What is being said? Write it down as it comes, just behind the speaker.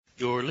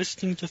You're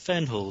listening to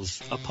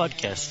Fanholes, a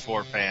podcast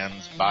for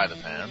fans by the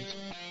fans.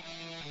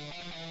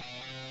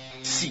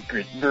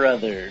 Secret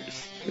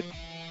Brothers.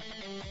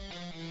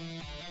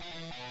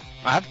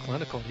 I have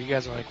clinical. You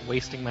guys are like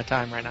wasting my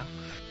time right now.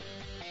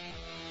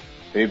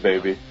 Hey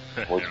baby,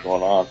 what's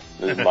going on?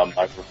 This is my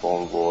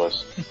microphone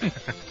voice.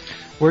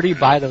 Where do you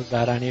buy those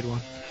at? I need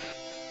one.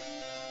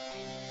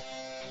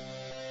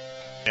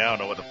 Yeah, I don't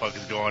know what the fuck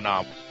is going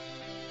on.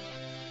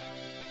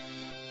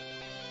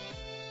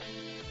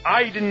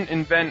 I didn't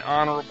invent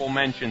honorable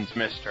mentions,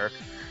 mister.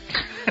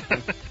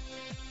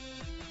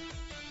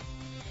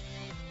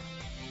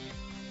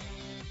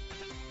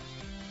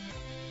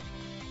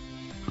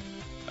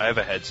 I have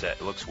a headset.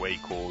 It looks way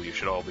cool. You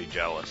should all be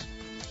jealous.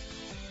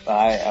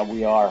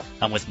 We are.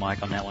 I'm with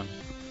Mike on that one.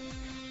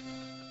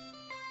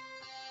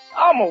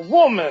 I'm a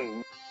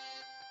woman!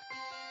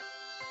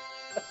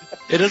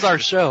 It is our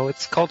show.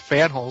 It's called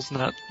Fanholes,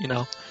 not,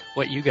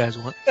 what you guys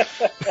want.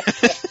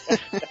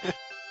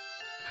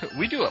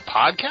 We do a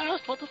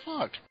podcast? What the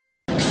fuck?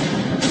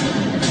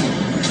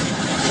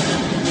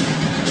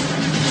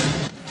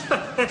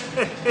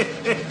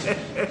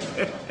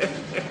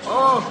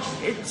 Oh,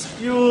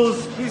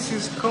 excuse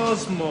Mrs.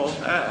 Cosmo.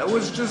 I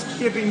was just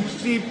getting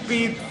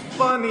the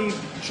funny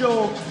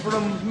joke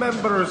from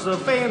members of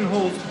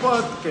Fanholes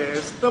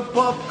Podcast, the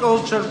pop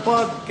culture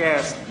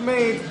podcast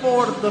made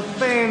for the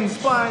fans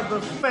by the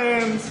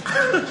fans.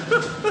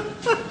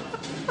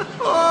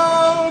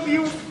 Oh,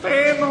 you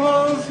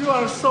fanholes, you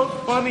are so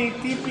funny,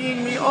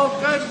 tipping me all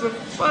kinds of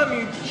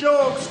funny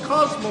jokes.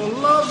 Cosmo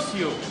loves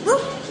you.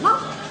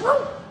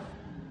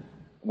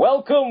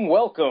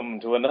 Welcome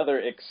to another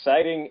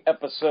exciting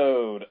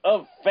episode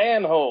of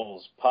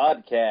Fanholes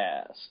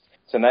Podcast.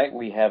 Tonight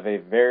we have a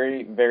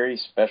very, very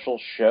special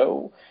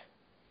show.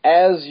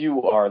 As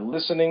you are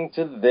listening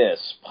to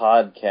this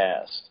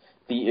podcast,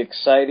 the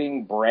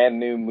exciting brand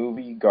new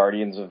movie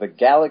Guardians of the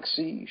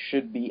Galaxy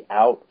should be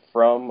out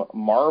from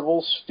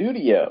Marvel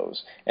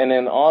Studios. And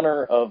in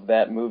honor of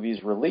that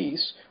movie's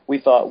release, we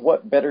thought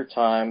what better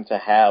time to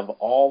have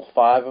all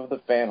 5 of the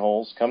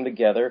fanholes come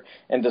together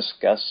and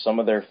discuss some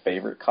of their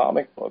favorite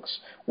comic books,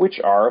 which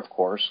are, of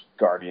course,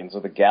 Guardians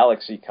of the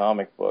Galaxy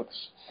comic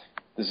books.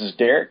 This is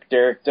Derek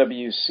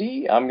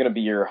WC. I'm going to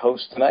be your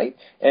host tonight,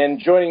 and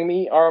joining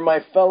me are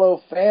my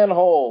fellow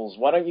fanholes.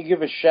 Why don't you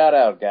give a shout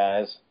out,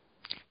 guys?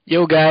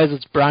 Yo, guys,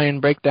 it's Brian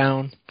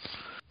Breakdown.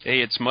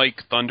 Hey, it's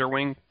Mike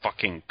Thunderwing.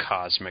 Fucking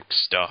cosmic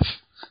stuff.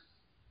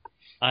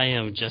 I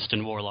am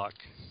Justin Warlock.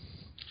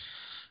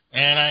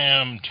 And I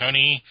am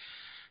Tony.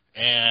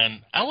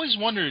 And I always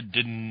wondered,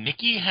 did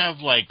Nikki have,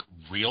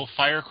 real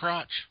fire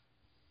crotch?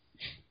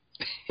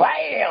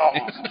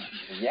 Bam!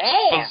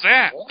 Yeah! What's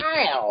that?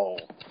 Wow!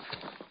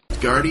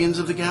 Guardians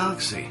of the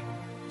Galaxy.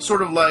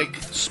 Sort of like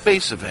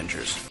Space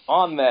Avengers.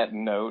 On that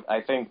note,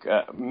 I think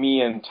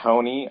me and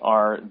Tony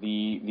are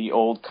the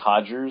old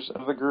codgers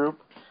of the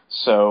group.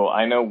 So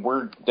I know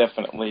we're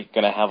definitely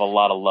going to have a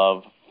lot of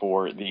love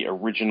for the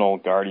original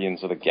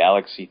Guardians of the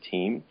Galaxy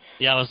team.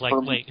 Yeah, I was like,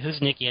 wait,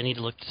 who's Nikki? I need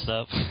to look this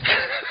up.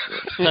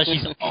 No,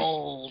 she's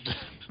old.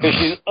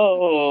 She's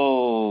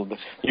old.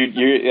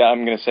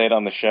 I'm going to say it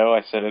on the show.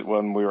 I said it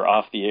when we were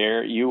off the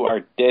air. You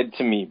are dead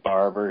to me,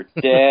 Barber.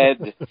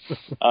 Dead.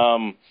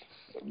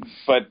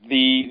 But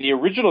the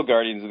original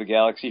Guardians of the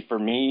Galaxy, for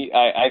me,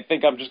 I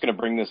think I'm just going to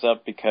bring this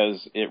up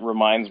because it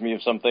reminds me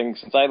of something.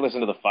 Since I listen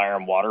to the Fire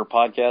and Water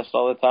podcast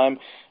all the time,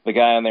 the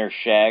guy on there,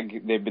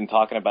 Shag, they've been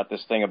talking about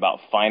this thing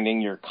about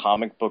finding your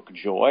comic book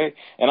joy.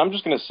 And I'm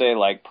just going to say,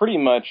 pretty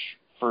much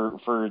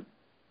for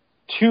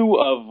 2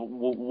 of,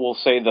 we'll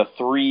say, the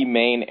 3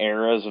 main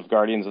eras of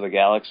Guardians of the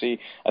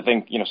Galaxy. I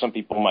think, some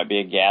people might be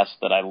aghast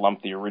that I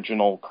lumped the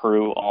original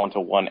crew all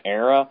into one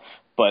era.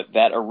 But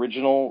that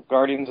original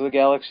Guardians of the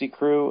Galaxy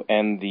crew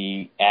and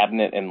the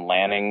Abnett and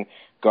Lanning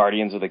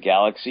Guardians of the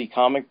Galaxy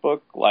comic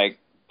book,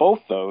 both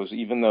those,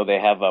 even though they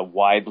have a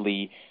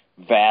widely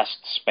vast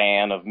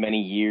span of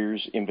many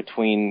years in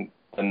between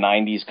the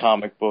 90s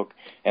comic book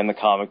and the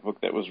comic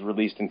book that was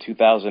released in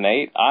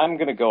 2008, I'm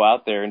going to go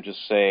out there and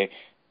just say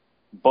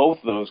both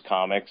those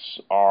comics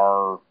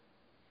are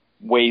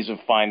ways of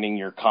finding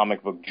your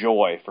comic book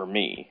joy for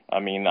me. I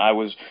mean, I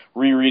was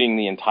rereading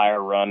the entire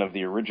run of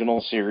the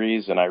original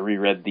series, and I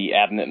reread the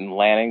Abnett and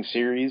Lanning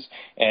series,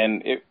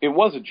 and it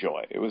was a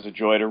joy. It was a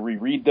joy to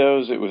reread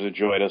those. It was a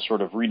joy to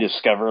sort of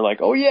rediscover,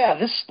 oh yeah,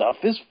 this stuff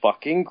is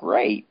fucking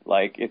great.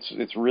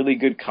 It's really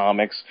good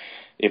comics.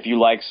 If you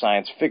like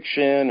science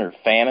fiction or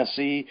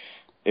fantasy,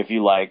 if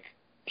you like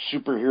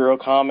superhero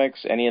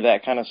comics, any of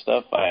that kind of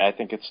stuff, I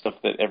think it's stuff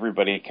that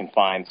everybody can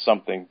find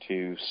something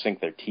to sink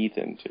their teeth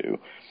into.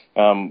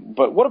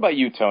 But what about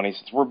you, Tony?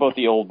 Since we're both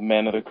the old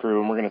men of the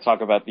crew, and we're going to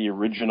talk about the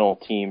original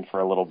team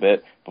for a little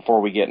bit before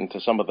we get into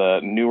some of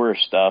the newer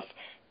stuff,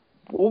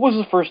 what was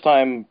the first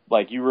time,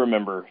 you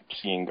remember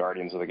seeing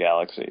Guardians of the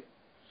Galaxy?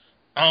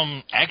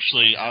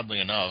 Actually, oddly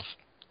enough,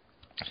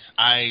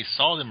 I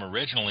saw them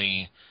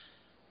originally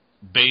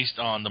based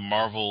on the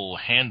Marvel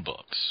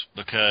handbooks,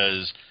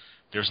 because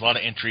there's a lot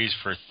of entries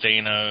for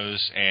Thanos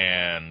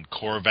and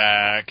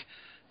Korvac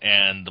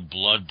and the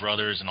Blood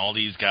Brothers and all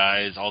these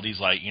guys, all these,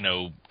 like, you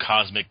know,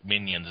 cosmic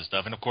minions and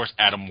stuff, and of course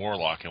Adam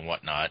Warlock and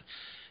whatnot,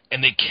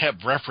 and they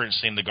kept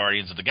referencing the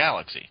Guardians of the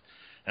Galaxy.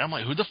 And I'm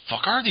like, who the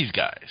fuck are these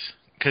guys?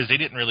 Because they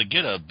didn't really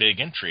get a big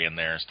entry in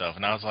there and stuff,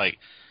 and I was like,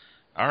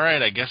 all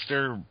right, I guess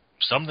they're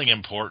something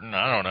important.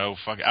 I don't know.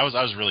 Fuck, I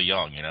was really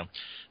young, you know.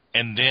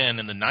 And then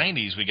in the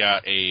 90s, we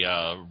got a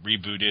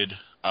rebooted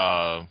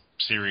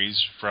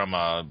series from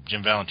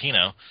Jim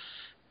Valentino,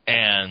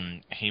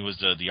 and he was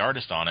the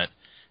artist on it.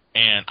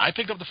 And I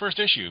picked up the first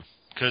issue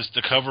because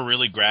the cover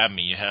really grabbed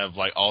me. You have,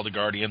 like, all the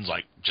Guardians,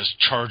 like, just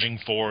charging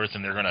forth,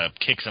 and they're going to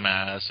kick some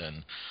ass.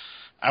 And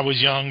I was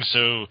young,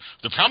 so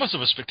the promise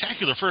of a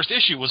spectacular first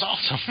issue was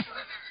awesome.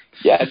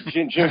 Yeah,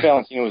 Jim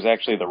Valentino was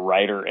actually the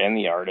writer and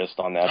the artist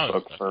on that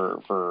book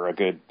for a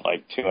good,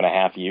 like,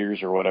 2.5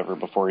 years or whatever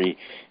before he,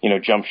 you know,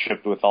 jumped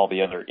ship with all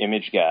the other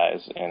Image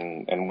guys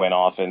and went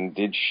off and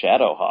did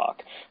Shadowhawk.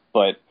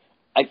 But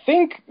I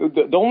think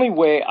the only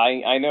way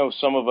I know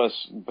some of us,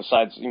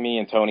 besides me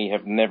and Tony,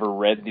 have never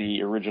read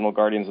the original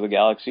Guardians of the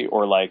Galaxy,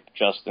 or like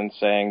Justin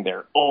saying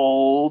they're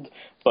old.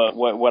 But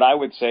what I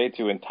would say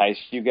to entice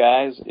you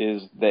guys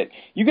is that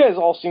you guys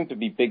all seem to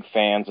be big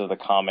fans of the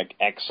comic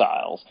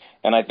Exiles.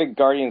 And I think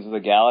Guardians of the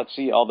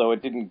Galaxy, although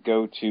it didn't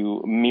go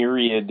to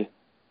myriad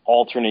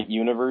alternate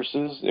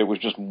universes, it was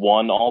just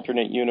one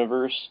alternate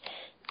universe,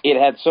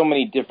 it had so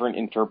many different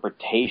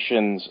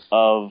interpretations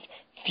of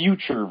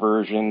future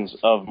versions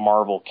of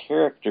Marvel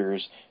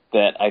characters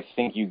that I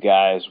think you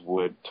guys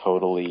would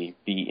totally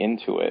be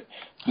into it.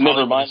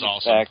 Never mind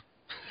the fact,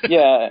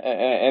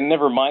 and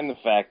never mind the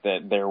fact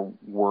that there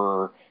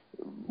were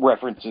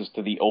references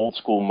to the old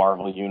school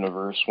Marvel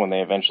universe when they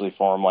eventually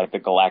formed, like, the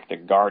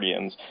Galactic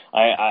Guardians.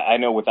 I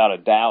know without a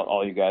doubt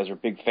all you guys are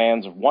big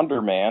fans of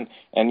Wonder Man,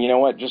 and you know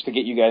what? Just to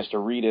get you guys to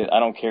read it, I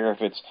don't care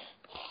if it's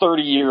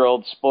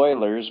 30-year-old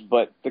spoilers,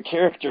 but the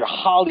character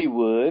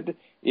Hollywood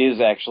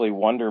is actually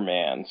Wonder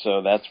Man.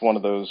 So that's one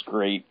of those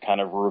great kind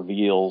of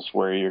reveals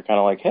where you're kind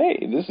of like,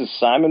 hey, this is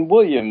Simon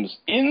Williams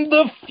in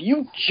the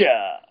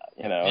future.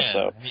 You know,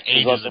 so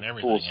there's lots of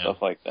cool stuff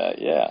like that.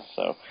 Yeah,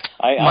 so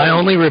my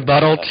only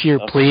rebuttal to your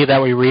plea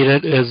that we read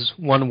it is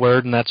one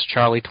word, and that's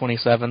Charlie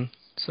 27.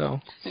 So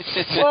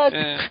what?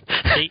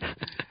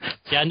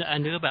 See, I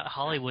knew about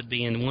Hollywood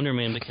being Wonder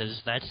Man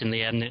because that's in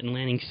the Abnett and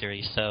Lanning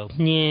series. So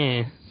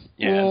yeah.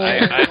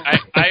 Yeah,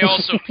 I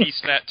also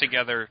pieced that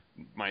together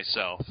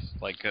myself.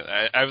 Like,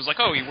 I was like,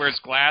 oh, he wears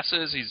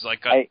glasses. He's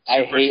like got I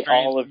super hate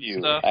strange all of you.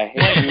 stuff. I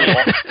hate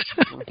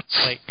you all.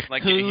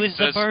 like who is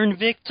the burn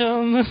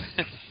victim?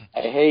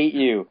 I hate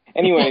you.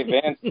 Anyway,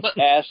 Vance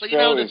Astro you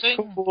know, is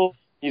cool.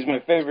 He's my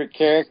favorite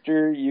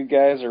character. You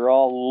guys are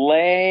all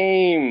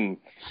lame.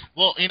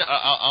 Well, you know,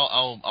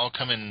 I'll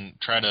come and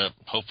try to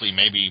hopefully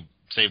maybe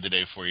save the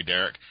day for you,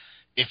 Derek.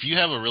 If you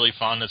have a really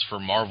fondness for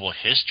Marvel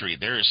history,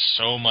 there is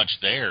so much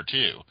there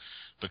too,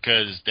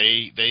 because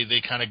they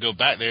kind of go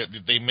back.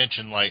 They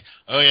mention, like,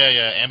 oh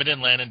yeah, Emmett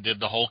and Lannon did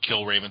the whole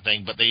Killraven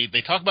thing, but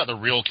they talk about the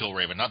real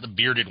Killraven, not the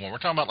bearded one. We're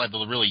talking about, like,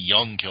 the really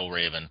young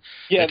Killraven.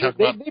 Yeah,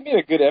 they made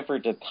a good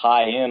effort to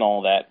tie in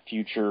all that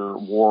future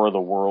War of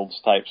the Worlds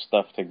type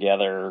stuff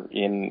together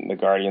in the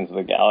Guardians of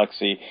the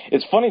Galaxy.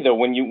 It's funny though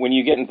when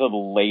you get into the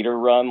later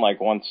run,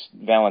 like once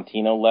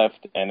Valentino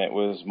left and it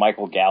was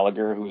Michael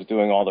Gallagher who was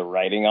doing all the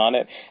writing on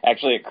it.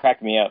 Actually, it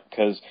cracked me up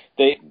because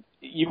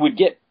you would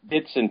get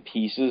bits and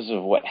pieces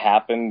of what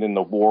happened in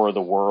the War of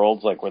the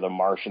Worlds, like where the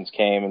Martians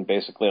came and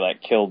basically,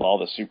 like, killed all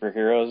the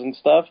superheroes and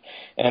stuff.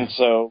 And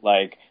so,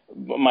 like,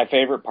 my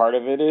favorite part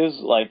of it is,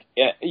 like,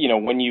 you know,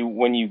 when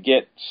you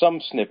get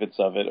some snippets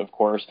of it, of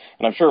course,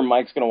 and I'm sure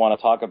Mike's going to want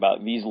to talk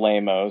about these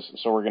lamos,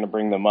 so we're going to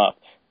bring them up,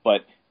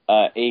 but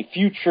a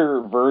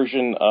future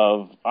version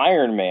of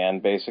Iron Man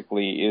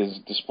basically is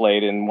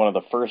displayed in one of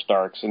the first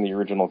arcs in the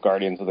original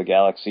Guardians of the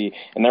Galaxy,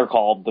 and they're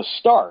called the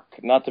Stark,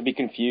 not to be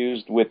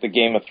confused with the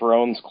Game of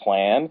Thrones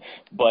clan,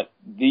 but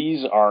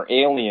these are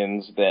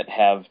aliens that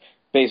have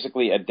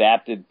basically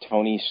adapted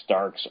Tony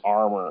Stark's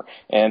armor.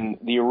 And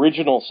the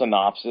original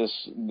synopsis,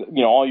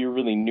 you know, all you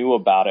really knew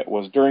about it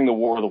was during the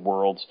War of the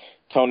Worlds,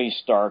 Tony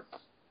Stark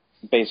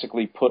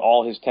basically put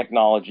all his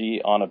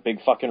technology on a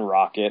big fucking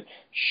rocket,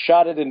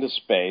 shot it into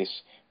space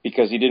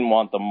because he didn't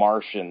want the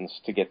Martians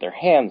to get their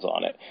hands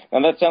on it. Now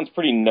that sounds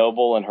pretty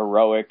noble and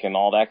heroic and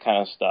all that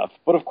kind of stuff,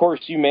 but of course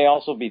you may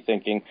also be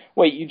thinking,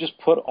 wait, you just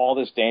put all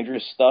this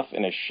dangerous stuff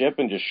in a ship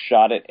and just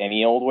shot it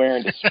any old where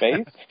into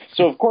space?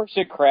 So of course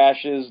it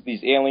crashes,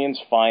 these aliens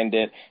find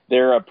it,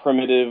 they're a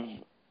primitive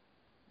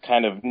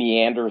kind of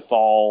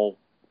Neanderthal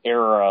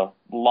era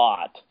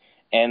lot.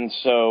 And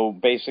so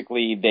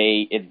basically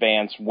they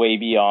advance way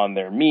beyond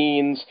their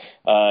means.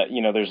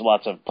 You know, there's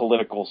lots of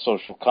political,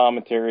 social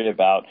commentary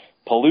about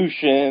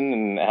pollution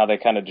and how they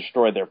kind of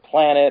destroyed their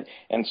planet.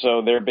 And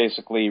so they're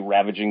basically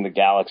ravaging the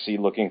galaxy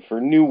looking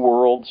for new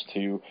worlds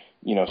to,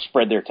 you know,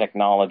 spread their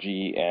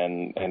technology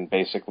and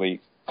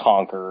basically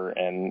conquer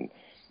and,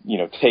 you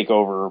know, take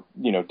over,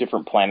 you know,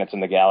 different planets in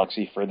the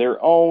galaxy for their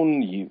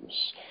own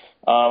use.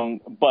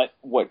 But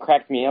what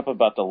cracked me up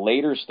about the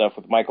later stuff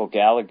with Michael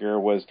Gallagher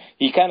was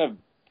he kind of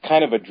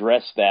kind of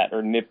address that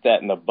or nip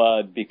that in the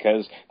bud,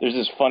 because there's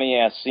this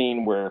funny-ass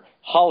scene where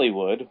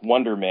Hollywood,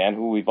 Wonder Man,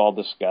 who we've all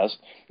discussed,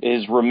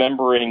 is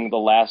remembering the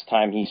last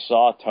time he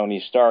saw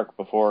Tony Stark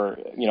before,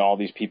 all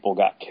these people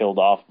got killed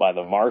off by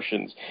the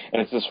Martians.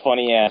 And it's this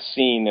funny-ass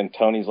scene, and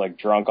Tony's,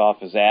 drunk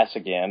off his ass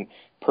again,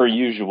 per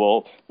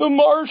usual. The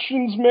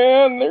Martians,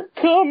 man, they're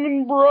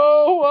coming,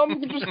 bro.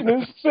 I'm just going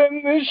to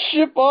send this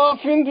ship off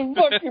into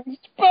fucking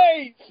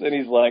space. And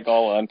he's,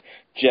 all on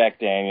Jack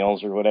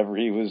Daniels or whatever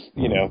he was,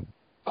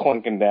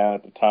 clunking down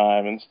at the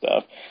time and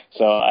stuff.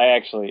 So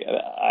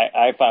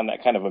I found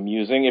that kind of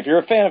amusing. If you're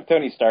a fan of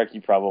Tony Stark,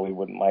 you probably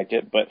wouldn't like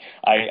it, but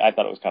I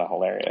thought it was kind of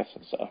hilarious.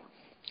 So.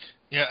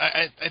 Yeah,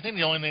 I think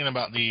the only thing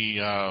about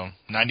the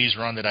 90s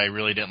run that I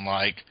really didn't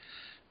like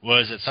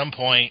was at some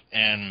point,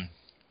 and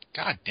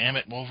God damn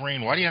it,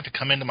 Wolverine, why do you have to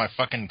come into my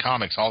fucking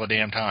comics all the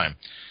damn time?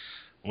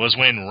 Was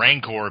when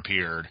Rancor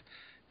appeared,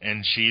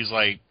 and she's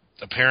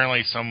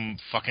apparently some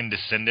fucking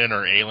descendant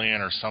or alien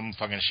or some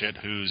fucking shit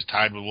who's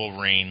tied with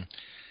Wolverine.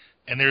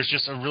 And there's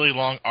just a really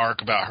long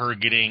arc about her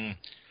getting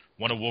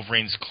one of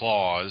Wolverine's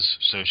claws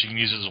so she can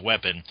use it as a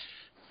weapon.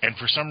 And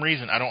for some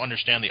reason, I don't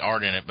understand the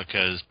art in it,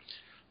 because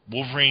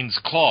Wolverine's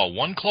claw,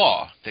 one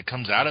claw that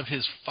comes out of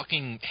his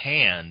fucking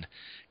hand,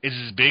 is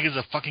as big as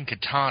a fucking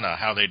katana,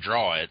 how they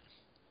draw it.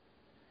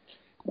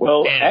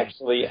 Well,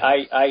 actually,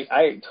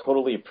 I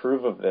totally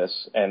approve of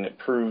this, and it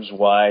proves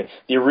why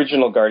the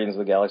original Guardians of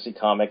the Galaxy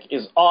comic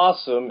is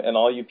awesome and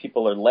all you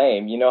people are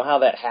lame. You know how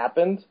that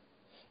happened?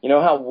 You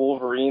know how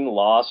Wolverine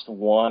lost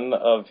one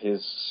of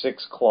his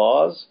 6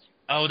 claws?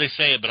 Oh, they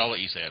say it, but I'll let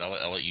you say it.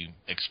 I'll let you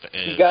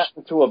He got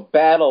into a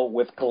battle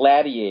with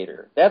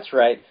Gladiator. That's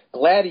right,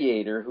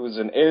 Gladiator, who's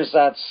an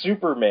ersatz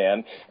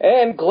Superman,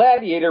 and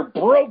Gladiator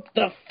broke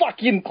the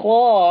fucking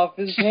claw off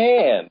his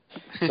hand.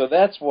 So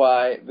that's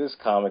why this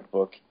comic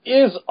book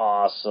is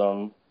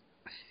awesome.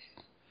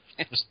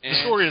 The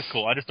story is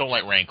cool. I just don't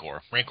like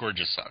Rancor. Rancor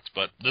just sucks,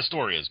 but the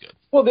story is good.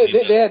 Well, they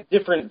had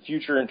different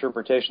future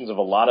interpretations of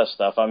a lot of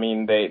stuff. I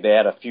mean, they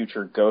had a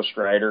future Ghost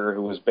Rider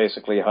who was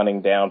basically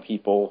hunting down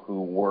people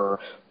who were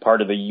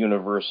part of the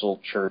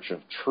Universal Church of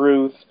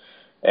Truth.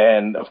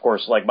 And, of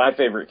course, my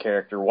favorite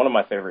character, one of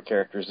my favorite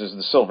characters is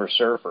the Silver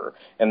Surfer.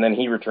 And then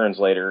he returns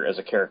later as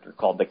a character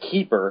called the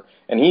Keeper.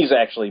 And he's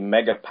actually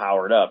mega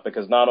powered up,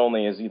 because not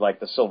only is he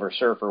like the Silver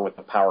Surfer with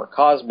the power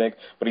cosmic,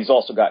 but he's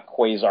also got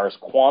Quasar's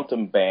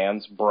quantum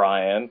bands,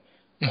 Brian.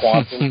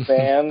 Quantum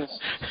bands.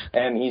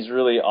 And he's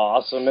really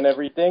awesome and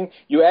everything.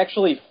 You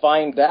actually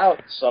find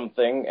out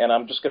something, and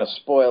I'm just going to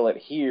spoil it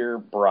here,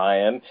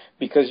 Brian,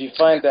 because you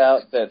find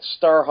out that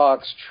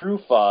Starhawk's true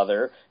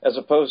father, as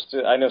opposed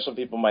to, I know some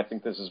people might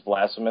think this is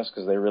blasphemous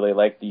because they really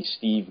like the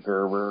Steve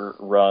Gerber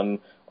run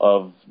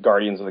of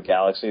Guardians of the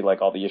Galaxy,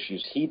 like all the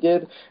issues he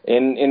did.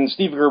 In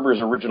Steve Gerber's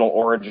original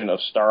origin of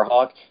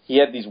Starhawk, he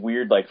had these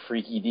weird,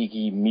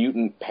 freaky-deaky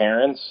mutant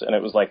parents, and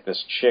it was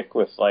this chick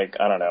with, I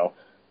don't know,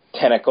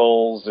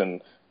 tentacles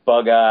and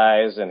bug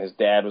eyes, and his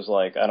dad was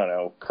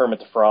Kermit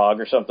the Frog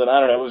or something.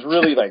 I don't know. It was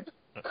really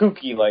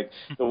kooky,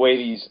 the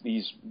way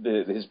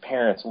his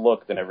parents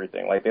looked and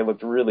everything. They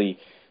looked really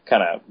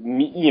kind of,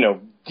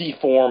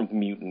 deformed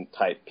mutant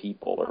type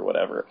people or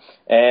whatever.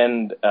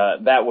 And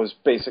that was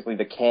basically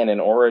the canon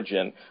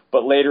origin.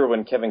 But later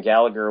when Kevin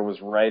Gallagher was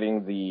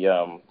writing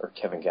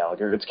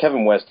it's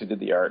Kevin West who did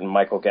the art and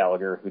Michael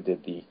Gallagher who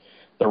did the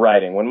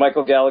writing. When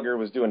Michael Gallagher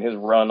was doing his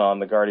run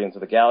on the Guardians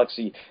of the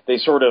Galaxy, they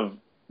sort of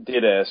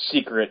did a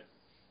secret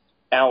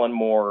Alan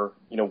Moore,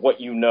 what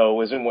you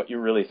know isn't what you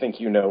really think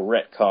you know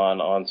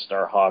retcon on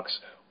Starhawk's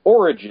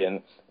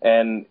origin,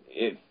 and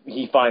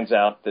he finds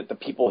out that the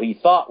people he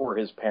thought were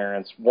his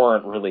parents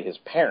weren't really his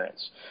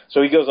parents.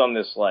 So he goes on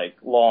this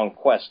long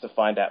quest to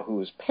find out who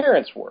his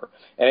parents were,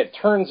 and it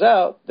turns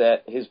out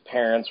that his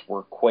parents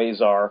were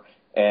Quasar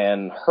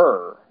and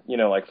her,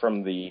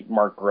 from the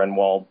Mark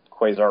Grenwald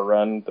Quasar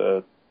run,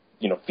 the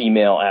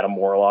female Adam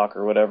Warlock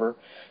or whatever.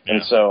 Yeah.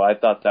 And so I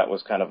thought that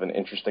was kind of an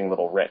interesting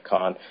little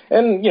retcon.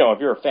 And, if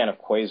you're a fan of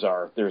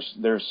Quasar,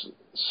 there's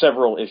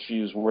several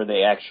issues where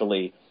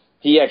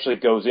he actually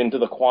goes into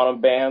the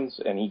quantum bands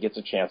and he gets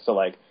a chance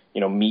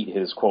to meet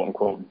his quote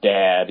unquote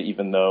dad,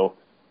 even though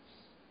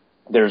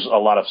there's a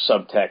lot of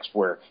subtext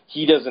where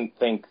he doesn't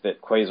think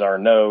that Quasar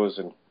knows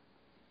and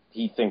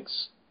he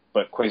thinks,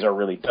 but Quasar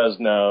really does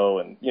know.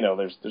 And,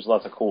 there's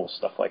lots of cool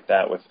stuff like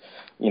that with,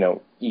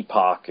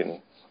 Epoch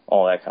and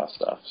all that kind of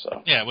stuff.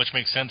 So yeah, which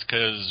makes sense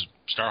because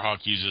Starhawk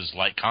uses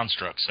light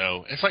constructs,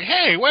 so it's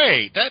hey,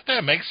 wait,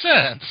 that makes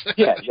sense.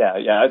 yeah.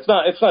 It's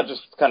not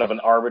just kind of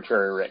an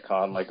arbitrary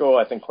retcon,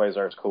 I think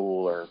Quasar's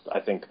cool, or I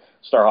think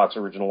Starhawk's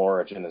original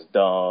origin is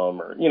dumb,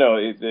 or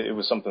it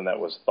was something that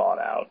was thought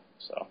out.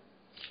 So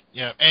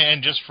yeah,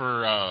 and just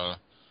for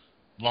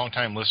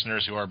longtime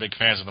listeners who are big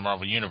fans of the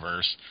Marvel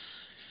Universe,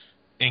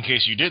 in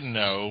case you didn't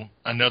know,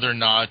 another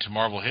nod to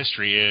Marvel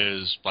history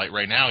is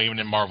right now, even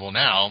in Marvel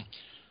Now.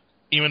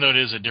 Even though it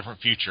is a different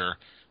future,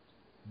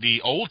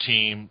 the old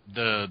team,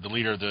 the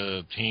leader of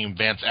the team,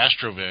 Vance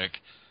Astrovic,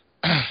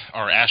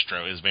 or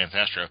Astro, is Vance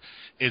Astro,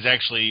 is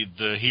actually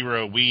the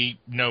hero we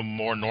know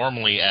more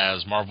normally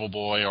as Marvel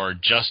Boy or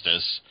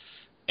Justice,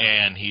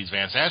 and he's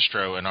Vance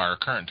Astro in our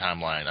current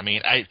timeline. I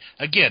mean,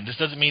 again, this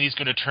doesn't mean he's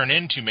going to turn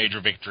into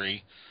Major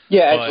Victory.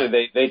 Yeah,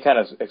 actually, they kind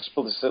of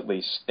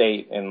explicitly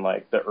state in,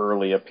 like, the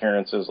early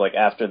appearances, like,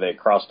 after they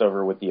crossed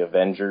over with the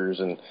Avengers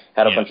and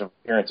had a bunch of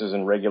appearances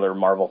in regular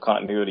Marvel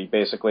continuity,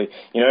 basically,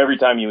 you know, every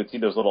time you would see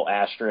those little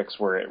asterisks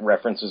where it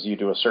references you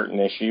to a certain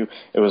issue,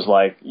 it was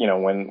like, you know,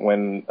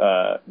 when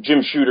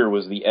Jim Shooter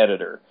was the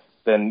editor,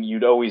 then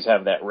you'd always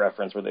have that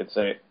reference where they'd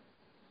say,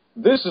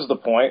 this is the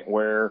point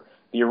where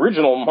the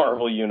original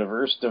Marvel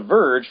Universe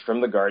diverged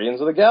from the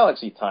Guardians of the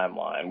Galaxy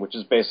timeline, which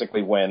is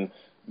basically when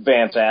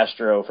Vance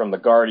Astro from the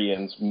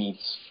Guardians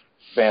meets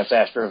Vance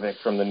Astrovic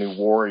from the New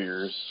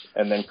Warriors,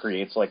 and then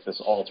creates like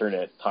this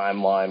alternate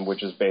timeline,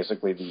 which is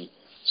basically the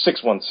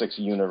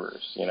 616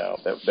 universe, you know,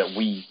 that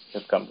we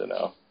have come to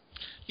know.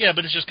 Yeah,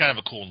 but it's just kind of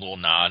a cool little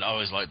nod. I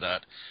always like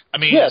that. I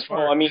mean, yes,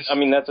 well, I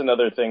mean that's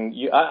another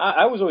thing.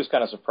 I was always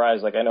kind of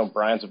surprised. Like, I know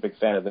Brian's a big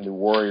fan of the New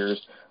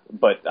Warriors,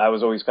 but I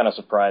was always kind of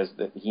surprised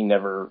that he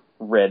never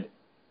read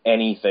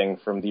anything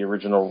from the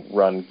original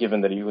run,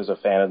 given that he was a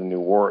fan of the New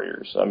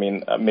Warriors. I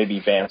mean,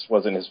 maybe Vance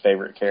wasn't his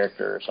favorite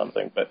character or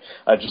something, but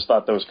I just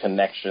thought those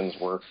connections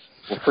were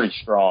pretty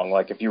strong.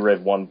 Like, if you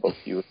read one book,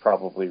 you would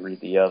probably read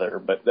the other.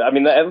 But, I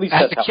mean, at least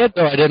as a kid,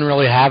 though, I didn't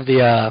really have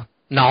the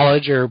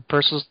knowledge or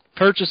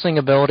purchasing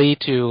ability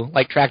to,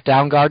 like, track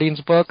down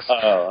Guardians books.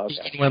 Oh,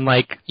 okay. When,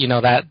 like, you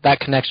know, that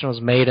connection was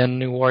made in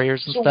New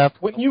Warriors and stuff.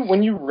 When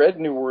you read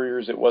New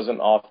Warriors, it wasn't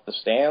off the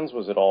stands?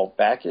 Was it all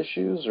back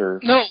issues? Or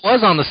no, it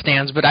was on the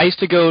stands, but I used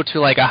to go to,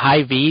 like, a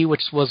Hy-Vee,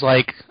 which was,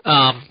 like,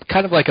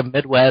 kind of like a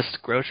Midwest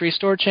grocery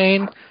store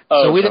chain.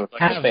 Oh, so we so didn't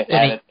like have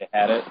they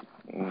had it?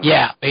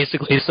 Yeah,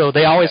 basically. So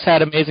they always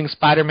had Amazing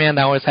Spider-Man,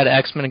 they always had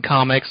X-Men in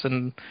comics,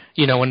 and,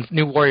 you know, when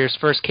New Warriors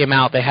first came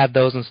out, they had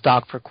those in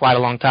stock for quite a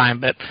long time.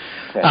 But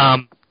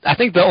I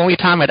think the only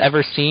time I'd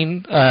ever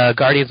seen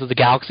Guardians of the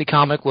Galaxy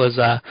comic was,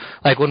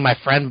 like, when my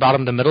friend brought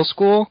them to middle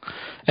school,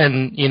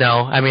 and, you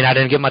know, I mean, I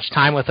didn't get much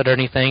time with it or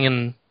anything,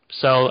 and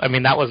so, I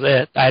mean, that was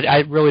it.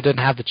 I really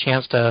didn't have the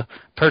chance to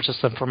purchase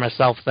them for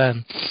myself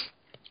then.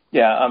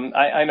 Yeah,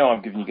 I know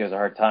I'm giving you guys a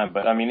hard time,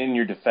 but I mean, in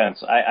your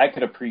defense, I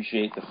could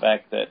appreciate the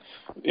fact that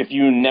if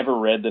you never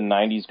read the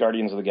 90s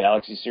Guardians of the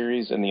Galaxy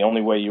series and the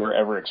only way you were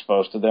ever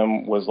exposed to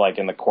them was like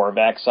in the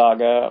Korvac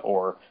saga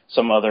or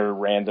some other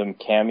random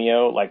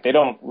cameo, like they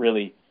don't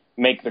really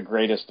make the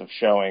greatest of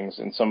showings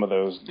in some of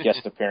those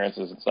guest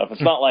appearances and stuff.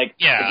 It's not like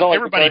it's not like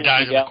everybody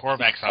dies in the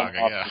Korvac saga,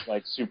 yeah.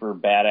 Like super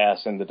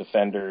badass in the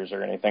Defenders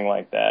or anything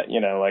like that,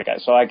 you know. Like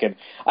so, I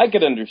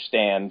could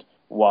understand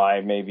why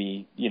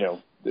maybe, you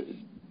know,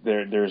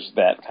 there's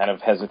that kind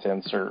of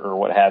hesitance or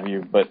what have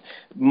you. But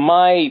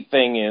my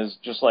thing is,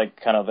 just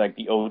like kind of like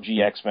the OG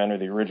X-Men or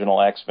the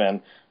original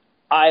X-Men,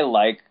 I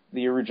like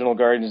the original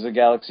Guardians of the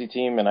Galaxy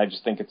team, and I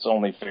just think it's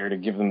only fair to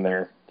give them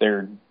their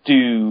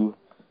due,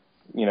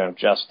 you know,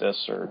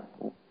 justice or,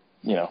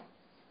 you know.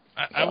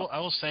 I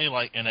will say,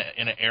 like, in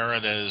an era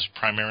that is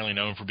primarily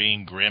known for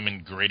being grim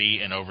and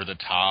gritty and over the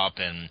top,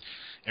 and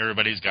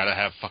everybody's got to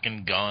have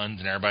fucking guns,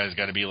 and everybody's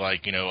got to be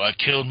like, you know, I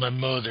killed my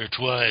mother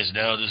twice,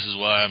 now this is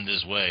why I'm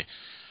this way.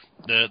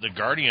 The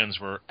Guardians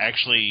were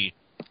actually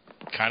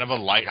kind of a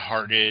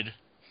lighthearted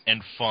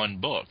and fun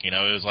book. You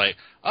know, it was like,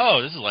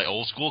 oh, this is like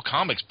old school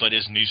comics, but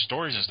it's new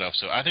stories and stuff.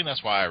 So I think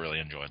that's why I really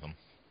enjoy them.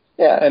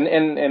 Yeah,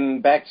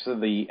 and back to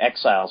the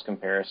Exiles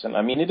comparison,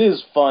 I mean, it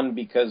is fun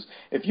because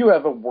if you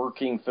have a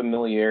working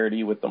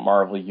familiarity with the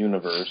Marvel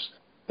Universe,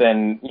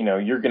 then, you know,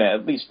 you're going to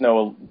at least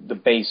know the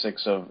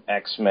basics of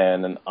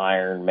X-Men and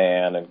Iron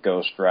Man and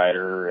Ghost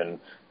Rider and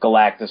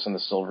Galactus and the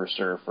Silver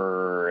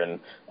Surfer and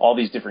all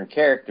these different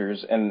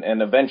characters,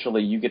 and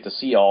eventually you get to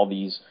see all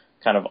these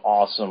kind of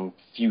awesome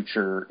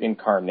future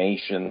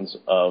incarnations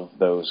of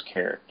those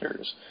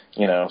characters,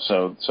 you know.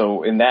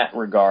 So in that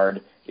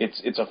regard,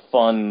 it's a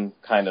fun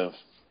kind of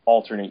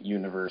alternate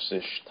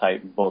universe-ish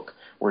type book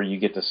where you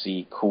get to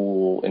see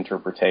cool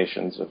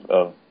interpretations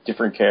of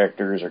different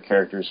characters or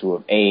characters who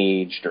have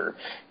aged, or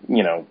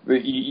you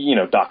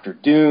know Doctor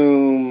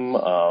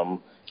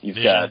Doom.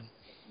 You've got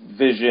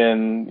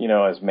Vision, you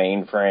know, as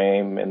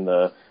Mainframe in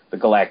the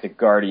Galactic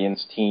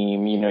Guardians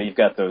team. You know, you've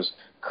got those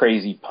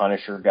crazy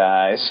Punisher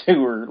guys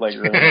who were like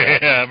really yeah,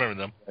 I remember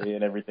them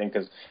and everything,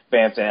 because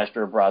Vance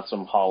Astro brought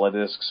some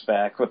holodiscs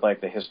back with like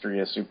the history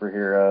of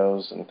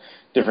superheroes and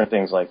different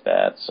things like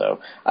that. So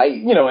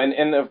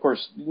and of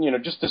course, you know,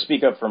 just to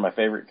speak up for my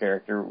favorite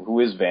character, who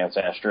is Vance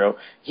Astro,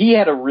 he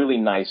had a really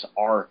nice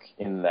arc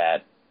in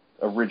that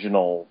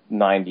original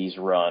 90s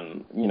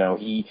run. You know,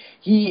 he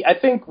I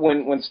think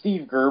when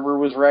Steve Gerber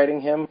was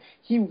writing him,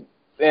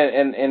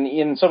 and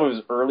in some of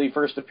his early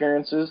first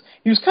appearances,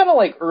 he was kind of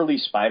like early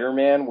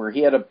Spider-Man, where he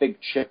had a big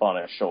chip on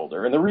his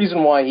shoulder. And the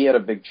reason why he had a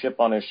big chip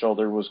on his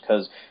shoulder was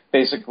because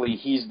basically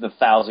he's the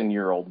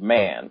 1,000-year-old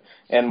man.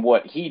 And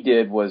what he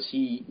did was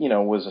he, you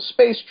know, was a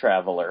space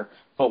traveler,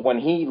 but when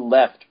he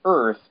left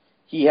Earth,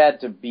 he had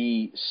to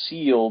be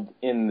sealed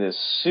in this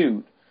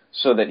suit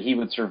so that he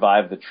would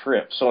survive the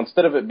trip. So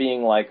instead of it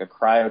being like a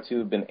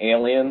cryotube in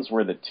Aliens,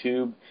 where the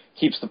tube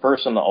keeps the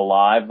person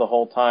alive the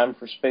whole time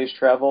for space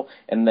travel,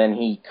 and then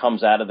he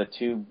comes out of the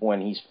tube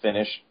when he's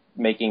finished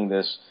making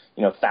this,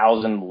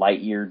 1,000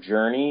 light-year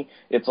journey,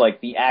 it's like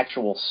the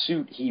actual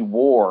suit he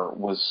wore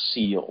was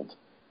sealed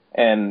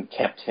and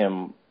kept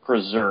him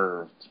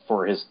preserved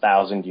for his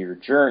 1,000-year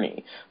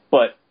journey.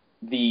 But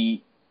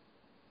the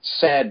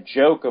sad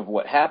joke of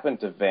what happened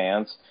to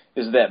Vance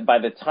is that by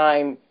the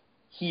time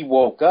he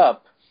woke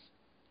up,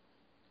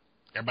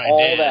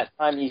 that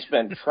time he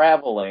spent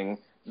traveling,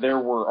 there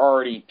were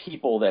already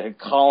people that had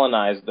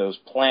colonized those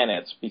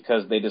planets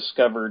because they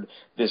discovered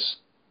this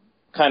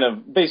kind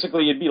of,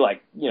 basically it'd be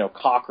like,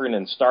 Cochrane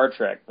in Star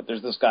Trek, but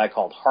there's this guy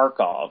called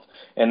Harkov,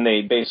 and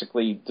they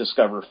basically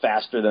discover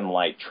faster than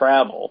light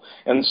travel.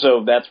 And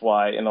so that's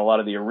why in a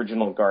lot of the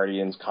original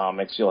Guardians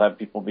comics, you'll have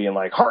people being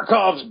like,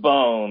 Harkov's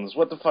bones,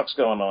 what the fuck's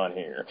going on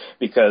here?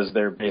 Because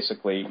they're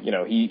basically,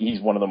 he's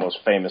one of the most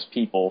famous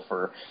people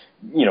for,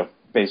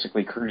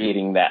 basically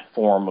creating that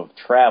form of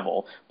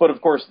travel. But of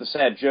course the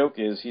sad joke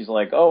is he's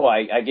like,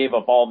 I gave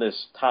up all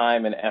this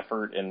time and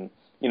effort and,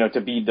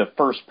 to be the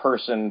first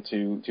person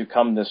to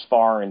come this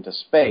far into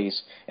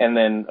space, and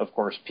then, of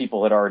course,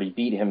 people had already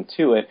beat him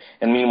to it,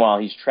 and meanwhile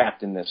he's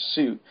trapped in this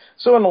suit.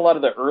 So in a lot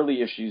of the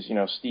early issues,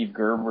 Steve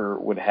Gerber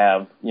would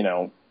have,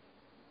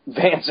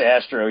 Vance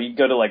Astro, he'd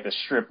go to, like, the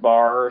strip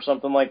bar or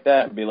something like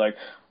that and be like,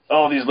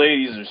 oh, these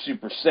ladies are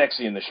super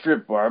sexy in the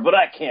strip bar, but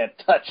I can't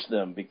touch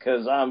them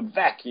because I'm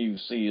vacuum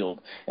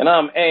sealed, and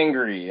I'm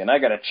angry, and I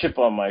got a chip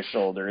on my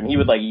shoulder. And he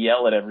would, like,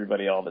 yell at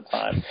everybody all the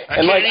time. I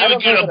can't even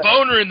get a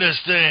boner in this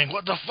thing.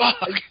 What the fuck?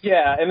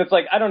 Yeah, and it's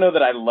like, I don't know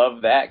that I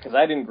love that, because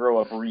I didn't grow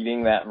up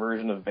reading that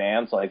version of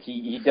Vance. Like,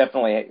 he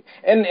definitely...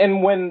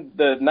 And when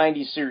the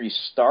 90s series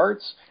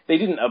starts, they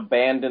didn't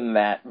abandon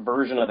that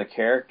version of the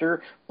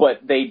character,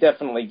 but they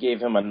definitely gave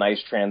him a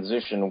nice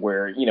transition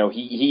where,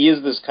 he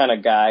is this kind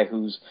of guy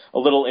who's a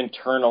little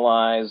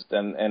internalized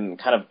and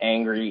kind of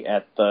angry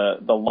at the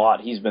lot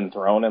he's been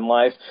thrown in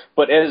life.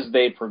 But as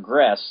they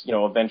progress,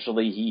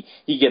 eventually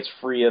he gets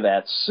free of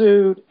that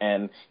suit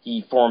and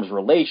he forms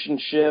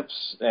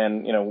relationships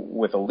and,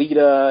 with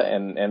Alita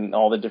and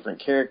all the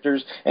different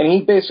characters. And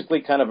he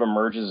basically kind of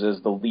emerges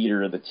as the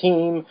leader of the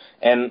team.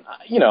 And,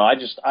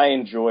 I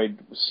enjoyed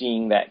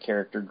seeing that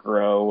character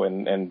grow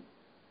and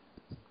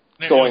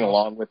going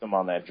along with him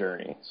on that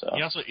journey. So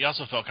you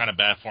also felt kind of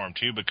bad for him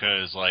too,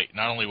 because like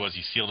not only was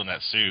he sealed in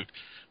that suit,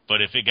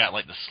 but if it got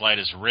like the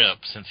slightest rip,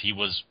 since he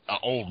was an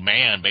old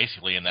man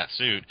basically in that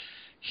suit,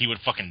 he would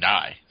fucking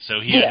die. So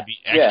he had to be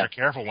extra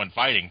careful when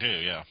fighting too.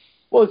 Yeah.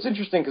 Well, it's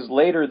interesting because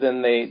later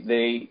then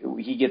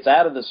he gets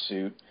out of the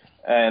suit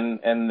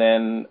and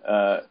then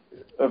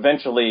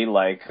eventually,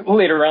 like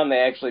later on, they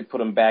actually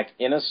put him back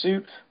in a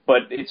suit.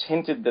 But it's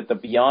hinted that the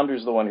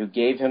Beyonder's the one who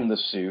gave him the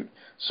suit.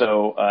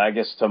 So I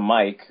guess to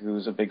Mike,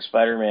 who's a big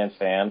Spider-Man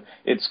fan,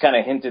 it's kind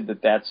of hinted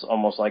that that's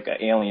almost like an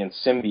alien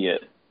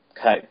symbiote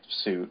type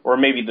suit, or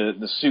maybe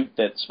the suit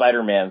that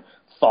Spider-Man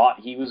thought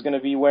he was going to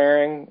be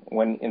wearing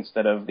when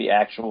instead of the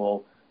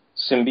actual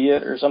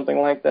symbiote or something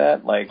like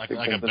that, like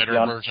a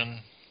better version.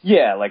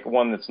 Yeah, like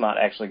one that's not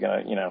actually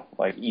going to,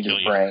 like eat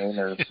his brain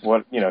or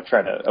what,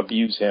 try to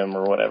abuse him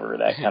or whatever,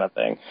 that kind of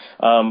thing.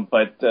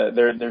 But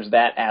there's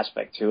that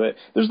aspect to it.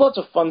 There's lots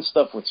of fun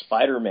stuff with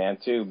Spider-Man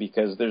too,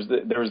 because there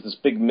was this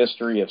big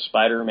mystery of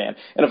Spider-Man,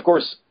 and of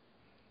course,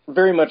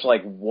 very much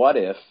like What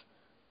If,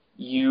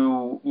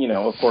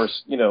 of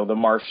course, the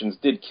Martians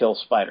did kill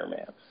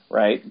Spider-Man,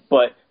 right?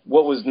 But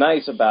what was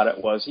nice about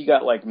it was he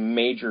got like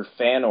major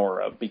fan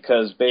aura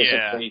because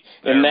basically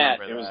in that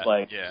it was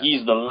like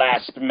he's the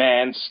last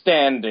man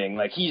standing,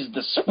 like he's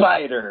the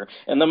Spider,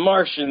 and the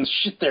Martians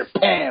shit their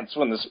pants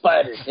when the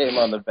Spider came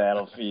on the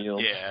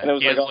battlefield. Yeah, and it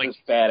was like all this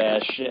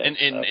badass shit.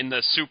 In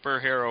the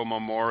superhero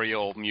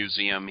memorial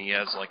museum, he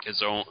has like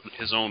his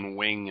own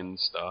wing and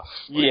stuff.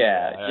 Like,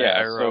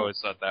 I always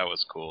thought that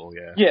was cool.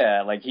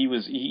 Yeah, like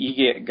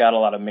he got a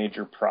lot of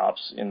major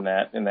props in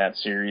that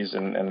series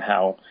and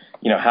how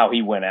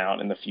he went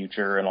out in the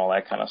future and all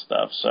that kind of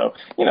stuff. So,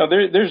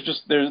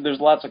 there's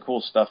lots of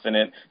cool stuff in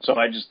it. So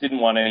I just didn't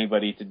want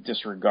anybody to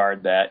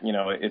disregard that.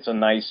 It's a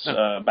nice,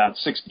 about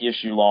 60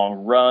 issue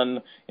long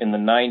run in the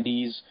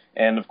 90s.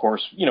 And of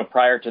course,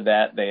 prior to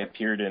that, they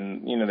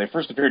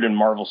first appeared in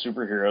Marvel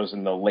Superheroes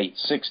in the late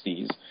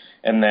 60s.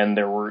 And then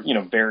there were,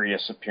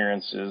 various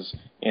appearances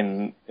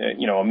in,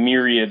 a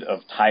myriad of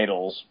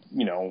titles,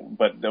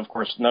 but of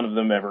course none of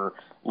them ever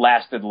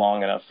lasted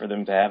long enough for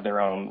them to have their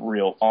own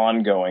real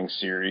ongoing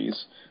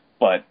series.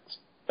 But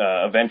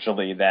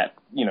eventually that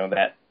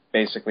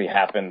basically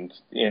happened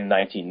in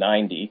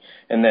 1990.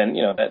 And then,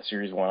 that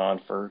series went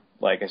on for,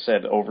 like I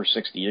said, over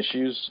 60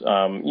 issues.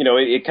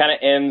 It kind of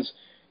ends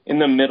in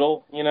the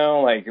middle,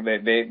 like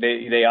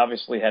they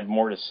obviously had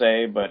more to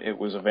say, but it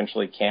was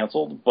eventually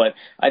canceled. But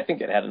I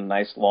think it had a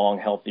nice, long,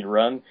 healthy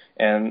run,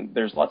 and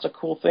there's lots of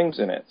cool things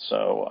in it.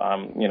 So,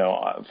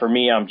 for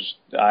me,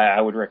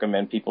 I would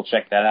recommend people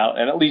check that out.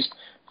 And at least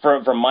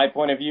from my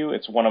point of view,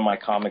 it's one of my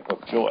comic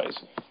book joys.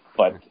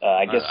 But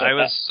I guess I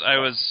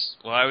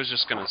was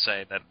just gonna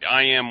say that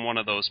I am one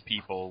of those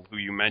people who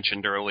you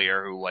mentioned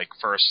earlier who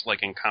first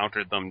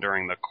encountered them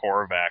during the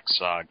Korvac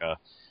saga.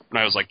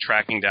 When I was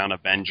tracking down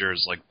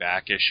Avengers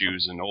back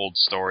issues and old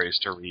stories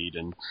to read,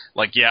 and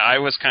I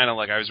was kind of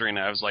I was reading it,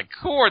 I was like,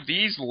 who are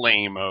these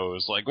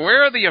lame-os?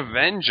 Where are the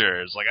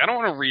Avengers? I don't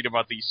want to read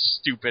about these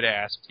stupid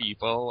ass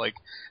people.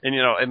 And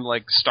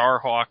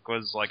Starhawk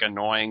was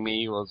annoying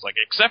me, was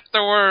accept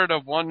the word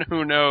of one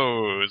who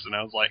knows, and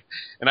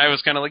I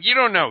was kind of you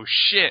don't know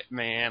shit,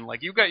 man.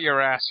 You got your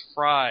ass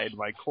fried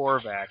by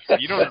Korvac.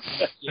 You don't know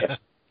shit.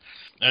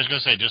 I was gonna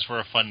say, just for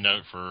a fun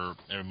note for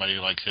everybody who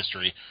likes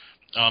history.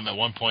 At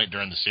one point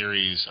during the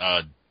series,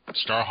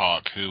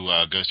 Starhawk, who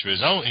goes through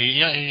his own, he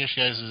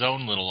has his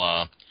own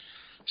little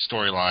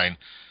storyline.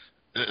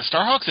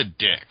 Starhawk's a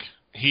dick.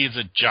 He is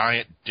a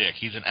giant dick.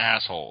 He's an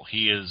asshole.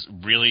 He is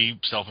really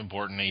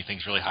self-important and he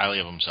thinks really highly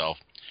of himself.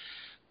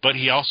 But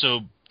he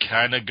also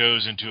kind of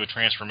goes into a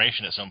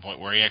transformation at some point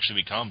where he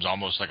actually becomes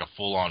almost like a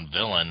full-on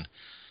villain,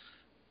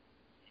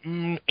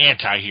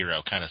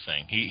 anti-hero kind of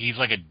thing. He's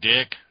like a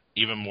dick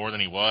even more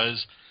than he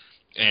was.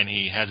 And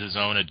he has his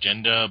own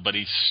agenda, but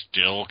he's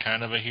still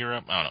kind of a hero.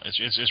 I don't know.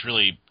 It's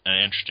really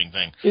an interesting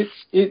thing.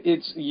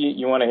 It's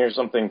you want to hear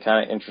something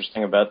kind of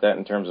interesting about that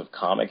in terms of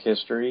comic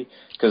history,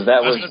 because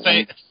that was going to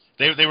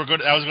say they were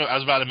good. I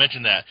was about to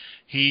mention that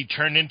he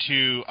turned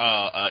into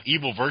an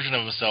evil version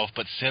of himself,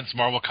 but since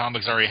Marvel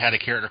Comics already had a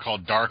character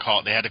called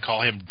Darkhawk, they had to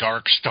call him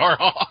Dark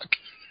Starhawk.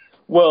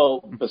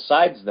 Well,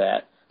 besides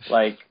that,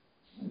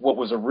 what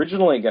was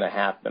originally going to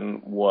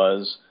happen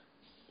was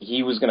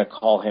he was going to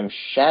call him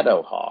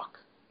Shadowhawk.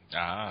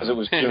 Because it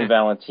was Jim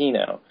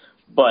Valentino.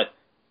 But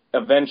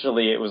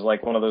eventually it was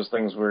one of those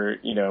things where,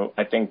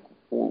 I think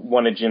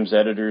one of Jim's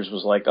editors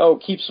was oh,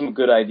 keep some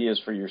good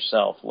ideas for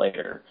yourself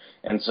later.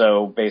 And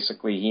so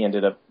basically he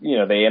ended up,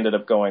 they ended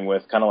up going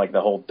with kind of the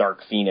whole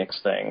Dark Phoenix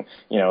thing.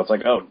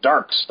 It's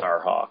Dark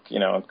Starhawk,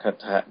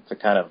 to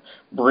kind of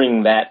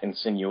bring that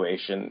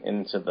insinuation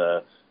into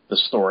the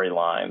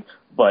storyline.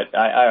 But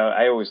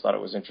I always thought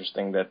it was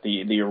interesting that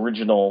the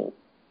original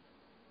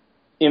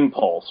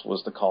impulse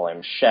was to call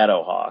him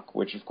Shadowhawk,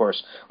 which of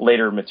course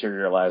later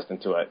materialized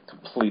into a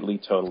completely,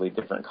 totally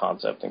different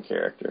concept and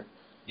character.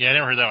 Yeah, I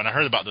never heard that one. I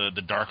heard about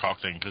the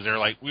Darkhawk thing because they're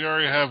we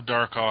already have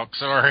Darkhawk.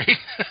 Sorry.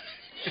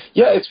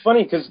 Yeah, it's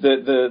funny because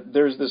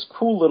there's this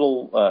cool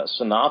little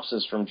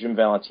synopsis from Jim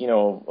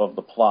Valentino of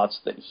the plots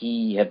that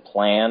he had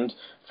planned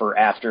for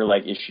after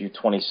issue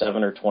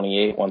 27 or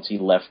 28 once he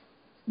left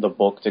the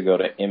book to go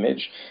to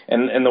Image,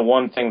 and the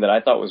one thing that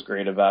I thought was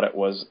great about it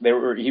was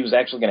he was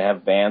actually going to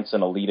have Vance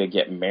and Alita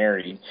get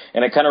married,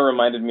 and it kind of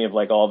reminded me of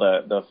all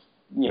the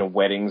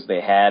weddings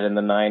they had in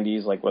the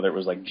 90s, whether it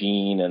was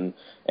Jean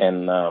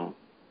and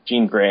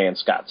Jean Grey and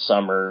Scott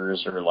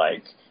Summers, or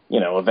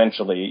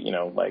eventually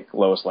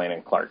Lois Lane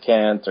and Clark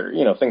Kent, or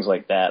things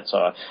like that. So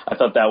I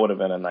thought that would have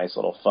been a nice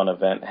little fun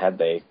event had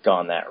they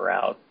gone that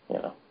route.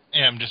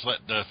 Yeah, just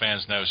let the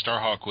fans know,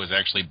 Starhawk was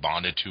actually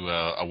bonded to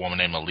a woman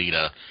named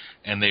Alita,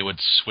 and they would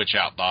switch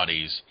out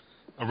bodies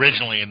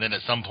originally, and then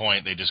at some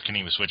point they just couldn't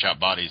even switch out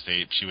bodies.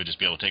 She would just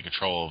be able to take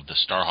control of the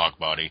Starhawk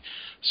body.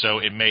 So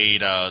it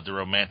made the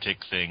romantic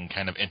thing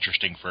kind of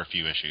interesting for a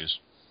few issues.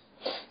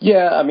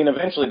 Yeah, I mean,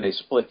 eventually they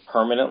split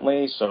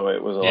permanently, so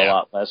it was a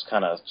lot less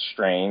kind of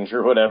strange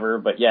or whatever.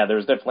 But yeah,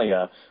 there's definitely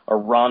a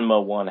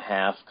Ranma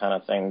 1/2 kind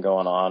of thing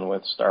going on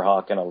with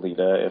Starhawk and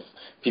Alita, if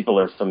people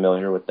are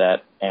familiar with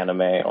that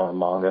anime or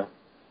manga.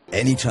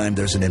 Anytime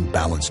there's an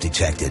imbalance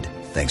detected,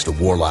 thanks to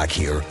Warlock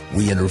here,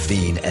 we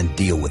intervene and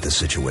deal with the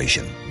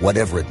situation,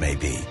 whatever it may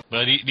be.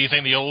 But do you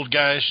think the old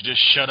guys should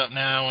just shut up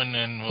now and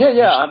then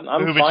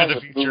I'm move fine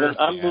into the future?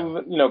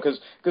 moving,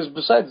 because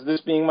besides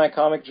this being my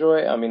comic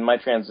joy, I mean, my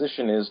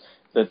transition is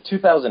the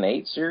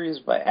 2008 series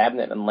by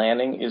Abnett and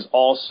Lanning is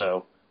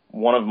also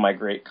one of my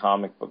great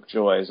comic book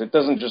joys. It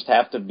doesn't just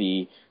have to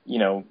be,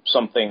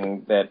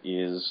 something that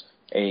is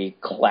a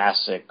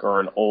classic or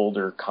an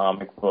older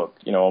comic book,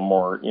 a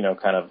more,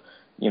 kind of,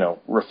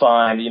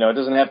 refined, it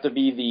doesn't have to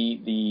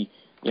be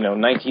the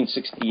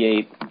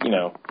 1968,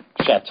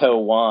 Chateau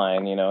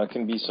wine, it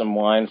can be some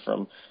wine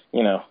from,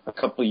 a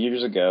couple of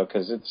years ago,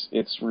 because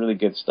it's really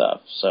good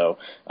stuff. So,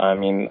 I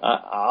mean,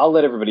 I'll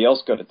let everybody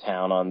else go to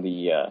town on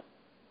the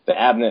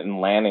Abnett and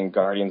Lanning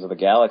Guardians of the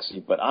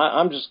Galaxy, but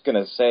I'm just going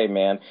to say,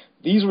 man,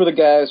 these were the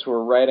guys who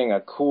were writing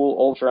a cool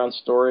Ultron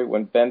story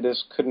when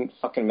Bendis couldn't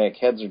fucking make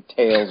heads or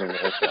tails of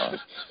Ultron.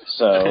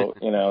 So,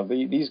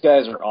 these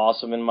guys are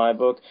awesome in my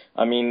book.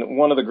 I mean,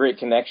 one of the great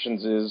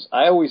connections is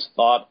I always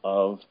thought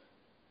of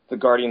the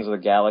Guardians of the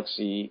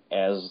Galaxy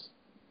as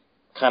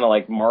kind of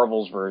like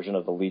Marvel's version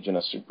of the Legion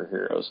of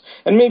Superheroes.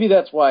 And maybe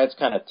that's why it's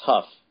kind of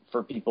tough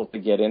for people to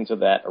get into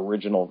that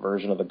original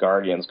version of the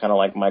Guardians, kind of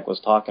like Mike was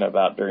talking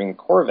about during the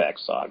Korvac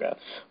saga.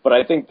 But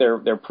I think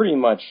they're pretty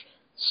much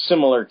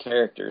similar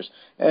characters.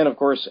 And, of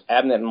course,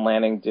 Abnett and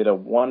Lanning did a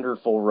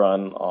wonderful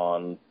run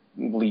on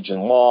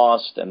Legion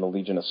Lost and the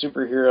Legion of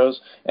Superheroes.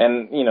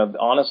 And,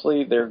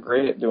 honestly, they're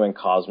great at doing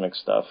cosmic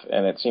stuff.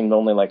 And it seemed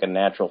only like a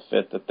natural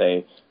fit that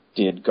they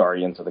did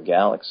Guardians of the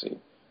Galaxy.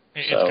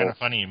 It's kind of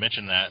funny you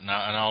mentioned that, and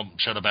I'll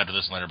shut up after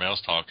this and let everybody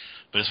else talk,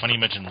 but it's funny you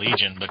mentioned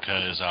Legion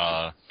because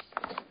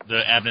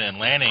the Abnett and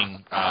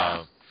Lanning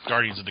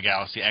Guardians of the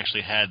Galaxy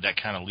actually had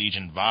that kind of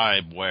Legion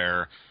vibe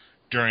where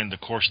during the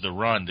course of the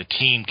run, the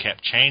team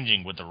kept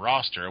changing with the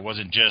roster. It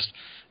wasn't just,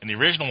 in the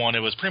original one, it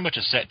was pretty much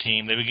a set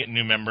team. They would get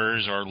new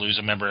members or lose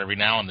a member every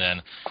now and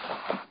then.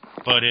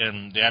 But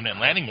in the Abnett and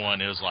Lanning one,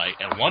 it was like,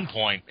 at one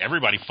point,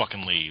 everybody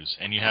fucking leaves,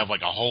 and you have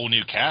like a whole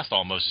new cast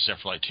almost,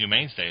 except for like two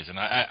mainstays. And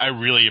I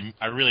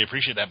really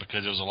appreciate that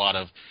because there was a lot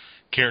of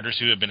characters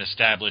who had been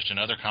established in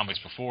other comics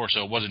before,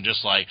 so it wasn't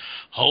just like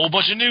whole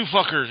bunch of new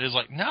fuckers. It was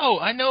like, no,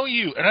 I know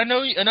you, and I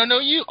know you, and I know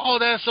you. Oh,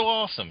 that's so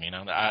awesome. You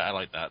know, I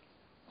like that.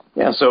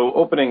 Yeah, so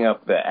opening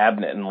up the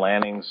Abnett and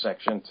Lanning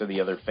section to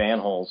the other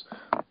fanholes,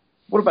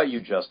 what about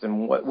you,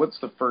 Justin? What's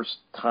the first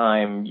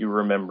time you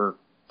remember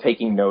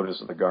taking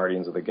notice of the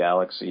Guardians of the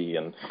Galaxy,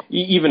 and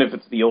even if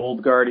it's the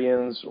old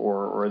Guardians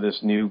or this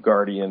new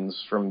Guardians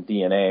from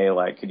DNA,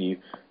 like, could you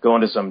go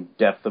into some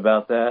depth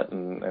about that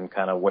and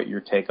kind of what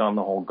your take on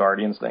the whole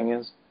Guardians thing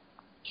is?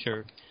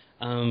 Sure.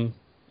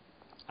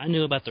 I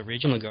knew about the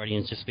original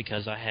Guardians just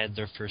because I had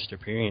their first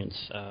appearance,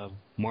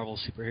 Marvel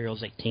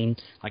Superheroes 18.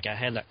 Like, I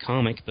had that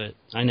comic, but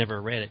I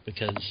never read it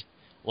because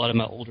a lot of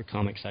my older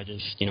comics I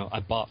just, I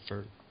bought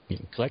for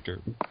collector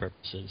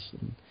purposes.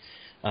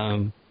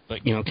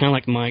 But, kind of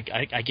like Mike,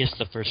 I guess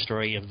the first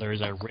story of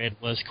theirs I read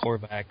was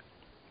Korvac.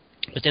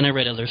 But then I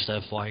read other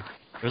stuff, like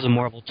there's a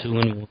Marvel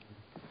 2-in-1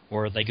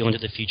 where they go into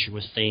the future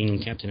with Thing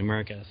and Captain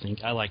America, I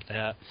think. I like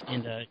that.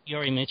 And you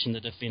already mentioned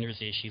the Defenders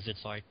issues.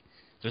 It's like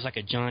there's like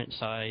a giant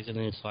size, and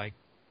then it's like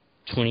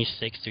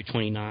 26 through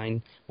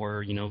 29,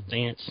 where,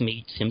 Vance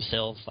meets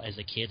himself as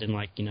a kid in,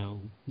 like, the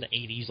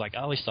 80s. Like,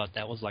 I always thought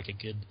that was like a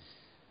good,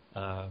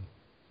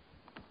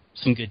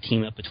 some good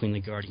team up between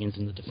the Guardians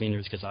and the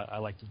Defenders, because I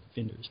like the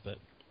Defenders. But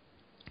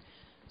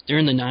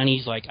during the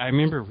 90s, like, I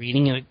remember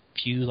reading a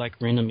few, like,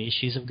 random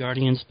issues of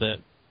Guardians, but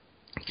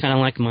kind of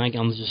like Mike,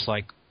 I was just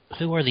like,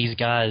 who are these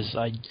guys?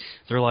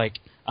 They're like,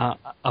 I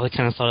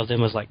kind of thought of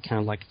them as like kind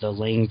of like the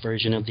lame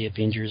version of the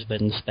Avengers, but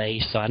in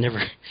space. So I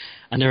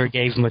never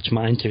gave much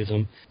mind to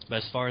them. But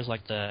as far as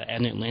like the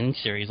Abnett and Lanning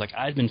series, like,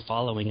 I'd been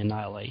following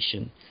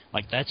Annihilation.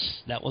 Like, that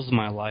was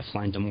my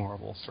lifeline to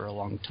Marvel for a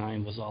long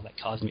time, was all that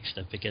cosmic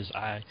stuff, because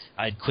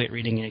I'd quit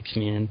reading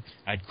X-Men,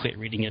 I'd quit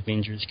reading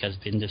Avengers because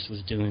Bendis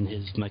was doing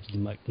his mucky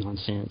muck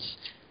nonsense.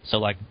 So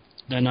like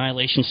the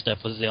Annihilation stuff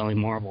was the only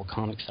Marvel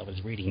comics I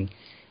was reading.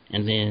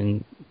 And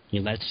then,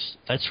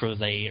 that's where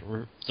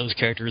those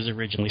characters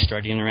originally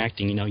started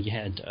interacting. You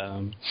had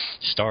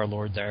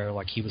Star-Lord there,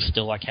 like, he was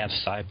still like half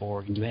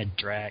cyborg, and you had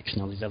Drax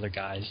and all these other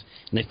guys,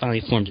 and they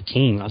finally formed a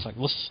team. And I was like,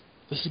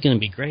 this is going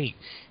to be great.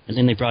 And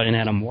then they brought in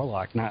Adam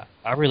Warlock, and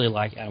I really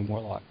like Adam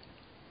Warlock.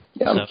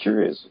 Yeah, I'm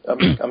curious.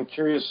 I'm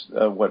curious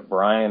what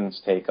Brian's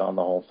take on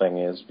the whole thing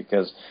is,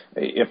 because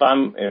if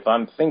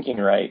I'm thinking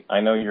right,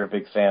 I know you're a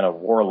big fan of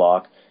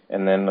Warlock,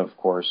 and then of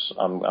course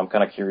I'm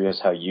kind of curious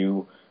how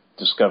you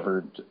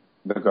discovered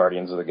the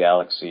Guardians of the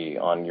Galaxy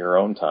on your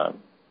own time.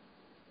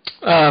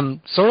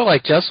 Sort of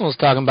like Justin was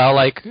talking about,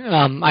 like,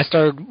 I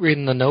started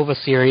reading the Nova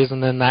series,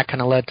 and then that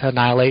kind of led to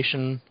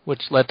Annihilation,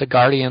 which led to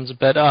Guardians.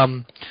 But,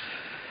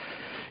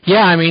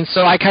 yeah, I mean,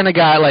 so I kind of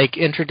got, like,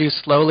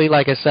 introduced slowly,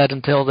 like I said,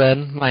 until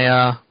then.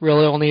 My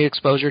really only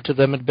exposure to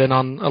them had been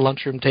on a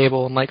lunchroom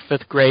table in, like,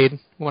 5th grade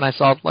when I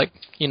saw, like,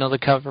 the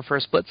cover for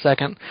a split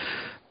second.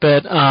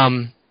 But,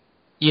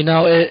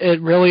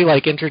 it really,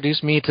 like,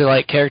 introduced me to,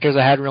 like, characters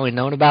I hadn't really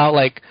known about.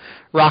 Like,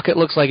 Rocket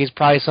looks like he's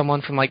probably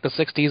someone from, like, the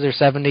 60s or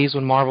 70s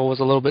when Marvel was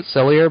a little bit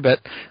sillier, but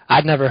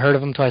I'd never heard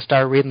of him until I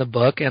started reading the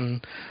book.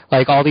 And,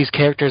 like, all these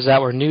characters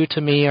that were new to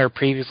me or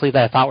previously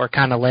that I thought were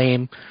kind of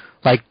lame,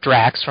 like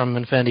Drax from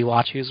Infinity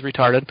Watch, he was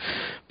retarded.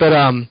 But,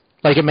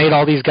 like, it made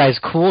all these guys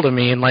cool to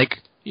me, and, like,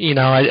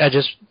 I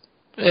just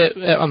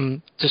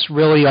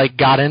really, like,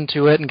 got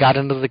into it and got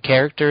into the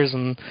characters,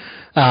 and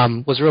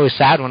was really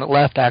sad when it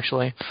left,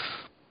 actually.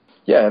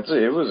 Yeah,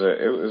 it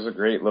was a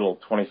great little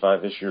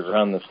 25-issue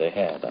run that they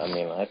had. I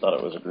mean, I thought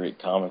it was a great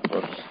comic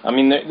book. I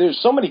mean, there's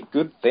so many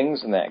good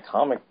things in that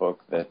comic book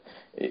that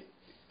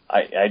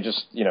I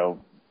just,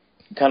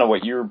 kind of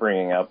what you were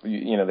bringing up.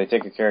 They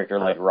take a character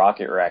like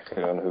Rocket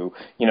Raccoon, who,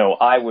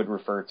 I would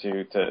refer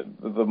to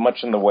much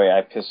in the way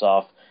I piss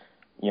off,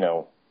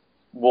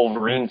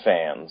 Wolverine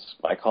fans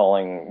by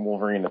calling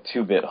Wolverine a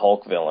 2-bit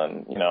Hulk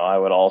villain. I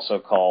would also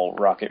call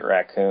Rocket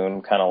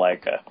Raccoon kind of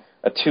like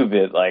a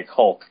 2-bit, like,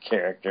 Hulk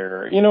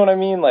character. You know what I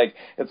mean? Like,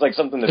 it's like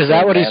something that... Is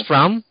that what he's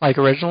from, like,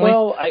 originally?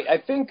 Well,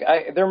 I think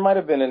there might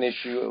have been an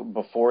issue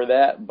before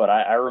that, but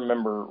I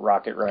remember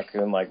Rocket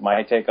Raccoon. Like,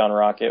 my take on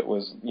Rocket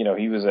was,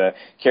 he was a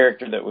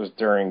character that was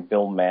during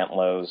Bill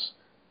Mantlow's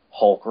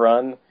Hulk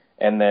run,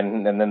 and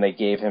then they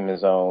gave him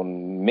his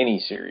own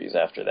miniseries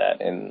after that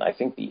in, I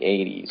think, the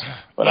 80s.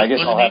 But I guess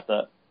I'll have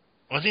to...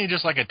 Wasn't he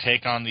just like a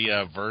take on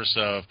the verse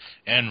of,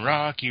 and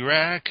Rocky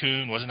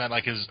Raccoon? Wasn't that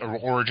like his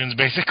origins,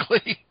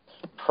 basically?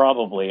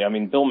 Probably. I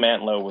mean, Bill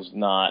Mantlo was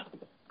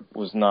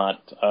not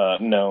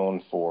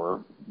known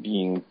for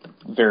being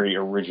very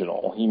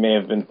original. He may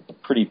have been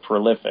pretty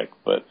prolific,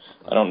 but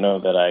I don't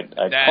know that I'd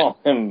call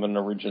him an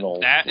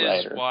original That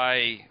writer. is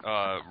why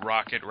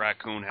Rocket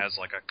Raccoon has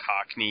like a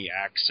Cockney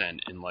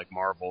accent in like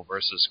Marvel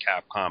vs.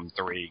 Capcom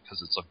 3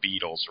 because it's a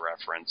Beatles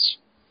reference.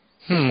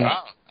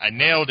 Wow, I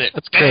nailed it.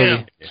 That's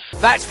crazy.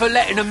 That's for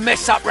letting them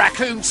mess up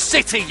Raccoon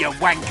City, you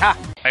wanker.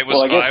 I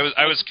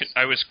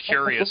was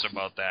curious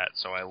about that,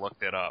 so I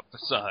looked it up.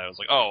 So I was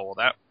like, oh,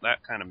 well,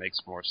 that kind of makes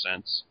more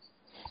sense.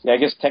 Yeah, I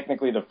guess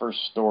technically the first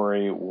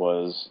story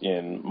was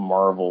in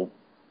Marvel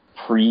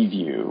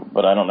Preview,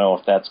 but I don't know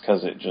if that's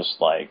because it just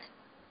like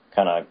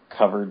kind of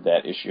covered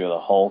that issue of the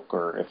Hulk,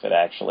 or if it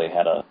actually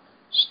had a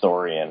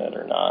story in it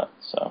or not.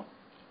 So.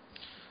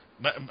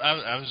 But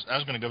I was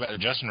going to go back to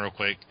Justin real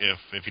quick,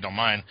 if you don't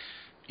mind.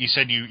 You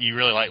said you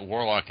really like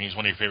Warlock and he's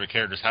one of your favorite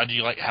characters. How do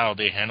you like how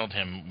they handled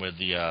him with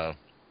the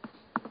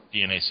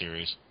DNA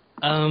series?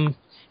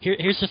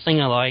 Here's the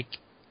thing I like,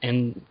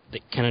 and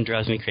that kind of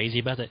drives me crazy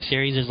about that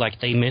series is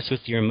like they mess with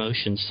your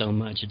emotions so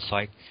much. It's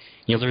like,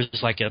 there's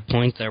like a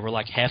point there where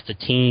like half the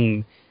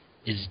team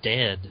is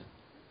dead,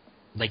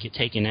 they get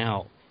taken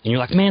out, and you're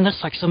like, man, that's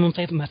like some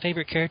of my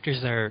favorite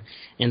characters there,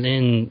 and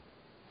then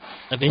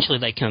eventually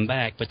they come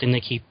back, but then they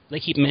keep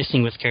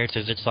messing with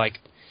characters. It's like,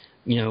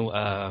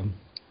 well,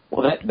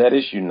 that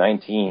issue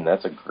 19,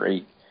 that's a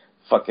great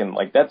fucking,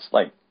 like, that's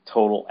like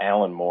total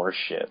Alan Moore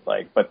shit,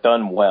 like, but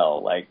done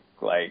well,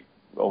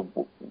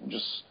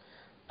 just,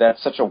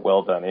 that's such a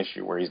well done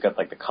issue where he's got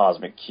like the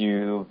cosmic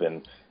cube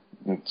and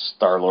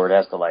Star-Lord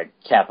has to like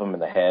cap him in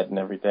the head and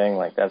everything.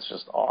 Like, that's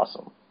just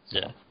awesome.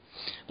 Yeah,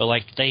 but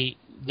like they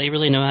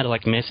really know how to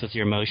like mess with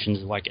your emotions,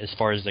 like as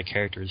far as the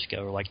characters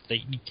go. Like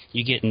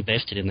you get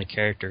invested in the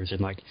characters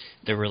and like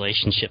the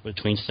relationship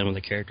between some of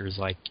the characters.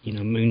 Like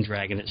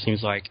Moondragon, it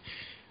seems like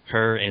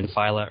her and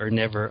Phyla are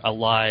never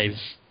alive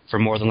for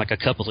more than like a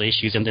couple of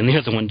issues, and then the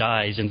other one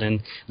dies, and then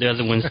the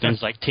other one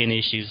spends like 10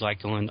 issues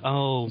like going,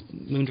 oh,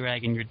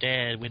 Moondragon, you're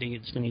dead, we didn't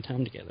get to spend any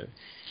time together.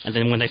 And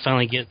then when they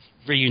finally get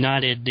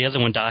reunited, the other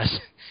one dies.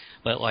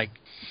 But like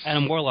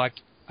Adam Warlock,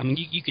 I mean,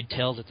 you could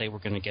tell that they were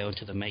going to go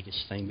into the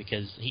Magus thing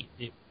because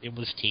it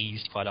was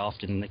teased quite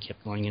often, and they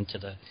kept going into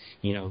the,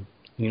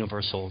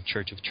 Universal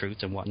Church of Truth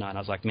and whatnot. I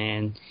was like,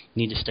 man,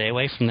 you need to stay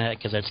away from that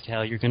because that's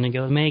how you're going to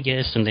go to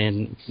Magus. And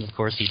then, of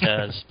course, he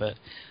does. But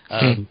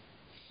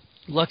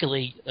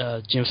luckily,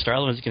 Jim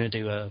Starlin is going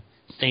to do a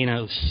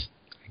Thanos,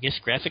 I guess,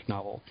 graphic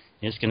novel.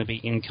 And it's going to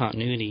be in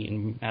continuity,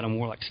 and Adam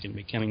Warlock's going to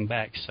be coming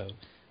back. So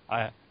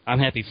I'm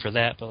happy for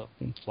that. But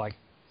like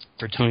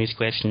for Tony's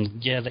question,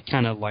 yeah, that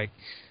kind of like,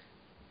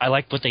 I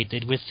like what they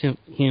did with him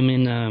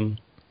in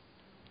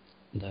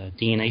the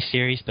DNA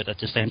series, but at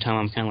the same time,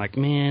 I'm kind of like,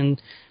 man,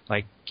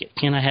 like,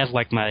 can I have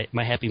like my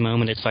happy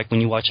moment? It's like when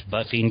you watch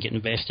Buffy and get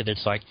invested,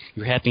 it's like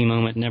your happy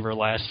moment never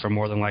lasts for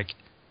more than like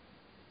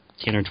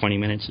 10 or 20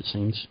 minutes, it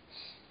seems.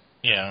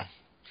 Yeah.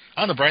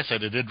 On the bright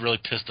side, it did really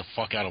piss the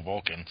fuck out of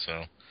Vulcan,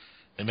 so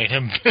they made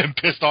him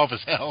pissed off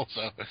as hell.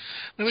 So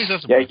at least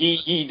that's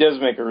he does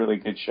make a really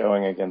good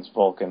showing against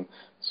Vulcan.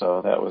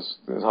 So that was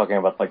talking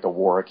about like the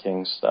War of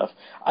Kings stuff.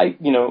 I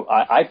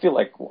feel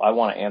like I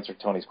want to answer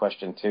Tony's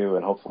question too,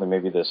 and hopefully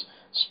maybe this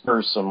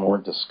spurs some more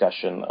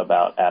discussion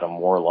about Adam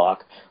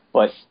Warlock.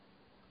 But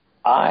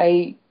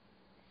I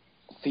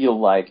feel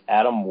like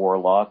Adam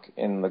Warlock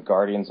in the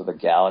Guardians of the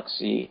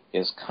Galaxy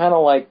is kind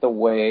of like the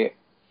way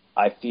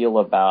I feel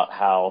about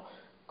how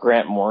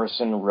Grant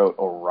Morrison wrote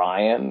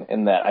Orion,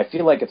 in that I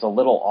feel like it's a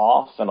little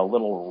off and a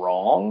little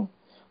wrong,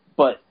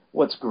 but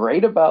what's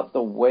great about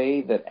the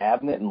way that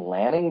Abnett and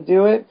Lanning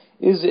do it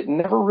is it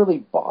never really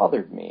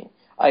bothered me.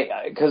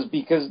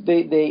 Because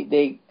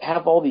they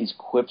have all these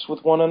quips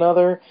with one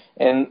another,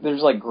 and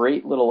there's like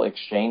great little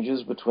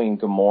exchanges between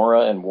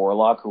Gamora and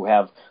Warlock, who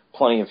have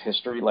plenty of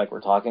history, like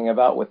we're talking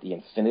about with the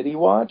Infinity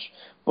Watch.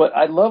 But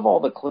I love all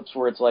the clips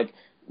where it's like,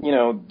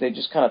 they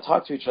just kind of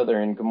talk to each other,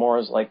 and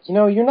Gamora's like,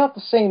 you're not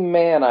the same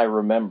man I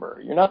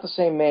remember. You're not the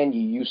same man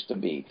you used to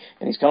be.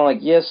 And he's kind of like,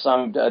 yes,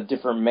 I'm a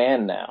different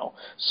man now.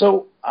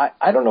 So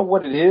I don't know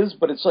what it is,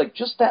 but it's like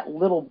just that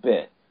little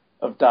bit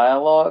of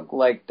dialogue,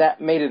 like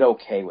that made it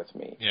okay with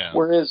me. Yeah.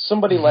 Whereas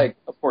somebody like,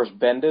 of course,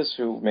 Bendis,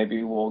 who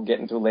maybe we'll get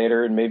into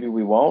later and maybe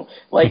we won't,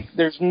 like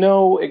there's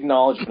no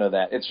acknowledgement of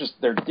that. It's just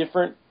they're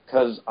different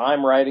because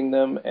I'm writing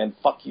them, and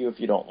fuck you if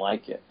you don't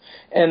like it.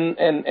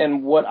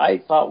 And what I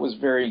thought was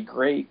very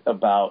great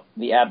about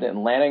the Abnett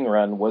and Lanning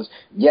run was,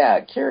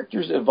 yeah,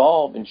 characters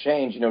evolve and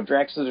change.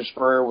 Drax the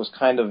Destroyer was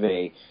kind of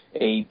a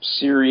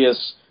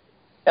serious,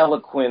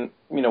 eloquent,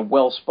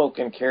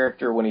 well-spoken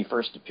character when he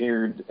first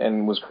appeared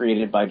and was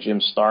created by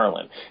Jim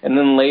Starlin. And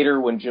then later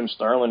when Jim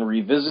Starlin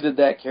revisited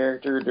that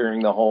character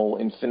during the whole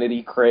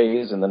Infinity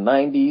craze in the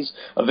 90s,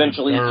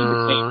 eventually he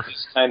became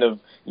this kind of,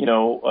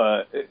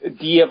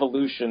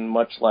 de-evolution,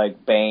 much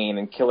like Bane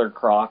and Killer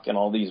Croc and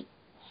all these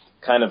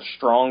kind of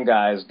strong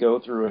guys go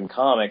through in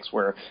comics,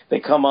 where they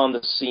come on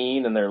the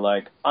scene and they're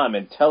like, I'm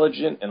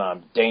intelligent and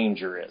I'm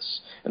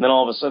dangerous. And then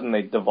all of a sudden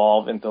they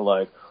devolve into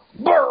like,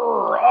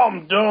 brr,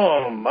 I'm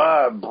dumb,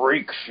 I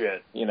break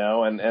shit,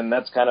 and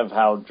that's kind of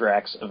how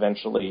Drax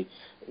eventually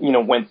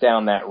went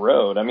down that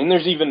road. I mean,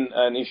 there's even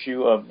an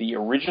issue of the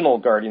original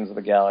Guardians of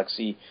the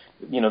Galaxy,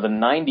 the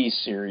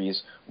 90s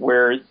series,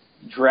 where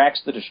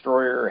Drax the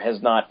Destroyer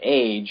has not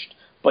aged,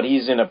 but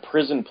he's in a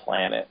prison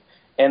planet.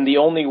 And the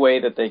only way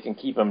that they can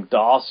keep him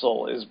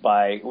docile is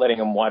by letting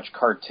him watch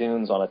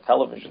cartoons on a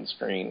television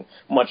screen,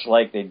 much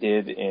like they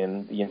did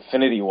in the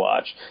Infinity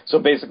Watch. So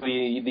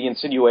basically, the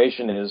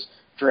insinuation is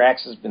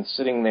Drax has been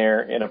sitting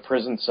there in a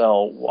prison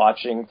cell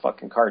watching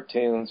fucking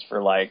cartoons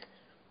for like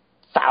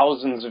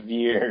thousands of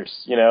years,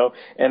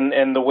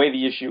 and the way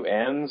the issue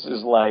ends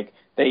is like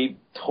they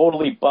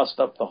totally bust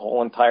up the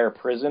whole entire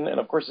prison, and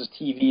of course his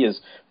TV is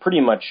pretty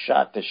much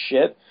shot to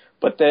shit,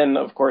 but then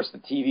of course the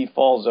TV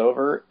falls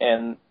over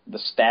and the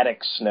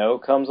static snow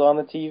comes on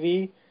the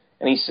TV,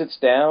 and he sits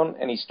down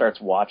and he starts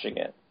watching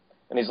it,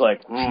 and he's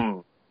like,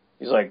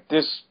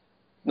 this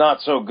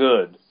not so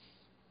good,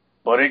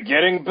 but it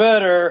getting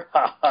better,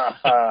 ha ha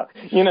ha,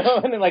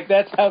 and like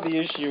that's how the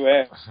issue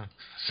ends.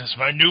 This is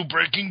my new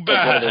Breaking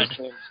Bad.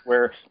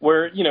 Where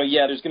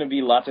there's going to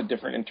be lots of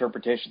different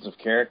interpretations of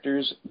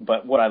characters,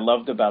 but what I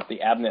loved about the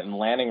Abnett and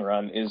Lanning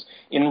run is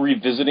in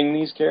revisiting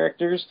these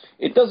characters,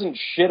 it doesn't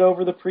shit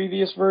over the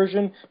previous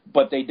version,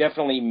 but they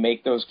definitely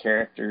make those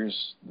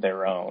characters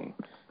their own.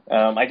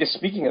 I guess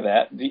speaking of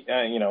that,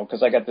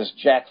 because I got this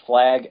Jack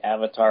Flag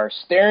avatar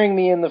staring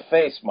me in the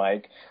face,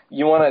 Mike,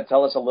 you want to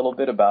tell us a little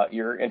bit about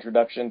your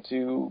introduction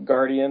to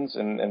Guardians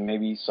and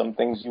maybe some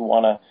things you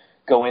want to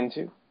go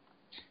into?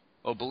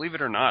 Well, believe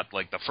it or not,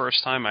 like the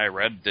first time I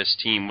read this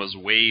team was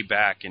way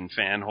back in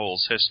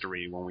Fanholes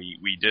history when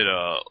we did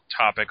a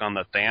topic on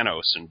the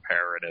Thanos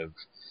imperative.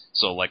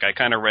 So like I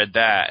kind of read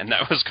that, and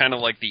that was kind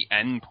of like the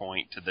end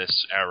point to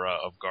this era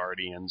of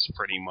Guardians,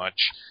 pretty much.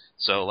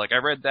 So like I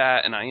read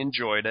that and I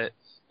enjoyed it,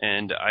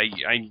 and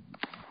I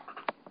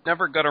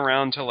never got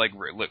around to like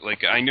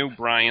I knew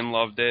Brian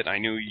loved it. I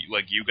knew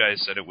like you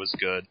guys said it was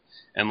good.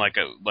 And like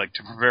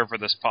to prepare for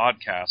this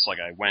podcast, like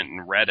I went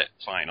and read it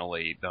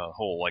finally, the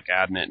whole like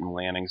Abnett and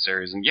Lanning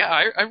series, and yeah,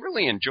 I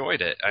really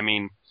enjoyed it. I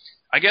mean,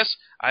 I guess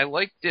I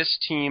like this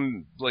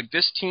team. Like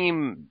this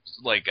team,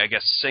 like I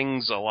guess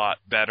sings a lot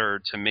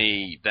better to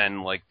me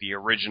than like the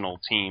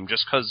original team,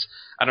 just because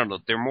I don't know,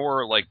 they're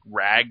more like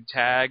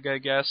ragtag. I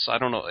guess I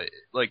don't know,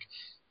 like.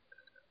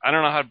 I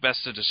don't know how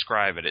best to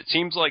describe it. It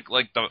seems like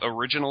the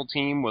original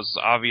team was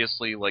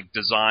obviously like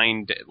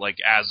designed like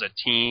as a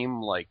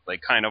team, like they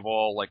kind of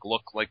all like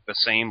look like the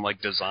same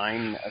like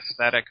design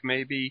aesthetic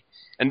maybe.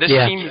 And this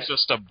team is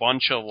just a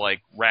bunch of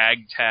like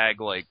ragtag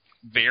like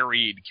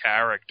varied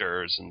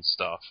characters and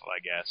stuff, I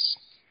guess.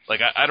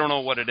 Like I don't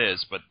know what it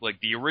is, but like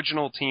the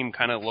original team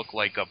kind of looked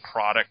like a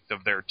product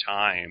of their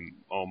time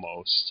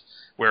almost.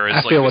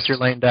 Whereas I feel what you're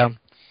laying down.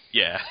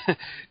 Yeah,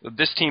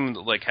 this team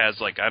like has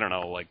like I don't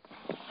know like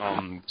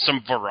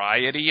some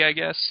variety, I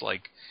guess.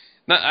 Like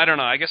I don't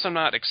know. I guess I'm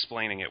not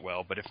explaining it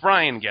well, but if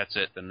Brian gets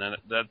it, then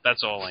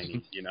that's all I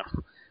need,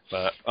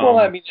 But well,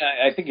 I mean,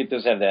 I think it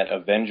does have that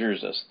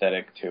Avengers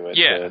aesthetic to it.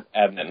 Yeah. The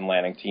Abnett and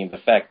Lanning team. The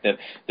fact that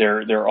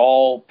they're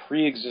all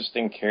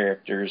pre-existing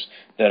characters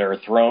that are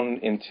thrown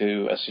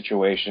into a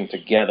situation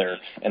together,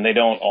 and they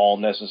don't all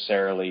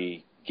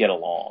necessarily get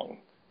along.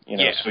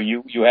 So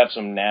you have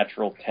some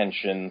natural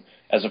tension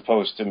as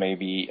opposed to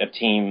maybe a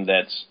team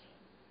that's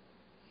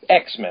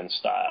X-Men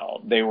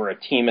style. They were a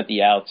team at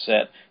the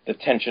outset. The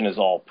tension is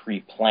all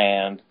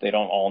pre-planned. They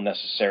don't all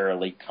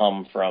necessarily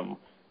come from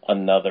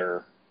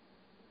another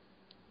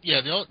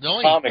the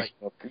only comic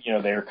book.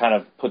 They're kind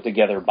of put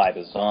together by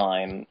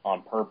design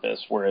on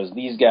purpose, whereas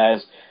these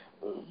guys,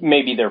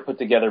 maybe they're put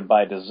together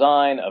by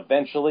design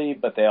eventually,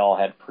 but they all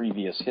had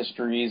previous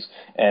histories,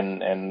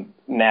 and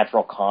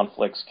natural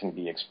conflicts can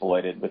be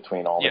exploited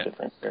between all the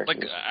different characters.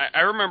 Like,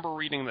 I remember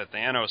reading the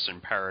Thanos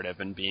imperative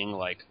and being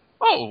like,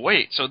 oh,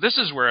 wait, so this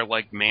is where,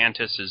 like,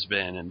 Mantis has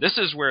been, and this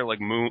is where, like,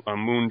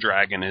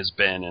 Moondragon has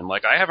been, and,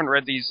 like, I haven't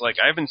read these, like,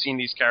 I haven't seen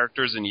these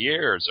characters in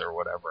years or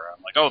whatever.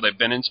 I'm like, oh, they've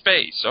been in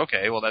space.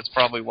 Okay, well, that's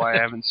probably why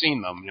I haven't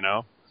seen them,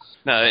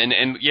 No,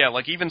 and yeah,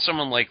 like even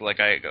someone like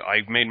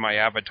I made my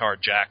avatar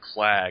Jack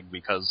Flag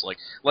because like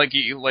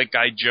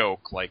I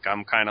joke, like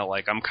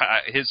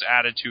his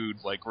attitude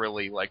like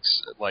really like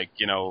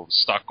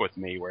stuck with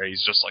me, where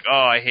he's just like,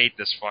 oh, I hate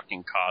this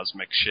fucking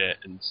cosmic shit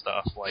and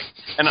stuff, like,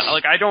 and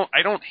like I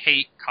don't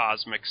hate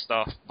cosmic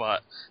stuff,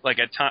 but like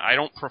at times I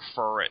don't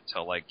prefer it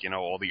to like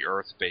all the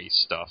Earth based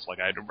stuff. Like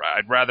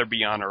I'd rather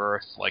be on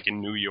Earth, like in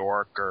New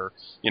York or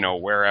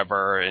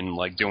wherever, and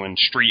like doing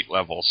street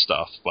level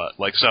stuff, but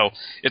like so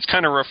it's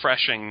kind of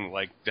refreshing,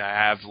 like, to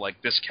have,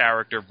 like, this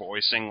character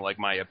voicing, like,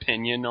 my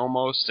opinion,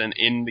 almost, and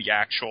in the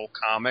actual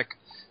comic,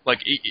 like,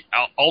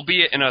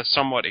 albeit in a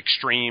somewhat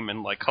extreme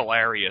and, like,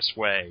 hilarious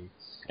way.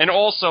 And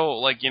also,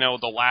 like,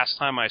 the last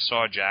time I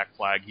saw Jack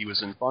Flag, he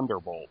was in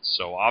Thunderbolts,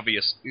 so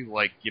obviously,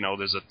 like,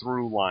 there's a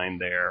through line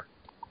there,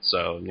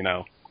 so,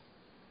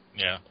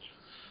 Yeah.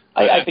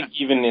 I think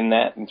even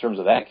in terms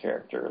of that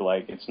character,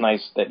 like, it's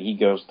nice that he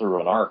goes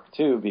through an arc,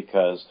 too,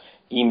 because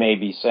he may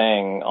be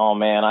saying, oh,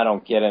 man, I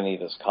don't get any of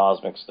this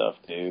cosmic stuff,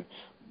 dude.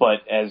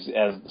 But as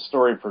the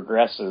story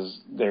progresses,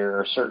 there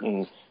are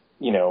certain,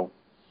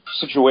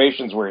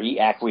 situations where he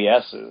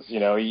acquiesces.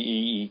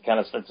 He kind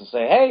of starts to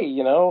say, "Hey,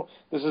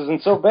 this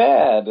isn't so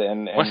bad,"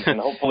 and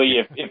hopefully,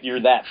 if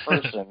you're that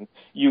person,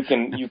 you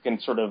can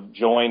sort of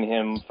join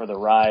him for the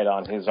ride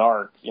on his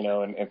arc,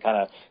 and kind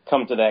of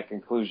come to that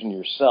conclusion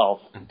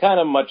yourself. Kind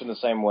of much in the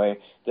same way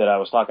that I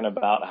was talking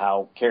about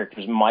how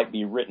characters might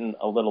be written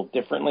a little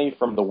differently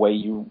from the way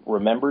you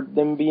remembered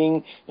them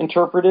being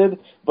interpreted,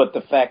 but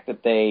the fact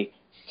that they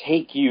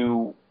take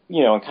you,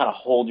 and kind of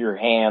hold your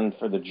hand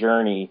for the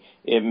journey,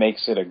 it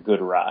makes it a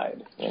good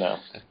ride, Well,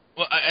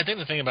 I think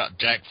the thing about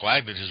Jack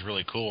Flag that is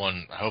really cool,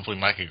 and hopefully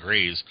Mike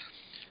agrees,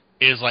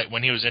 is like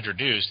when he was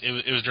introduced,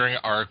 it was during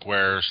an arc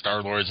where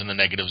Star-Lord's in the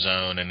negative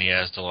zone and he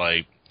has to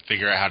like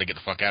figure out how to get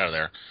the fuck out of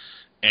there.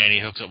 And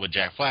he hooks up with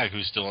Jack Flag,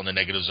 who's still in the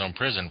negative zone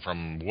prison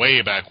from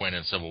way back when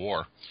in Civil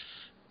War.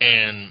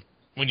 And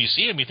when you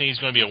see him, you think he's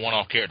going to be a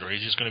one-off character.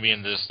 He's just going to be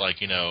in this, like,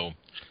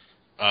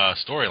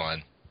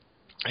 storyline.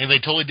 And they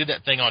totally did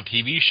that thing on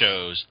TV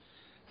shows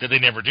that they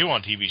never do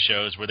on TV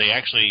shows, where they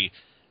actually,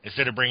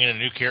 instead of bringing in a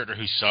new character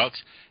who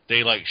sucks,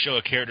 they, like, show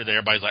a character that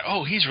everybody's like,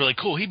 oh, he's really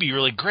cool. He'd be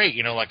really great.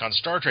 Like on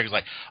Star Trek, it's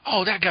like,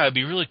 oh, that guy would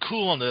be really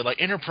cool on the,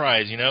 like,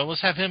 Enterprise,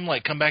 Let's have him,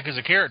 like, come back as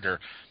a character.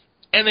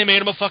 And they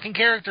made him a fucking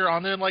character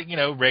on the, like,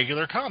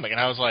 regular comic. And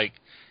I was like,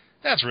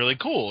 that's really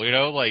cool,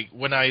 Like,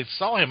 when I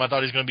saw him, I thought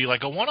he was going to be,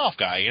 like, a one-off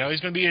guy.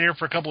 He's going to be in here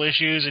for a couple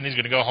issues, and he's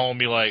going to go home and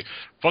be like,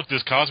 fuck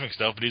this cosmic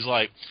stuff. But he's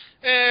like,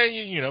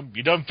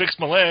 you done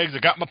fixed my legs. I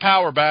got my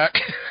power back.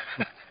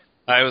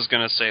 I was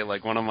going to say,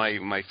 like, one of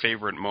my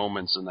favorite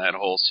moments in that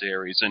whole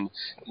series, and,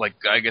 like,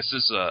 I guess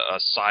this is a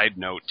side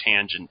note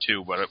tangent,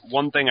 too, but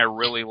one thing I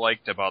really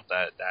liked about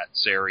that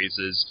series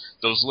is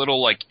those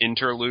little, like,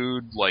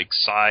 interlude, like,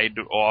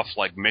 side-off,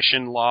 like,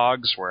 mission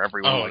logs where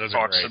everyone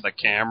talks to the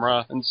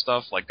camera and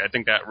stuff. Like, I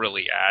think that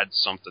really adds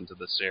something to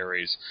the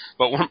series.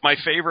 But my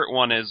favorite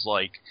one is,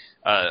 like,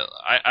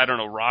 I don't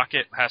know,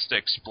 Rocket has to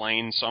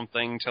explain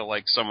something to,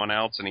 like, someone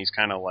else, and he's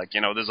kind of like,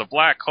 there's a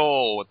black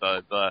hole with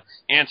the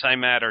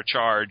antimatter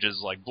charge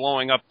is, like,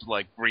 blowing up,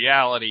 like,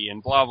 reality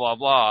and blah, blah,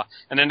 blah.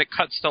 And then it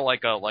cuts to,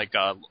 like, a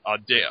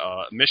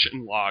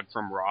mission log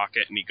from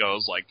Rocket, and he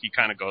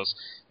kind of goes,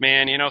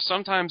 man,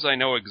 sometimes I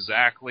know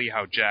exactly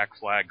how Jack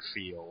Flag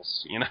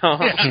feels,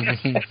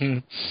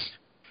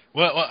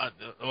 Well,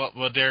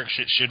 Derek,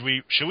 should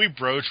we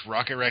broach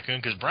Rocket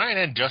Raccoon? Because Brian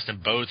and Justin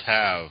both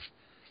have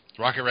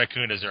Rocket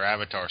Raccoon as their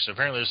avatar, so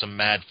apparently there's some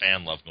mad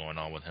fan love going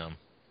on with him.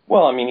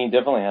 Well, I mean, he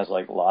definitely has,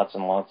 like, lots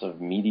and lots of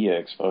media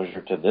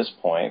exposure to this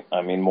point.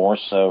 I mean, more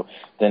so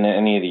than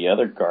any of the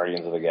other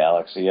Guardians of the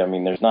Galaxy. I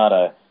mean, there's not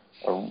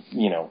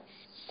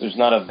there's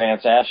not a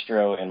Vance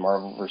Astro in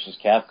Marvel vs.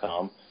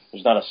 Capcom.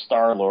 There's not a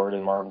Star-Lord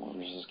in Marvel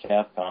vs.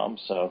 Capcom.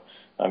 So,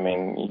 I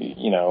mean,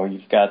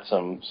 you've got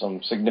some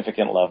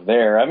significant love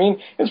there. I mean,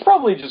 it's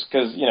probably just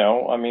because,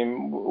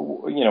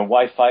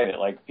 why fight it?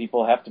 Like,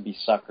 people have to be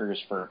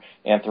suckers for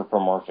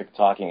anthropomorphic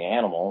talking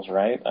animals,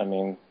 right? I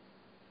mean,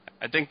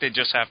 I think they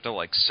just have to,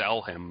 like,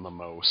 sell him the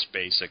most,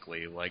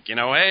 basically. Like,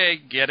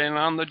 hey, get in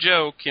on the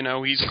joke,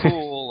 he's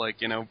cool, like,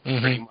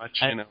 pretty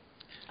much,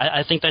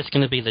 I think that's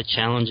going to be the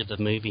challenge of the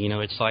movie,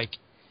 it's like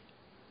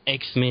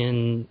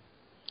X-Men,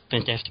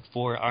 Fantastic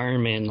Four,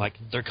 Iron Man, like,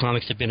 their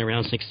comics have been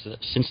around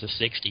since the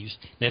 60s.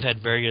 They've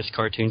had various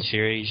cartoon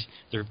series.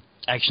 Their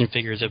action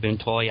figures have been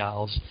toy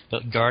aisles.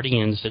 But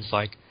Guardians, it's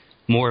like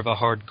more of a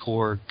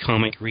hardcore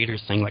comic reader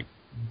thing. Like,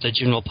 the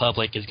general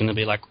public is going to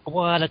be like,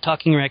 what, a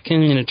talking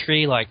raccoon in a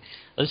tree? Like,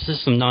 this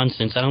is some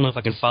nonsense. I don't know if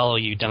I can follow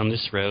you down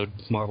this road,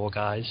 Marvel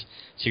guys.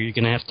 So you're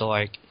going to have to,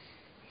 like,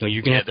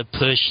 you're going to have to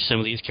push some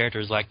of these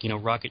characters, like,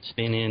 Rocket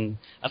Spinning.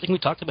 I think we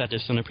talked about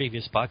this on a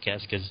previous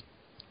podcast, because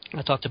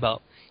I talked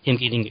about him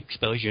getting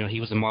exposure. He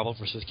was in Marvel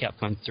vs.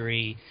 Capcom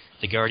 3.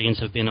 The Guardians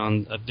have been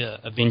on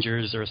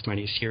Avengers, Earth's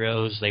Mightiest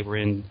Heroes. They were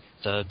in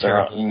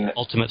the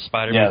Ultimate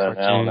Spider-Man cartoon.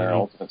 Yeah, they're now in their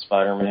Ultimate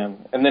Spider-Man.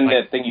 And then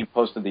that thing you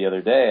posted the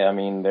other day, I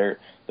mean,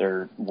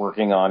 they're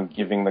working on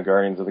giving the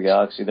Guardians of the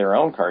Galaxy their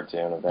own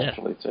cartoon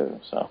eventually,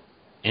 too. So.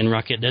 And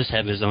Rocket does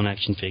have his own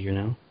action figure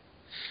now.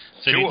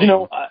 So I don't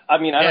know. I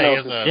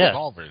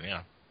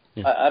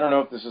don't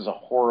know if this is a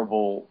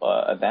horrible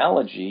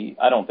analogy.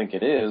 I don't think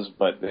it is,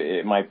 but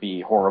it might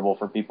be horrible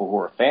for people who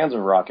are fans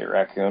of Rocket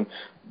Raccoon.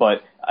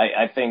 But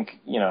I think,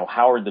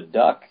 Howard the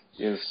Duck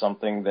is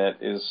something that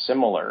is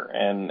similar.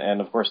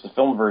 And of course, the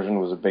film version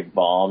was a big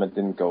bomb. It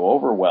didn't go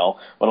over well.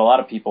 But a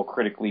lot of people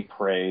critically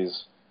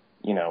praise,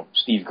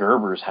 Steve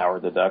Gerber's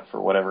Howard the Duck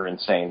for whatever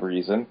insane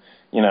reason.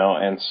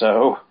 And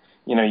so,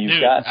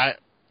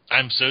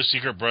 I'm so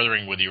secret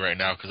brothering with you right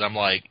now, because I'm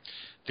like,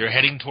 they're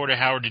heading toward a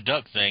Howard the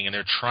Duck thing, and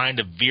they're trying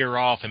to veer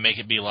off and make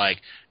it be like,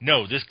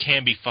 no, this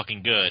can be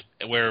fucking good.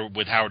 Where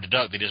with Howard the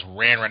Duck, they just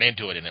ran right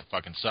into it, and it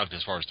fucking sucked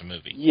as far as the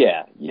movie.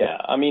 Yeah.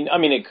 I mean,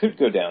 it could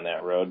go down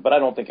that road, but I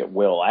don't think it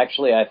will.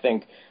 Actually, I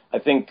think I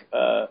think,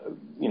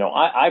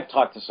 I've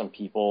talked to some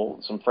people,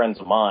 some friends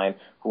of mine,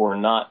 who are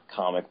not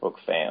comic book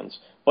fans,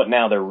 but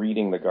now they're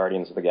reading the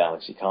Guardians of the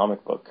Galaxy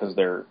comic book because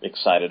they're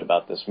excited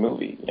about this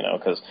movie,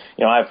 because,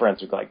 I have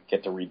friends who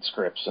get to read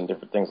scripts and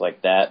different things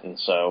like that, and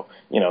so,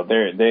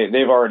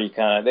 they've already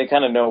kind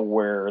of know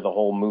where the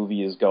whole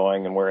movie is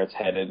going and where it's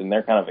headed, and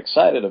they're kind of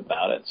excited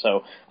about it.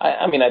 So,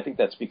 I think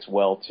that speaks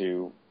well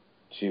to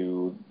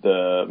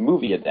the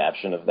movie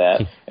adaptation of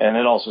that, and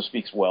it also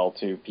speaks well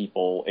to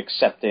people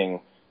accepting,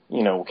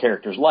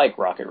 characters like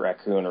Rocket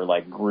Raccoon or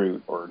like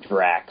Groot or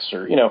Drax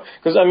or,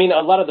 because, a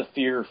lot of the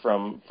fear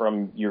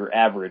from your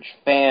average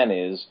fan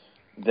is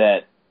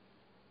that,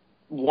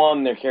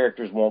 one, their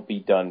characters won't be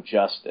done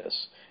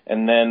justice,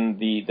 and then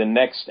the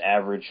next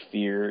average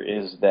fear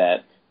is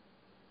that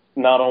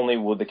not only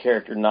will the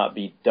character not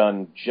be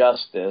done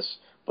justice,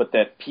 but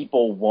that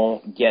people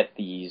won't get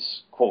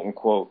these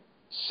quote-unquote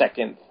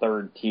second,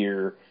 third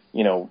tier,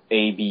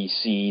 A, B,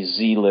 C,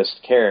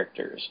 Z-list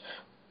characters.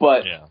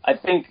 But yeah. I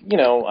think,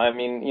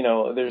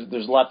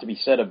 there's a lot to be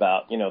said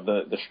about,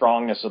 the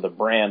strongness of the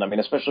brand.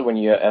 Especially when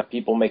you have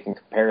people making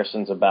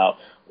comparisons about,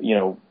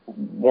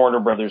 Warner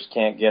Brothers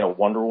can't get a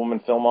Wonder Woman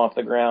film off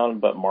the ground,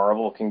 but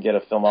Marvel can get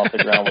a film off the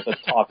ground with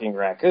a talking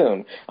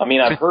raccoon.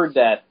 I've heard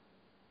that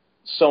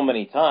so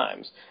many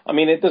times.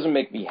 It doesn't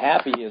make me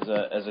happy as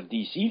a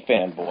DC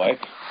fanboy,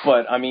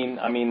 but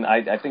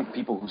I think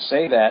people who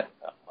say that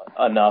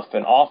enough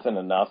and often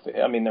enough,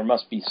 there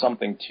must be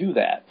something to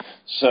that.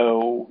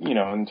 So,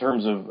 in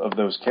terms of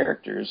those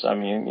characters,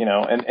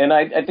 and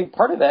I think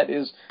part of that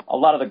is a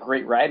lot of the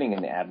great writing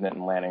in the Abnett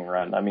and Lanning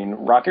run.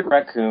 Rocket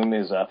Raccoon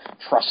is a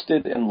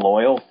trusted and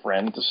loyal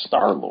friend to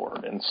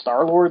Star-Lord, and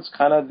Star-Lord's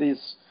kind of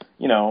this,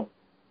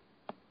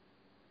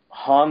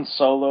 Han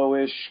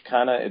Solo-ish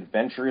kind of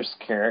adventurous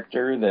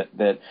character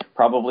that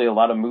probably a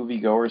lot of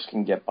moviegoers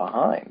can get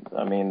behind.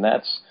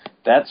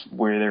 That's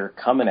where they're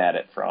coming at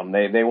it from.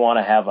 They want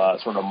to have a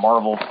sort of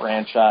Marvel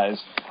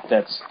franchise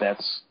that's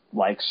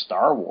like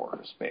Star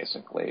Wars,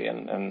 basically,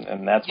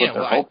 and that's what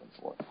they're hoping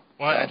for.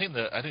 Well, I think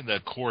the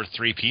core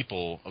three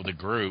people of the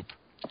group,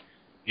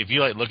 if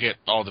you look at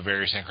all the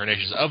various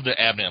incarnations of the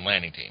Abnett and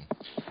Lanning team,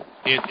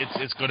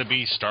 it's going to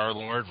be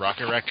Star-Lord,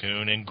 Rocket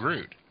Raccoon, and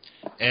Groot.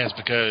 And it's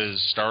because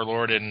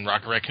Star-Lord and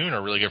Rocket Raccoon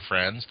are really good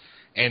friends,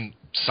 and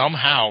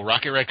somehow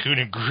Rocket Raccoon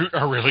and Groot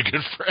are really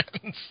good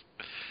friends.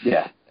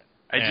 Yeah.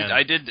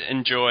 I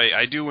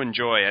do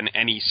enjoy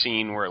any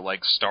scene where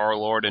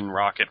Star-Lord and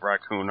Rocket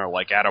Raccoon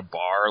are at a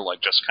bar,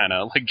 just kind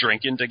of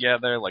drinking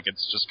together.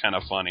 It's just kind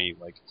of funny.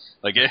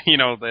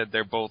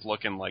 They're both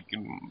looking like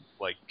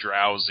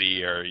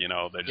drowsy, or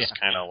they're just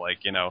kind of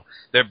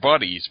they're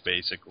buddies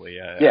basically.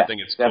 I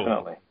think it's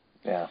definitely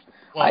cool. Yeah.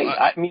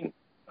 Well,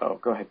 oh,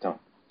 go ahead, Tom.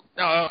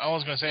 No, I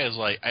was going to say is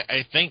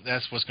I think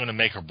that's what's going to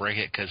make or break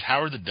it, because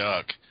Howard the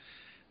Duck,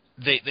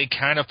 they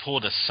kind of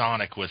pulled a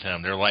Sonic with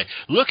him. They're like,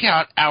 look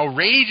how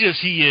outrageous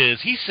he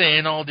is. He's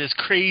saying all this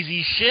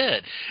crazy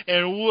shit.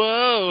 And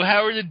whoa,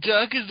 Howard the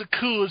Duck is the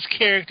coolest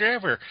character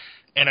ever.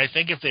 And I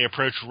think if they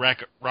approach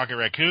Rocket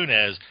Raccoon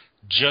as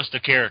just a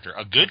character,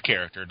 a good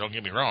character, don't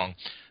get me wrong,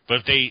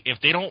 but if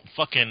they don't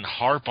fucking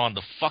harp on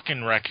the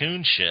fucking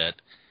raccoon shit,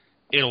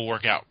 it'll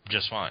work out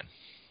just fine.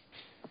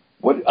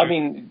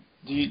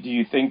 Do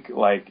you think,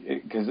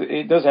 because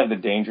it does have the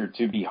danger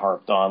to be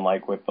harped on,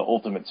 with the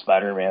Ultimate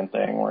Spider-Man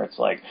thing, where it's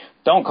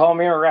don't call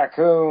me a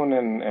raccoon,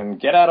 and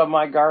get out of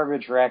my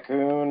garbage,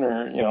 raccoon,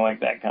 or,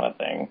 that kind of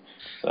thing.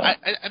 So. I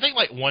think,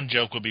 one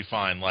joke would be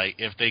fine.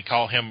 If they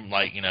call him,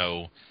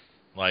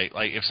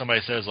 if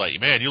somebody says,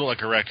 man, you look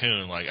like a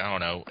raccoon, I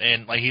don't know,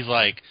 and, he's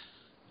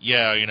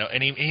yeah,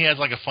 and he has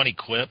a funny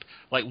quip.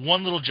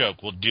 One little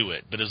joke will do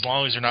it, but as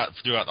long as they're not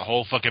throughout the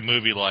whole fucking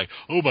movie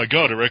oh my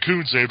god, a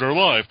raccoon saved our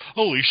life.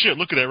 Holy shit,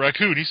 look at that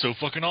raccoon, he's so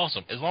fucking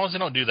awesome. As long as they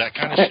don't do that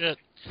kind of shit,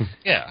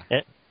 yeah.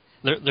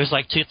 There's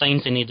two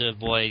things they need to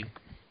avoid.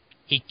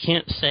 He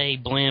can't say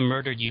Blam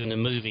murdered you in the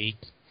movie,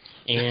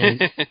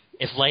 and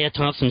if Leia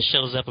Thompson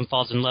shows up and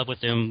falls in love with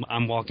him,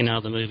 I'm walking out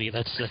of the movie.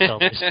 That's all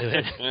there's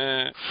to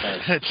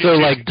it. So,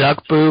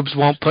 duck boobs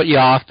won't put you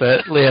off,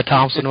 but Leia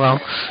Thompson will?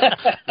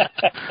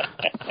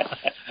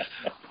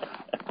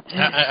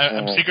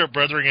 I'm secret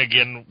brothering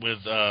again with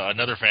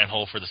another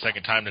fanhole for the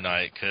second time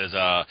tonight, because,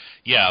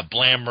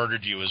 Blam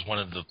murdered you is one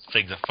of the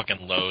things I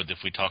fucking loathe if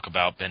we talk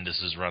about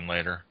Bendis' run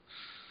later.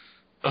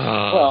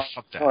 Well,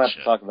 fuck that we'll have shit.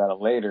 to talk about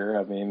it later.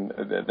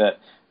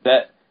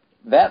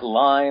 That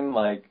line,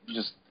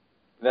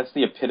 that's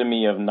the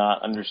epitome of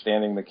not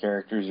understanding the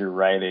characters you're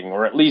writing,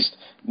 or at least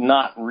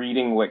not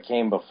reading what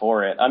came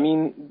before it.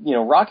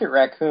 Rocket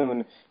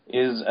Raccoon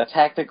is a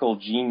tactical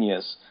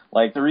genius.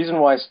 The reason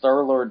why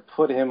Star-Lord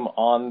put him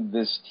on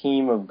this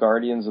team of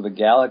Guardians of the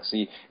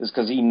Galaxy is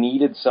because he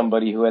needed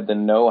somebody who had the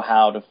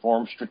know-how to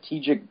form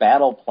strategic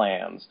battle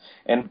plans.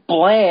 And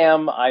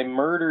blam, I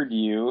murdered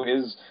you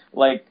is,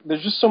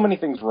 there's just so many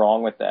things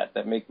wrong with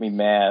that make me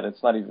mad.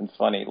 It's not even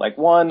funny.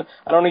 One,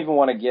 I don't even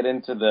want to get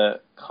into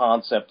the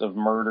concept of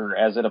murder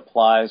as it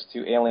applies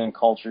to alien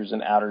cultures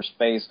in outer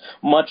space,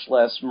 much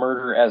less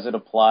murder as it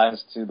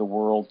applies to the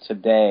world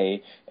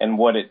today and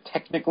what it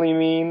technically technically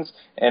means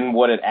and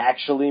what it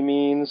actually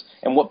means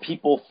and what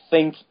people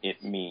think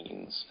it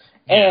means.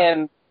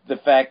 And the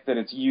fact that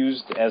it's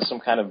used as some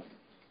kind of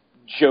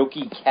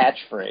jokey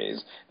catchphrase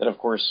that, of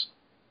course,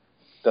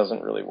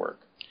 doesn't really work.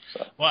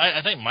 So. Well,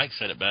 I think Mike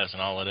said it best,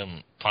 and I'll let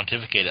him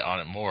pontificate on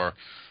it more.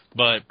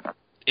 But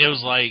it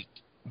was like,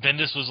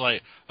 Bendis was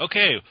like,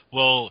 okay,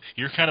 well,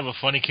 you're kind of a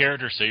funny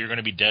character, so you're going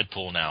to be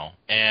Deadpool now.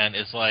 And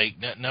it's like,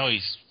 no,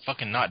 he's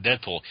fucking not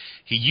Deadpool.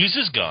 He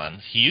uses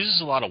guns, he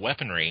uses a lot of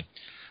weaponry,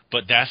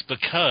 but that's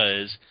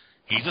because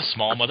he's a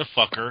small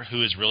motherfucker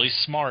who is really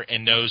smart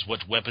and knows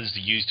what weapons to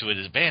use to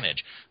his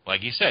advantage.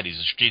 Like he said, he's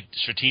a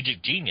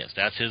strategic genius.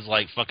 That's his,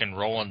 like, fucking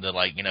role in the,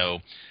 like, you know,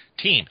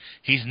 team.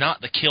 He's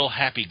not the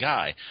kill-happy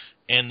guy.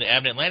 In the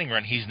Abnett Landing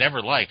run, he's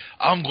never like,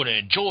 I'm going to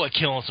enjoy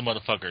killing some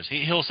motherfuckers.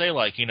 He'll say,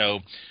 like, you know,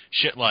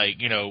 shit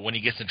like, you know, when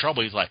he gets in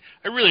trouble, he's like,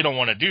 I really don't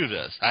want to do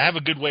this. I have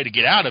a good way to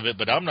get out of it,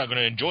 but I'm not going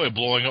to enjoy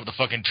blowing up the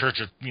fucking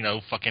Church of, you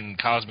know, fucking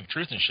cosmic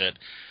truth and shit.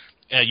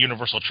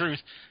 Universal truth.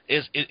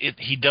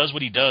 He does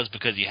what he does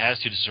because he has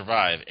to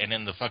survive. And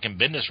in the fucking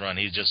Bendis run,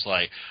 he's just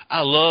like,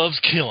 I loves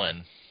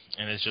killing.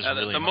 And it's just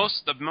really the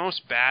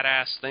most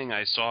badass thing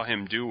I saw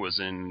him do was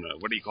in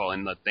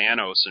in the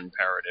Thanos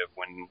imperative,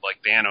 when like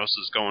Thanos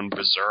is going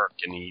berserk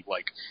and he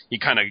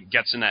kind of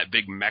gets in that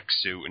big mech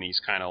suit and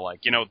he's kind of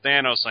like, you know,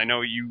 Thanos, I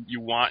know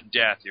you want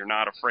death, you're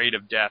not afraid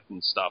of death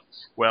and stuff.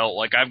 Well,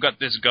 like, I've got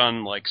this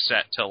gun like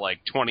set to like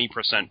 20%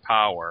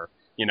 power,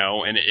 you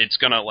know, and it's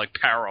gonna like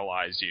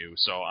paralyze you.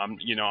 So I'm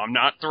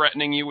not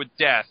threatening you with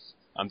death.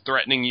 I'm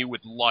threatening you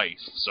with life.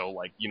 So,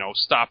 like, you know,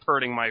 stop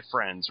hurting my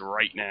friends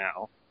right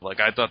now. Like,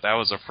 I thought that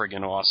was a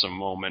friggin' awesome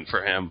moment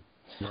for him.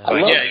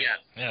 I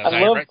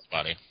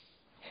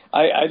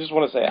just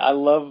want to say, I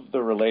love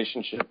the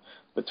relationship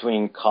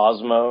between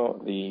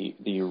Cosmo,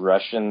 the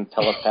Russian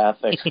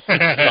telepathic,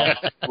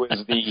 who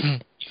is the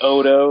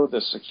Odo,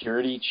 the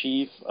security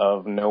chief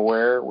of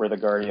Nowhere, where the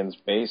Guardians'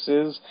 base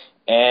is,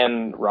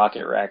 and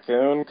Rocket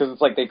Raccoon, because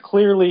it's like they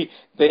clearly,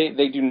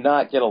 they do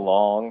not get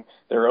along.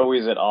 They're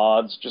always at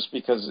odds just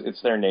because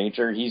it's their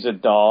nature. He's a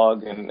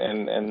dog,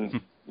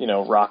 and you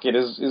know, Rocket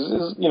is,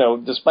 you know,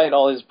 despite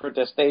all his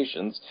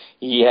protestations,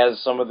 he has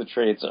some of the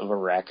traits of a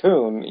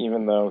raccoon,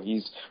 even though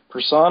he's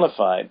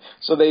personified.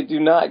 So they do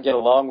not get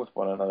along with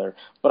one another.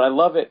 But I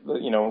love it,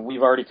 you know,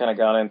 we've already kind of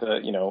gone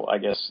into, you know, I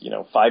guess, you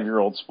know,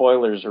 5-year-old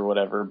spoilers or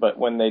whatever, but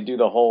when they do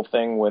the whole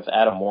thing with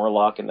Adam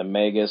Warlock and the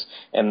Magus,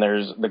 and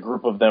there's the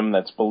group of them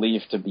that's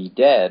believed to be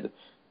dead,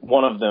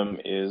 one of them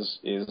is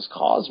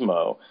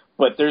Cosmo.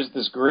 But there's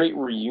this great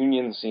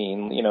reunion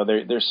scene, you know,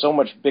 there's so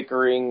much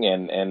bickering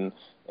and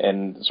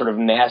sort of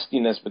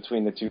nastiness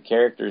between the two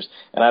characters.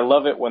 And I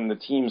love it when the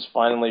teams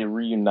finally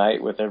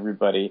reunite with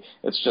everybody.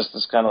 It's just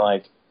this kind of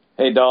like,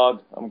 hey,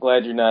 dog, I'm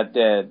glad you're not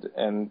dead.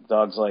 And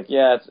dog's like,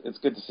 yeah, it's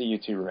good to see you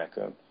too,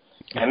 Raccoon.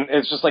 And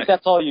it's just like,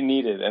 that's all you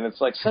needed. And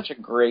it's like such a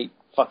great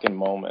fucking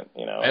moment,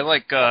 you know. I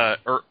like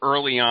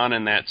early on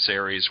in that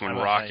series when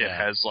Rocket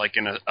has like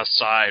an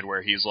aside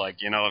where he's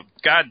like, you know,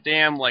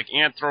 goddamn, like,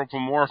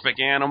 anthropomorphic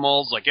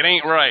animals, like, it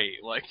ain't right,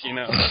 like, you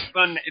know,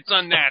 it's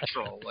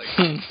unnatural, like,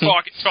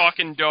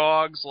 talking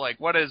dogs, like,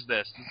 what is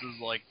this?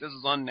 This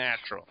is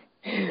unnatural.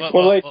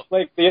 Well,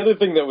 like the other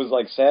thing that was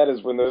like sad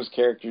is when those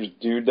characters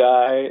do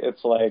die,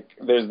 it's like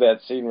there's that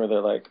scene where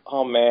they're like,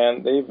 oh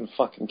man, they even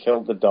fucking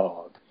killed the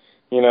dog.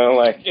 You know,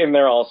 like, and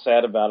they're all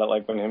sad about it,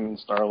 like when him and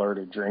Star-Lord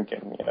are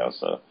drinking, you know,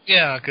 so.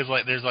 Yeah, because,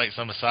 like, there's, like,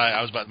 some aside,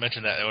 I was about to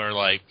mention that, where,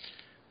 like,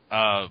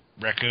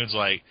 Raccoon's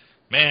like,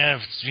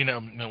 man, you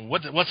know,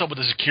 what's up with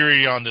the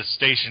security on this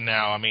station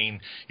now? I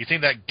mean, you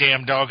think that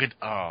damn dog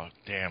oh,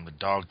 damn, the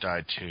dog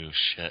died too,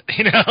 shit,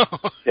 you know?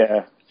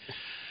 Yeah.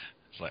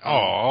 It's like,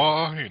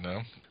 oh, you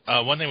know.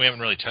 One thing we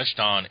haven't really touched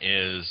on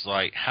is,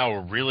 like, how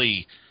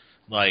really,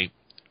 like,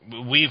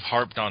 we've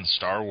harped on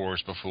Star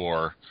Wars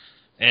before.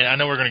 And I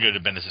know we're going to go to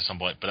Bendis at some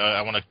point, but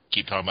I want to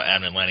keep talking about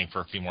Abnett Landing for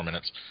a few more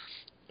minutes.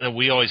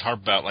 We always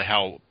harp about like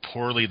how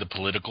poorly the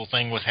political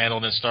thing was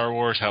handled in Star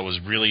Wars, how it was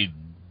really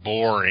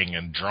boring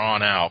and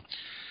drawn out.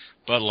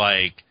 But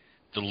like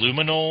the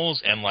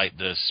Luminols and like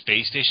the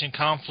space station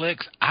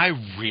conflicts, I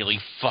really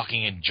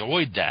fucking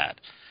enjoyed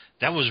that.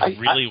 That was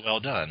really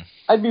well done.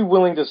 I'd be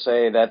willing to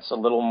say that's a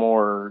little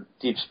more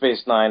Deep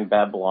Space Nine,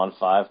 Babylon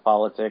 5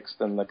 politics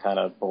than the kind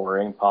of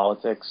boring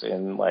politics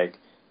in like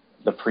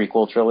the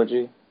prequel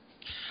trilogy.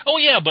 Oh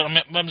yeah, but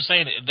I'm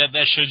saying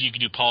that shows you can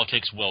do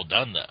politics well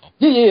done though.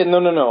 Yeah,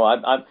 no.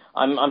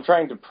 I'm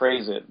trying to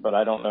praise it, but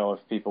I don't know if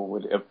people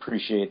would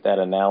appreciate that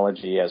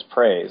analogy as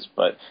praise.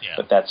 But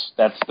that's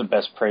the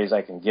best praise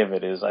I can give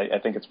it. Is I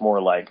think it's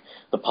more like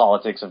the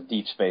politics of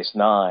Deep Space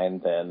Nine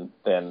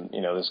than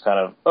you know, this kind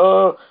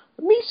of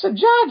Misa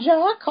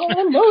Jaja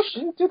calling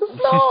motion to the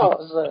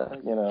floors,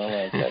 you know,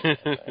 like that kind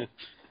of thing.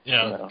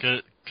 Yeah,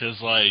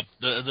 because like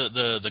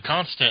the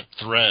constant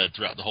thread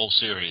throughout the whole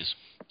series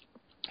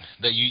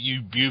that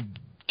you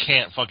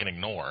can't fucking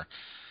ignore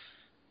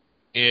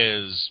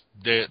is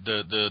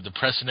the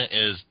precedent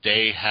is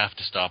they have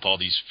to stop all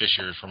these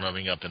fissures from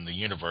rubbing up in the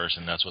universe,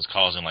 and that's what's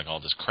causing like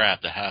all this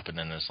crap to happen,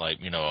 and it's like,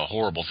 you know, a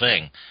horrible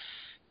thing.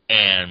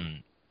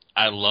 And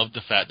I love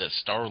the fact that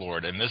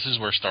Star-Lord, and this is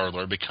where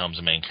Star-Lord becomes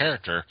a main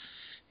character,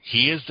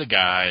 he is the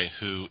guy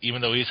who,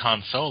 even though he's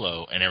Han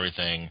Solo and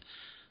everything,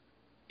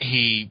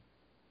 he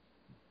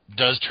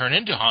does turn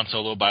into Han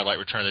Solo by, like,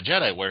 Return of the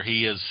Jedi, where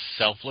he is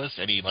selfless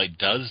and he, like,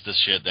 does the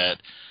shit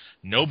that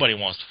nobody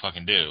wants to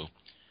fucking do.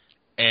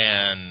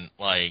 And,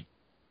 like,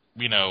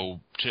 you know,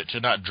 to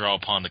not draw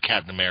upon the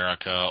Captain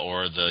America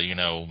or the, you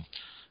know,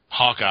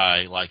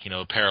 Hawkeye, like, you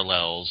know,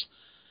 parallels,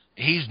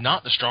 he's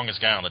not the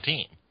strongest guy on the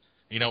team.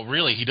 You know,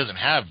 really, he doesn't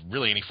have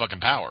really any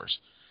fucking powers.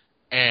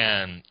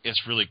 And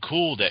it's really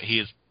cool that he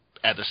is,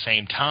 at the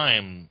same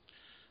time,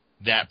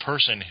 that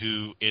person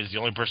who is the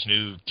only person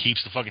who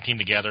keeps the fucking team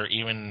together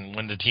even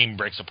when the team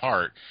breaks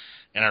apart.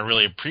 And I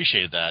really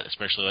appreciated that,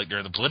 especially like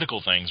during the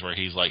political things where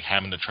he's like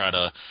having to try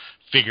to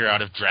figure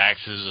out if Drax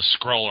is a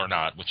Skrull or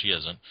not, which he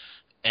isn't.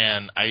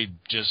 And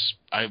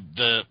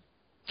the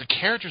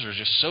characters are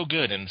just so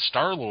good. And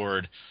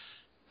Star-Lord,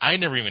 I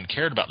never even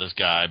cared about this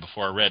guy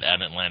before I read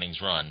Advent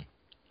Lanning's run.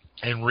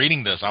 And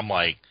reading this, I'm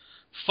like,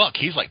 fuck,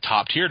 he's like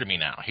top tier to me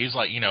now. He's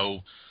like, you know,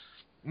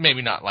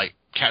 maybe not like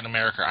Captain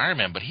America or Iron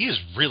Man, but he is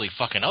really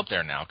fucking up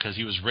there now because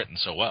he was written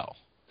so well.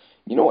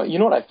 You know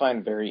what I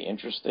find very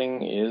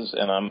interesting is,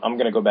 and I'm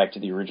going to go back to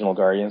the original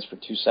Guardians for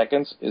 2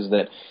 seconds, is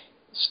that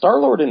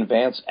Star-Lord and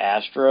Vance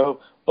Astro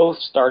both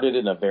started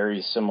in a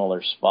very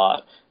similar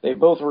spot. They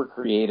both were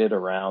created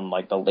around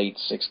like the late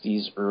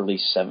 60s, early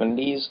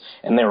 70s,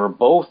 and they were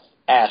both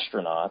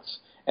astronauts,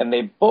 and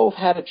they both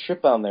had a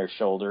chip on their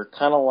shoulder,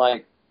 kind of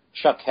like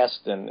Chuck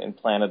Heston in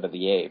Planet of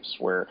the Apes,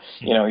 where,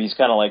 you know, he's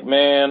kind of like,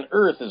 man,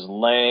 Earth is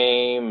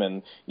lame,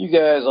 and you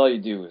guys, all you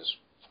do is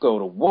go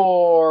to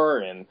war,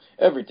 and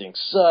everything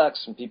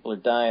sucks, and people are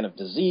dying of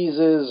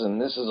diseases,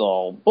 and this is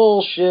all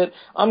bullshit.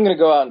 I'm going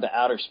to go out into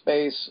outer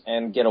space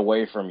and get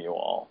away from you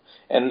all.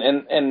 And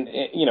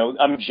you know,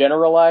 I'm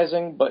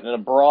generalizing, but in a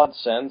broad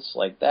sense,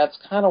 like, that's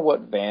kind of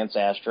what Vance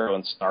Astro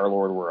and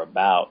Star-Lord were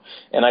about.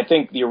 And I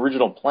think the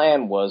original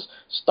plan was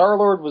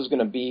Star-Lord was going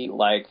to be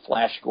like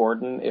Flash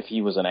Gordon if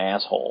he was an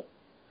asshole.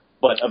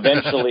 But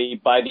eventually,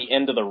 by the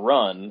end of the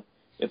run,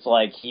 it's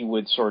like he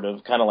would sort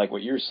of, kind of like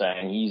what you're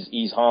saying,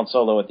 he's Han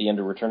Solo at the end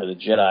of Return of the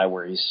Jedi,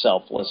 where he's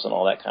selfless and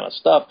all that kind of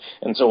stuff.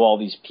 And so all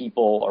these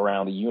people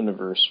around the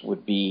universe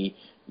would be,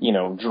 you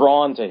know,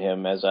 drawn to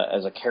him as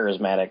a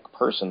charismatic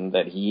person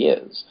that he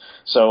is.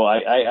 So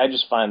I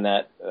just find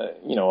that,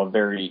 you know, a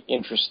very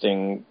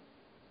interesting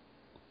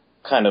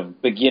kind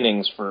of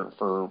beginnings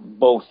for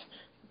both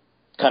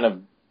kind of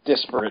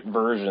disparate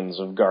versions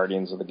of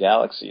Guardians of the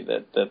Galaxy,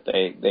 that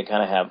they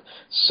kind of have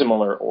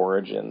similar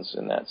origins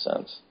in that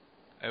sense.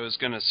 I was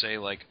going to say,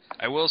 like,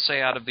 I will say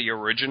out of the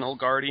original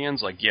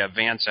Guardians, like, yeah,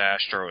 Vance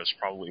Astro is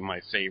probably my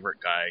favorite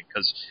guy,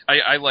 because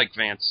I like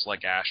Vance,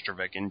 like,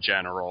 Astrovic in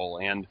general,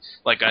 and,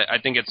 like, I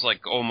think it's,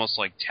 like, almost,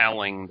 like,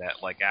 telling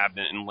that, like,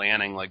 Abnett and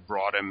Lanning, like,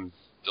 brought him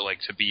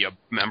to be a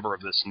member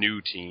of this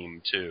new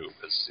team, too,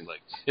 because,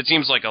 like, it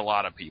seems like a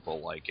lot of people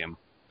like him.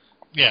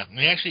 Yeah,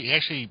 he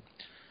actually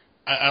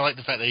I like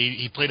the fact that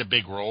he played a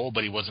big role,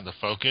 but he wasn't the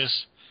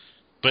focus,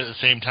 but at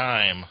the same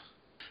time,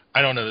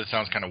 I don't know, that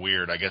sounds kind of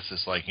weird. I guess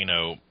it's like, you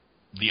know,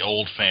 the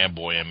old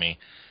fanboy in me.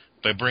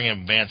 But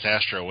bringing Vance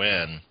Astro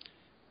in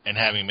and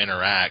having him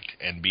interact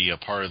and be a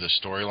part of the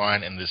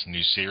storyline in this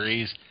new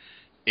series,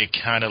 it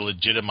kind of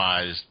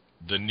legitimized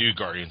the new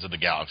Guardians of the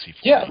Galaxy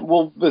for me.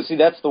 Well, but see,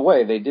 that's the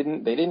way. They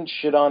didn't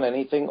shit on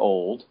anything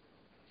old,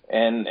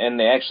 and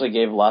they actually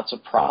gave lots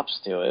of props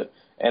to it.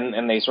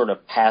 And they sort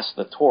of passed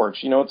the torch.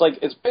 You know,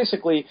 it's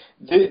basically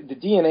the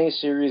DNA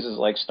series is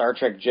like Star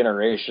Trek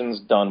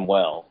Generations done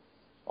well,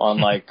 on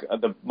like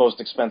the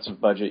most expensive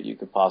budget you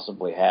could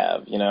possibly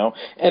have, you know?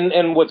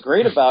 And what's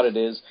great about it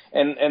is,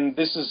 and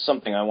this is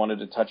something I wanted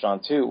to touch on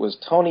too, was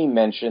Tony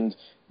mentioned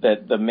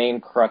that the main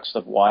crux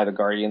of why the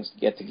Guardians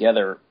get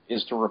together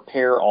is to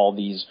repair all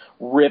these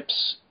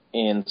rips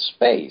in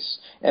space.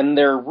 And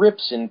they're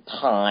rips in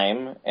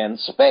time and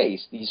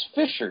space, these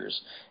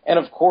fissures. And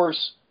of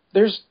course,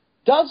 there's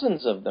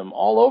dozens of them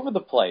all over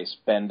the place,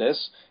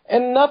 Bendis,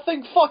 and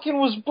nothing fucking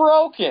was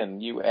broken,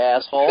 you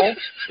asshole.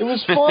 It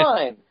was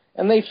fine.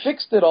 And they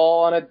fixed it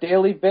all on a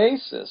daily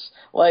basis.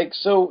 Like,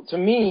 so to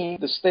me,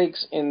 the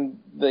stakes in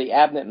the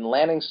Abnett and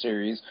Lanning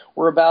series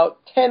were about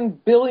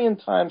 10 billion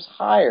times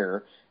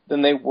higher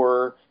than they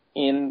were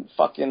in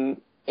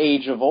fucking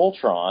Age of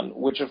Ultron,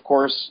 which of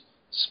course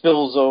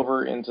spills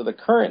over into the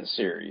current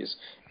series.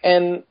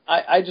 And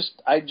I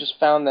just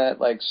found that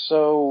like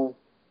so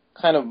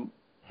kind of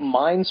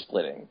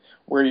mind-splitting,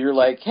 where you're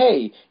like,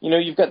 hey, you know,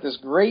 you've got this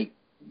great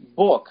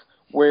book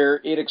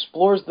where it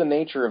explores the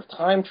nature of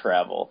time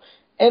travel,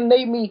 and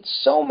they meet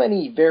so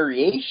many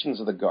variations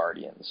of the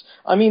Guardians.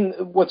 I mean,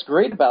 what's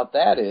great about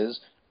that is,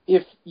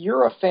 if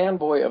you're a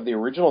fanboy of the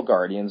original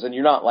Guardians, and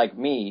you're not like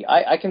me,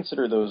 I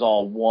consider those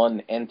all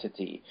one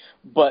entity.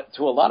 But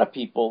to a lot of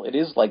people, it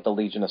is like the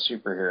Legion of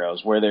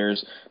Superheroes, where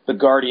there's the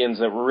Guardians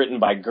that were written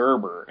by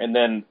Gerber, and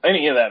then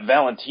any of that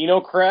Valentino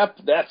crap,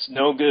 that's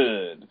no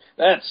good.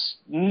 That's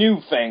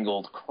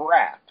newfangled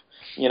crap.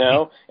 you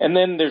know? And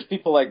then there's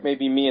people like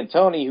maybe me and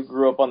Tony who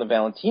grew up on the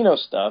Valentino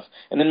stuff,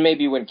 and then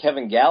maybe when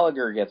Kevin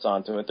Gallagher gets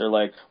onto it, they're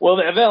like, well,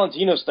 that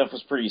Valentino stuff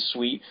was pretty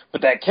sweet,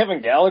 but that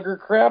Kevin Gallagher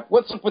crap,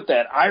 what's up with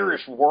that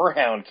Irish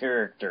Warhound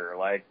character?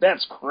 Like,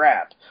 that's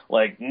crap.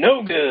 Like,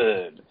 no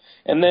good.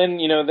 And then,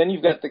 you know, then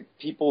you've got the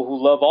people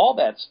who love all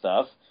that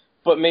stuff,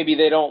 but maybe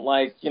they don't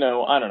like, you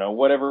know, I don't know,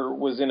 whatever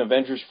was in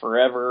Avengers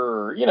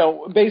Forever, or, you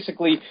know,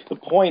 basically the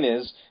point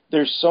is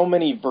there's so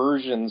many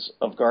versions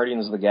of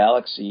Guardians of the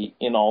Galaxy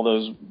in all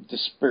those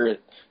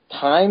disparate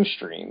time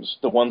streams,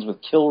 the ones with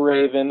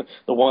Killraven,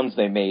 the ones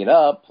they made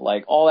up,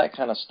 like all that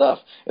kind of stuff.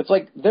 It's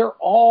like they're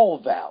all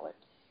valid.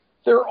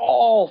 They're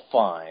all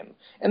fine.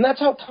 And that's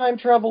how time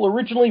travel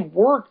originally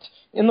worked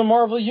in the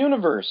Marvel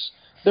Universe.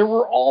 There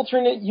were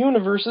alternate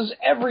universes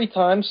every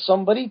time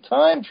somebody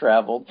time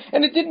traveled,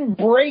 and it didn't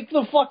break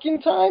the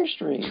fucking time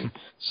stream.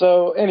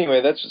 So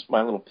anyway, that's just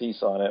my little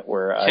piece on it,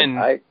 where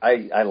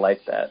I like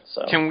that.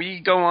 So can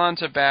we go on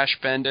to Bash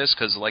Bendis,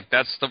 because like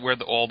that's where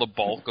all the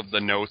bulk of the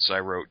notes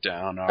I wrote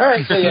down are. All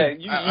right, so yeah,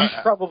 you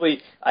should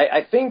probably.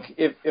 I think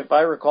if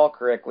I recall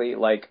correctly,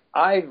 like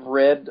I've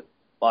read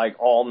like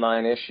all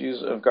 9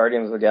 issues of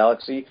Guardians of the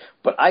Galaxy,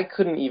 but I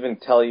couldn't even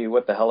tell you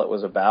what the hell it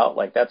was about.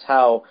 Like that's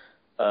how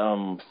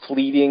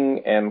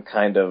fleeting and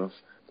kind of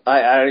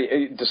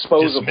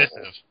disposable,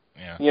 dismissive.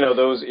 Yeah. You know,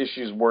 those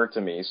issues were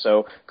to me.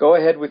 So go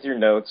ahead with your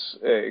notes,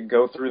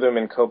 go through them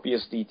in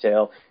copious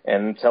detail,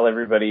 and tell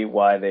everybody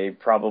why they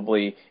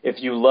probably,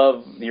 if you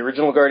love the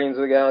original Guardians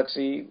of the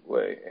Galaxy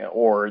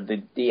or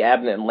the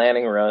Abnett and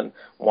Lanning run,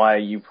 why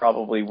you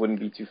probably wouldn't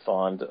be too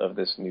fond of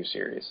this new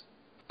series.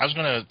 I was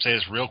going to say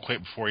this real quick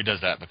before he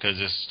does that,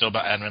 because it's still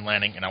about Abnett and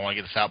Lanning, and I want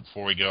to get this out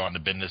before we go on to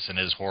Bendis and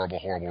his horrible,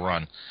 horrible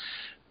run.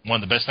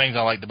 One of the best things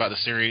I liked about the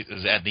series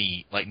is at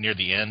the near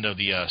the end of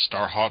the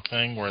Starhawk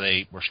thing, where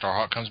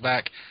Starhawk comes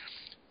back.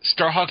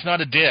 Starhawk's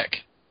not a dick.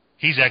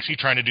 He's actually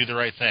trying to do the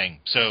right thing.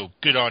 So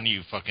good on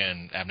you,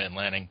 fucking Abnett and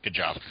Lanning. Good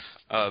job.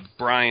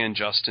 Brian,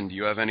 Justin, do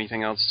you have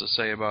anything else to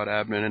say about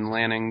Abnett and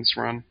Lanning's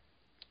run?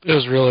 It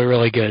was really,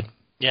 really good.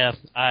 Yeah,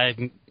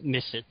 I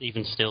miss it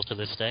even still to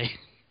this day.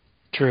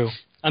 True.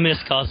 I miss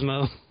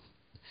Cosmo.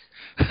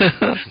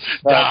 I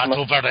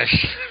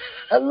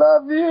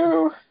love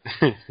you.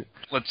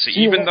 Let's see.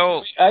 Even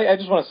though I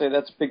just want to say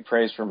that's big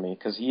praise from me,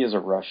 because he is a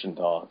Russian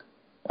dog,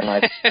 and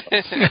I.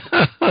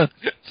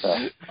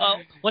 Oh,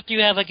 what do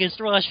you have against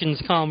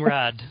Russians,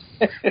 comrade?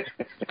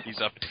 He's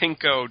a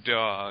pinko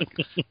dog.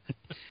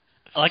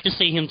 I'd like to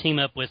see him team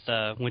up with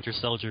Winter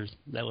Soldier.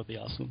 That would be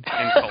awesome.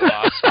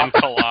 And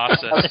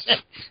Colossus.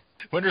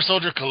 Winter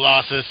Soldier,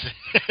 Colossus,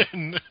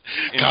 and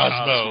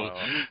Cosmo.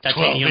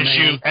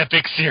 12-issue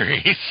epic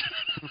series.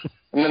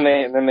 And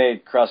then they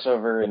cross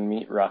over and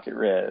meet Rocket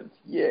Red.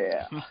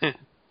 Yeah.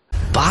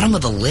 Bottom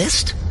of the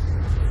list?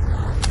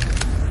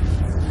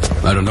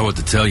 I don't know what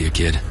to tell you,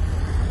 kid.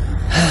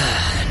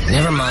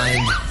 Never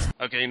mind.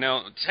 Okay,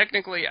 now,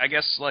 technically, I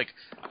guess, like,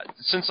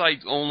 since I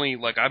only,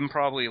 like, I'm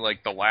probably,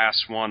 like, the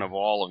last one of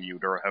all of you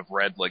to have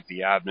read, like,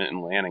 the Abnett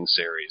and Lanning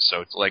series.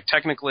 So, like,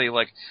 technically,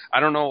 like, I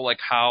don't know, like,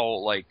 how,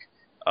 like,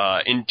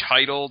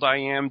 entitled I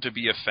am to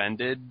be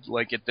offended,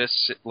 like, at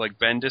this, like,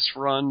 Bendis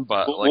run,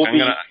 but, like,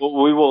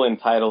 we will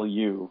entitle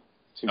you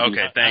to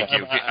okay, thank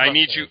you. I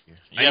need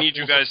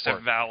you guys to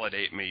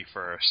validate me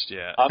first,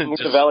 yeah. I'm going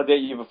to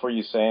validate you before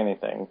you say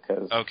anything,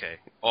 because okay,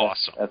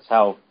 awesome. That's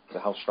how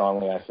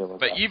strongly I feel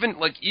about But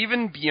that.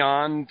 even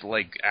beyond,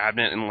 like,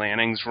 Abnett and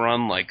Lanning's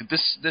run, like,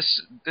 this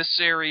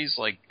series,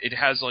 like, it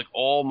has, like,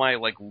 all my,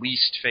 like,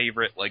 least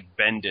favorite, like,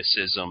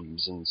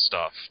 Bendisisms and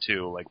stuff,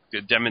 too, like, the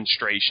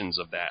demonstrations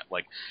of that,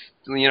 like,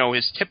 you know,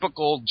 his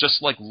typical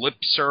just, like, lip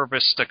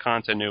service to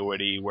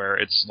continuity, where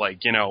it's,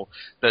 like, you know,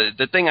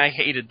 the thing I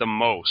hated the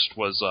most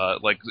was,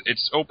 like, it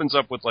opens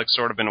up with, like,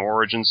 sort of an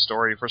origin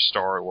story for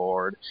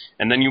Star-Lord,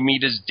 and then you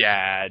meet his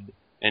dad,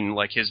 and,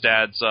 like, his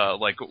dad's,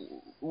 like,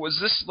 was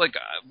this, like,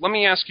 let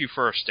me ask you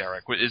first,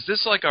 Derek, is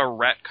this, like, a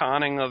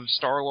retconning of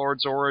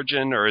Star-Lord's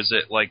origin, or is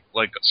it, like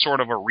sort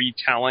of a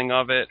retelling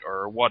of it,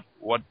 or what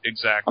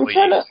exactly?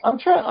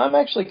 I'm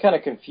actually kind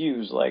of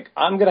confused. Like,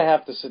 I'm going to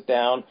have to sit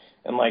down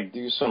and, like,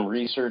 do some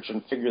research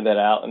and figure that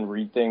out and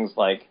read things,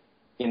 like,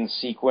 in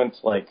sequence,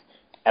 like,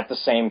 at the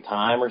same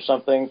time or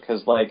something,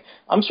 because, like,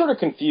 I'm sort of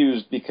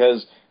confused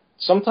because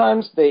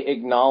sometimes they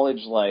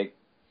acknowledge, like,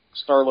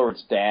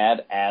 Star-Lord's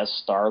dad as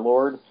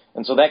Star-Lord,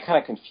 and so that kind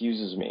of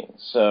confuses me.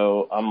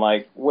 So I'm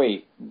like,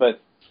 wait, but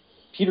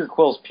Peter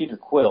Quill's Peter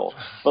Quill.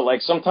 But, like,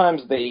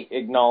 sometimes they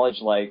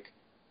acknowledge, like,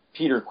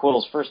 Peter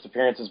Quill's first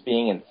appearance as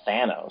being in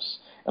Thanos.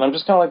 And I'm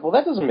just kind of like, well,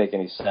 that doesn't make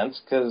any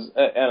sense, because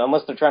and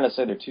unless they're trying to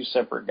say they're two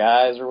separate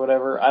guys or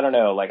whatever, I don't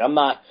know. Like, I'm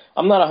not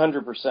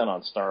 100%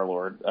 on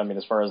Star-Lord. I mean,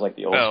 as far as, like,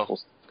 the old school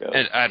stuff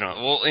goes. I don't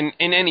know. Well,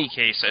 in any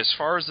case, as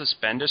far as this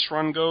Bendis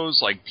run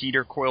goes, like,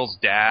 Peter Quill's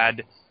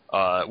dad,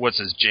 what's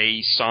his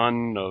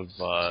son of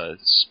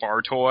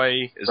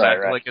Spartoy? Is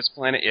right. like his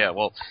planet? Yeah,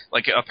 well,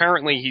 like,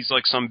 apparently he's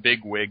like some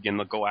big wig in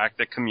the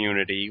galactic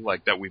community,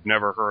 like, that we've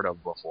never heard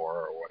of before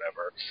or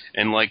whatever.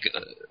 And, like,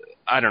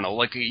 I don't know,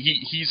 like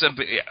he's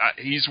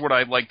what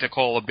I like to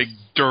call a big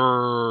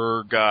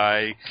Durrrrr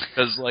guy,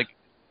 because like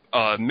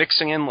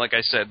mixing in, like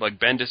I said, like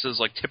Bendis is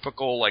like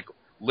typical like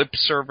lip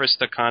service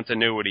to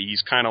continuity.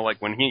 He's kind of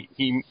like when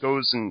he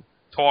goes and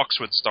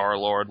talks with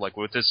Star-Lord, like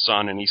with his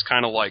son, and he's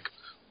kind of like,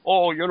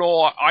 oh, you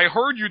know, I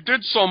heard you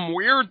did some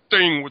weird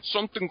thing with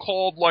something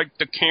called like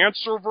the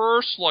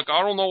Cancerverse. Like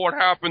I don't know what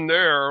happened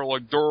there.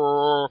 Like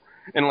Durrrrr.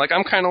 And like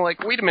I'm kind of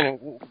like, wait a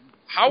minute.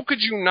 How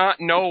could you not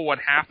know what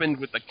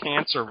happened with the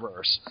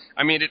Cancerverse?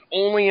 I mean, it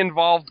only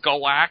involved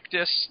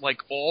Galactus, like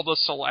all the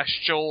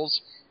Celestials,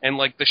 and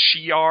like the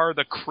Shi'ar,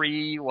 the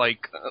Kree,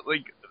 like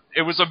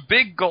it was a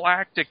big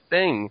galactic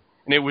thing,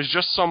 and it was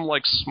just some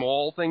like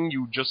small thing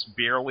you just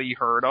barely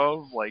heard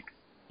of. Like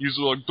he's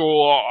like,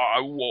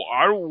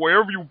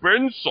 where have you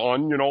been,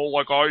 son? You know,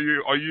 like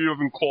you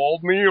haven't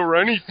called me or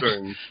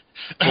anything.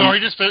 Or he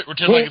just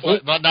pretend like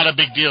it's not a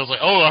big deal. It's like,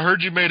 oh, I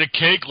heard you made a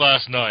cake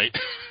last night.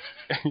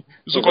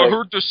 It's like, I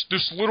heard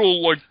this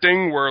little, like,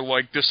 thing where,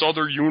 like, this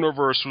other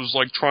universe was,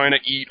 like, trying to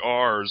eat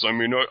ours. I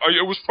mean,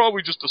 it was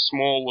probably just a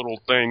small little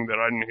thing that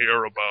I didn't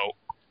hear about.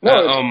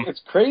 No,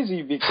 it's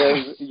crazy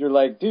because you're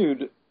like,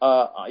 dude,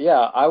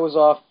 yeah, I was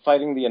off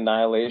fighting the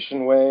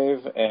Annihilation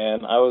Wave,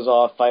 and I was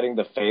off fighting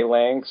the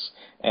Phalanx,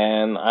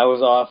 and I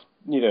was off,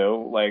 you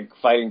know, like,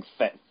 fighting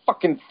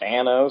fucking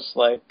Thanos.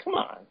 Like, come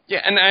on.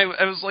 Yeah, and I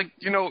was like,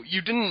 you know,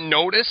 you didn't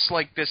notice,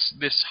 like,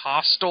 this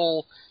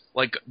hostile,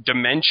 like,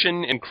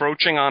 dimension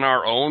encroaching on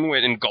our own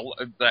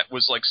that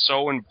was, like,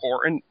 so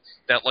important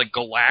that, like,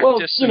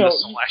 Galactus and the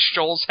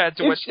Celestials had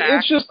to attack?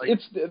 It's just, like,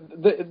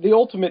 the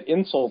ultimate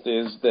insult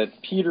is that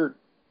Peter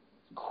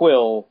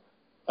Quill,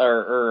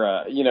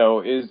 you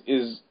know,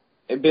 is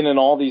been in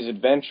all these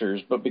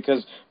adventures, but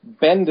because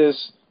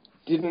Bendis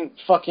didn't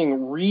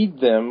fucking read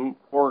them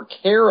or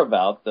care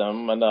about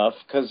them enough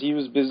because he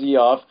was busy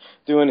off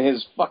doing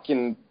his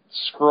fucking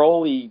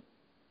scrolly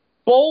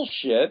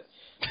bullshit,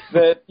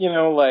 that, you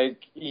know, like,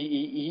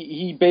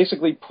 he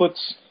basically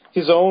puts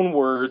his own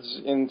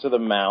words into the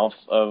mouth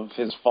of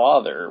his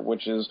father,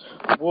 which is,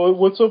 well,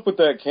 what's up with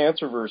that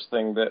Cancerverse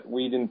thing that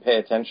we didn't pay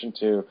attention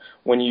to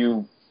when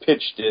you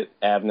pitched it,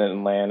 Abnett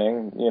and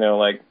Lanning, you know,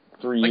 like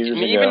 3 years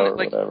ago or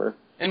whatever.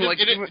 And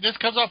it just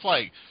comes off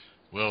like,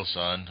 well,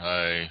 son,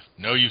 I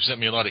know you've sent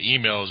me a lot of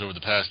emails over the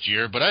past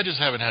year, but I just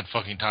haven't had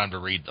fucking time to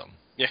read them.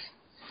 Yeah.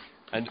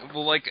 And,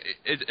 well, like,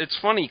 it's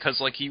funny,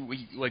 because, like, he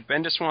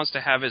Bendis wants to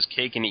have his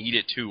cake and eat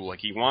it, too. Like,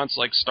 he wants,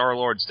 like,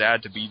 Star-Lord's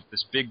dad to be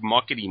this big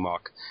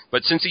muckety-muck.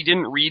 But since he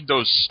didn't read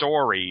those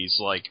stories,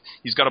 like,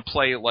 he's got to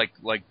play, like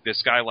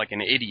this guy like an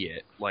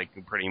idiot, like,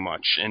 pretty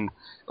much. And,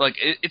 like,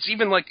 it's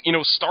even, like, you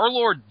know,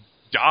 Star-Lord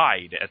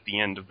died at the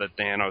end of the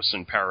Thanos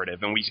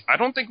Imperative, and I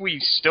don't think we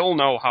still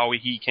know how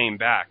he came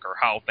back, or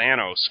how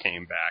Thanos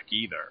came back,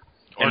 either.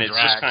 Or and Drax.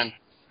 It's just kind of...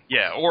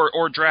 Yeah,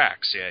 or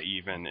Drax, yeah,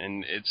 even.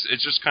 And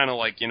it's just kind of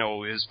like, you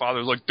know, his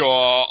father's like,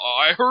 duh,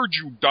 I heard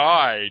you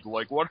died.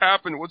 Like, what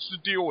happened? What's the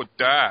deal with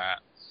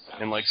that?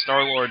 And, like,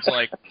 Star-Lord's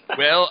like,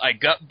 well, I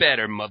got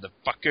better,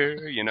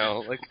 motherfucker, you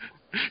know, like...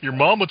 Your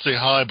mom would say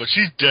hi, but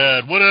she's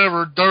dead.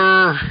 Whatever,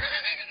 durr.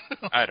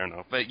 I don't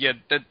know. But, yeah,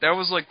 that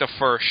was, like, the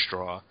first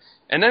straw.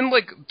 And then,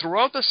 like,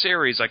 throughout the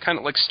series, I kind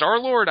of, like,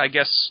 Star-Lord, I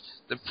guess,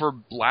 for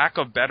lack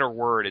of better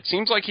word, it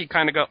seems like he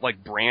kind of got,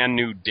 like, brand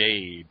new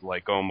Dave,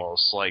 like,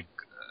 almost, like,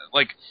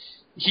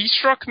 he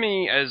struck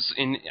me as,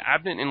 in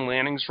Abnett and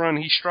Lanning's run,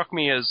 he struck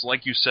me as,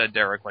 like you said,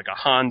 Derek, like a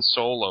Han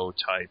Solo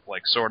type,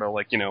 like, sort of,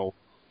 like, you know,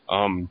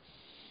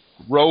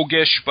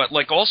 roguish, but,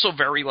 like, also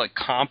very, like,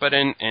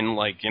 competent and,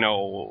 like, you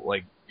know,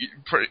 like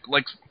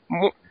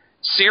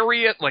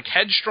serious, like,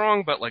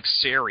 headstrong, but, like,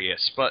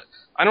 serious. But,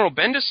 I don't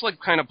know, Bendis, like,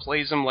 kind of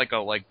plays him like a,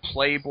 like,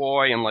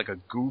 playboy and, like, a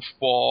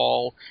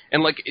goofball.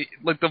 And, like,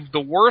 the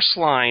worst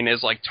line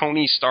is, like,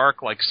 Tony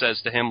Stark, like,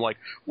 says to him, like,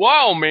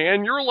 wow,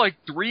 man, you're like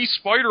 3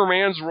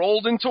 Spider-Mans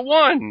rolled into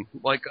one.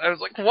 Like, I was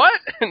like, what?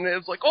 And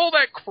it's like, oh,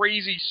 that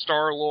crazy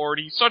Star-Lord,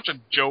 he's such a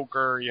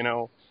joker, you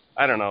know.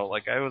 I don't know,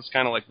 like, I was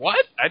kind of like,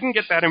 what? I didn't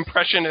get that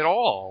impression at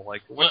all.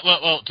 Like,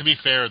 well, to be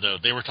fair, though,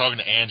 they were talking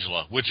to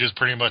Angela, which is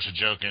pretty much a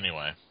joke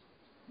anyway.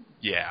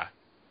 Yeah.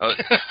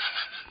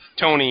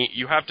 Tony,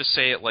 you have to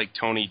say it like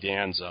Tony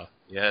Danza.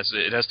 Yes,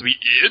 it has to be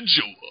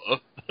Angela.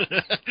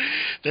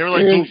 They were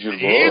like,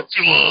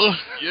 Angela.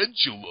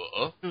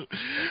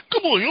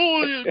 Come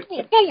on,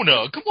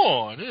 Mona, come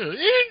on,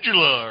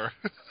 Angela.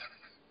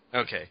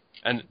 Okay,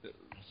 and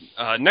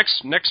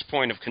next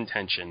point of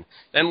contention.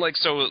 Then, like,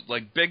 so,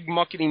 like, big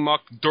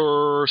muckety-muck,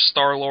 Durrrr,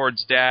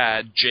 Star-Lord's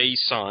dad,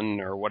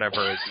 Jason, or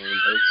whatever his name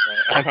is.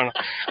 I don't know.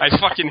 I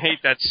fucking hate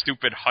that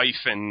stupid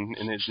hyphen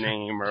in his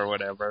name, or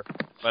whatever.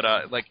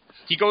 But, like,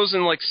 he goes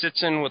and, like,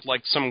 sits in with,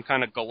 like, some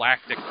kind of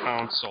galactic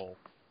council.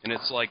 And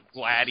it's, like,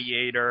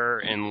 Gladiator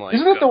and, like...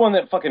 Isn't that the one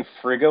that fucking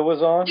Frigga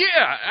was on?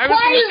 Yeah!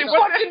 Why is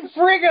fucking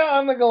Frigga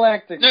on the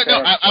Galactic No,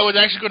 I was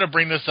actually going to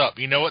bring this up.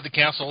 You know what the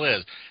council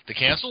is? The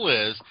council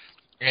is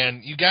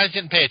And you guys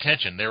didn't pay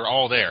attention. They were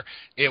all there.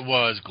 It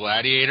was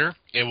Gladiator.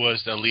 It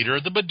was the leader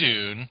of the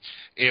Badoon.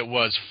 It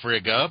was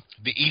Frigga,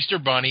 the Easter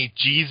Bunny,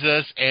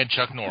 Jesus, and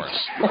Chuck Norris.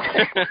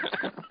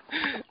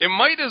 It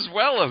might as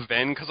well have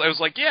been, because I was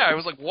like,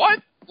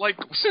 what? Like,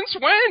 since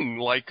when?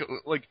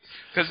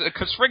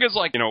 Because Frigga's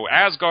like,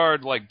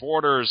 Asgard, like,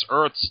 borders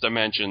Earth's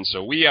dimension,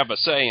 so we have a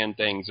say in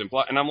things.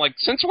 And I'm like,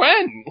 since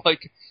when?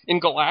 Like, in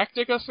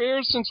galactic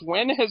affairs? Since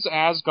when has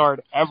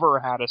Asgard ever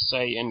had a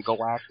say in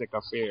galactic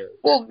affairs?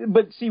 Well,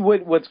 but see,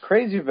 what's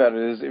crazy about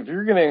it is, if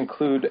you're going to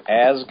include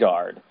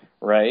Asgard,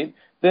 right,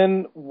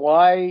 then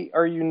why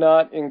are you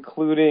not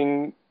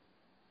including,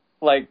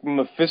 like,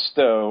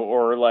 Mephisto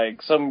or,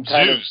 like, some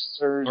kind of...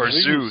 Or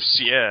Zeus,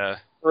 yeah.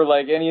 Or,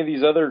 like, any of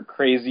these other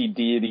crazy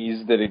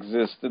deities that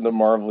exist in the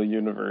Marvel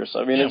Universe.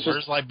 I mean, it's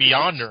just... like,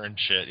 Beyonder and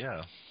shit,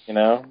 yeah.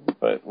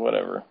 But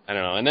whatever. I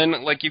don't know. And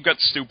then, like, you've got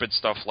stupid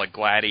stuff like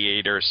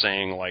Gladiator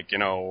saying, like,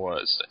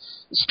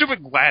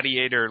 stupid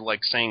Gladiator,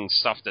 like, saying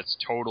stuff that's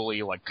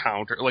totally, like,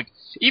 counter... Like,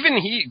 even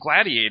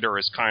Gladiator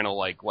is kind of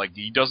like,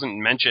 he doesn't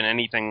mention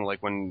anything,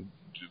 like, when...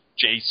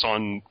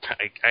 Jason,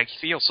 I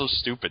feel so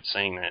stupid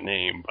saying that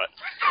name, but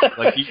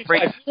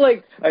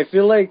like I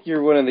feel like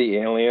you're one of the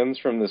aliens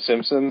from The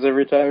Simpsons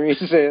every time you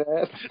say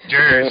that.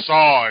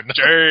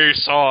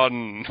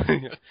 Jason.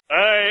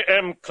 I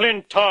am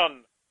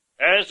Clinton.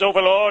 As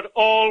Overlord,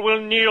 all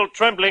will kneel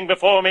trembling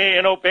before me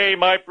and obey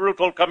my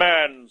brutal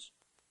commands.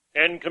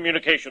 End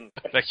communication.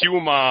 The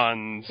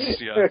humans.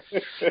 Yeah.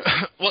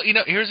 Well,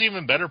 here's an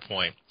even better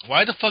point.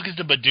 Why the fuck is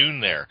the Badoon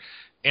there?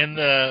 In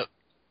the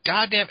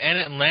goddamn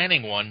Edit and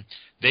Landing one,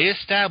 they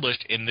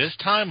established in this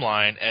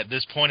timeline, at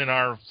this point in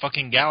our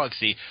fucking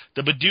galaxy,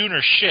 the Badoon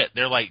are shit.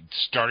 They're, like,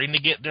 starting to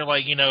get their,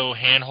 like,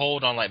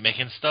 handhold on, like,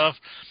 making stuff,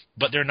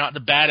 but they're not the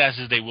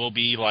badasses they will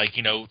be, like,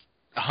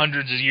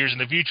 hundreds of years in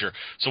the future.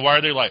 So why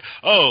are they like,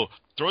 oh,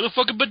 throw the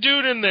fucking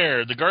Badoon in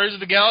there. The Guardians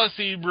of the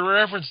Galaxy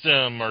referenced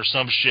them or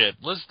some shit.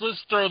 Let's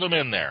throw them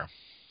in there.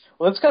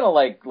 Well, it's kind of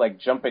like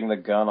jumping the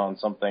gun on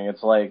something.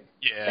 It's like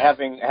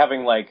having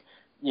like,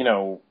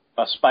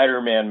 a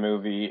Spider-Man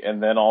movie,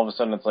 and then all of a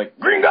sudden it's like,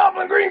 Green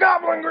Goblin, Green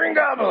Goblin, Green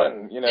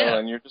Goblin,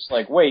 and you're just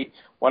like, wait,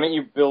 why don't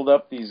you build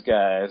up these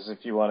guys if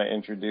you want to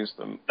introduce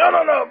them?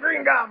 No,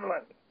 Green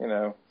Goblin,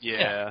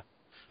 Yeah.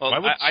 Well,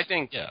 I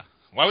think... Yeah.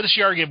 Why would the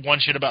Shi'ar give one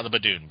shit about the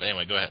Badoon? But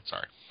anyway, go ahead,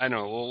 sorry. I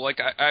know, well, like,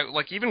 I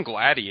like, even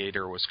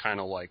Gladiator was kind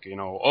of like,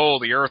 oh,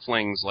 the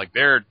Earthlings, like,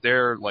 they're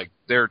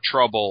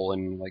trouble,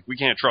 and, like, we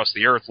can't trust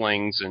the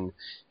Earthlings, and,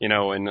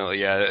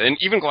 and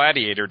even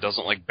Gladiator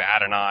doesn't, like,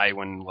 bat an eye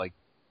when, like,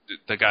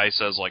 the guy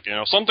says, like,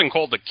 something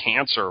called the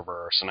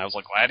Cancerverse, and I was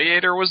like,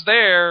 Gladiator was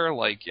there,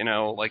 like,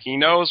 like, he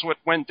knows what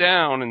went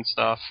down and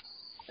stuff.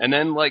 And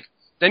then, like,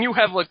 then you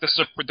have, like, the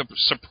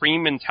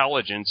Supreme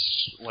Intelligence,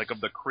 like, of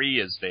the Kree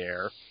is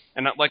there.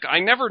 And, like,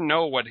 I never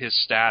know what his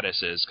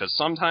status is, because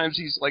sometimes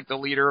he's, like, the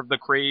leader of the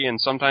Kree, and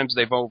sometimes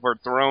they've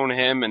overthrown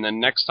him, and then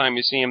next time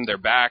you see him, they're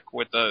back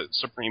with the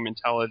Supreme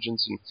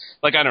Intelligence, and,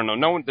 like, I don't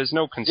know, there's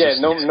no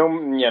consistency.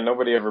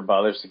 Nobody ever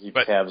bothers to keep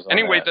tabs on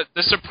anyway, that.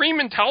 the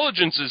Supreme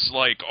Intelligence is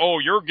like, oh,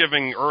 you're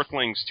giving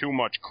Earthlings too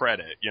much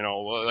credit,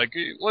 like,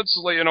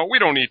 we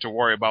don't need to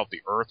worry about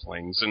the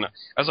Earthlings, and I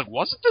was like,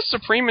 wasn't the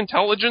Supreme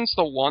Intelligence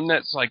the one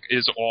that's, like,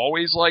 is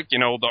always like,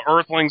 the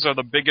Earthlings are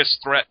the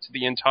biggest threat to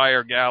the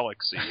entire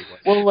galaxy?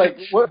 Well, like,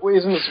 what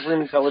isn't the Supreme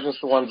Intelligence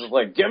the ones that's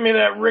like, give me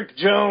that Rick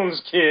Jones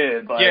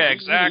kid? Like, yeah,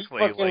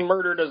 exactly. He fucking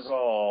murdered us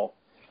all.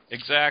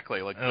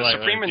 Exactly. Like, the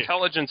Supreme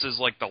Intelligence is,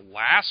 like, the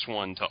last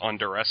one to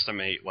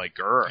underestimate, like,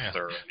 Earth.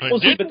 Yeah. Well,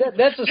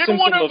 that's a didn't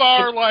one of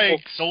our,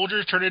 like,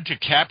 soldiers turn into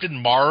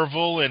Captain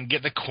Marvel and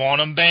get the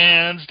quantum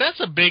bands? That's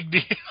a big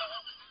deal.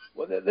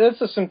 Well, that's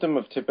a symptom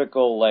of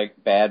typical,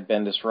 like, bad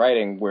Bendis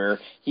writing, where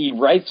he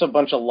writes a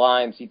bunch of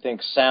lines he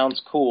thinks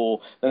sounds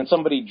cool, then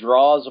somebody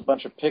draws a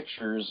bunch of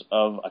pictures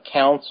of a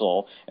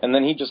council, and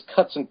then he just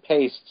cuts and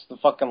pastes the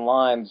fucking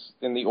lines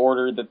in the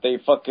order that they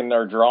fucking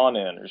are drawn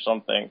in or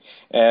something.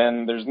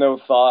 And there's no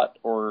thought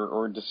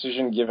or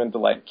decision given to,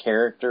 like,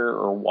 character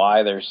or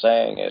why they're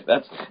saying it.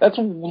 That's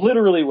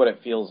literally what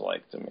it feels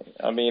like to me.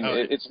 I mean,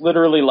 it's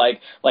literally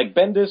like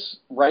Bendis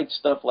writes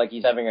stuff like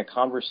he's having a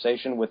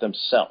conversation with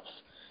himself.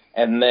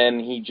 And then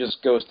he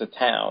just goes to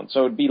town.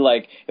 So it'd be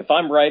like, if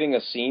I'm writing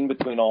a scene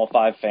between all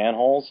 5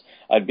 fanholes,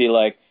 I'd be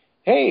like,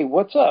 hey,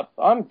 what's up?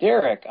 I'm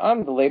Derek.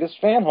 I'm the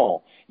latest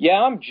fanhole.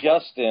 Yeah, I'm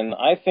Justin.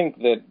 I think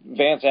that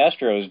Vance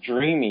Astro is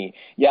dreamy.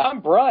 Yeah, I'm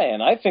Brian.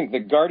 I think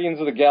that Guardians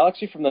of the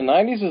Galaxy from the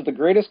 90s is the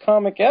greatest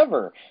comic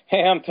ever.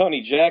 Hey, I'm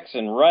Tony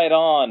Jackson. Right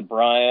on,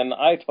 Brian.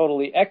 I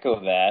totally echo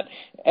that.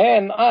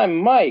 And I'm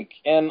Mike.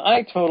 And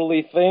I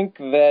totally think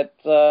that,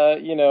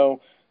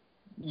 Yondu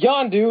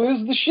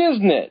is the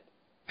shiznit.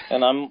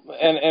 And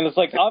it's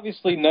like,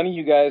 obviously none of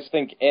you guys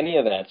think any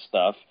of that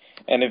stuff.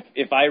 And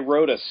if I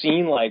wrote a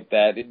scene like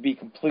that, it'd be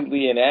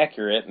completely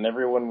inaccurate, and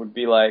everyone would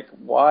be like,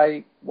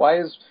 why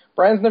is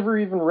Brian's never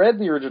even read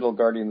the original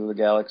Guardians of the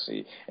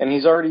Galaxy, and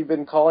he's already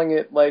been calling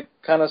it, like,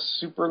 kind of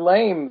super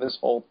lame this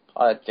whole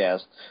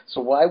podcast.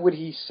 So why would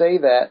he say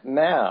that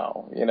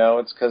now?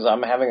 It's because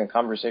I'm having a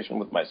conversation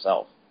with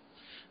myself.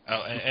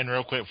 Oh, and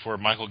real quick before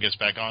Michael gets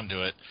back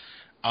onto it,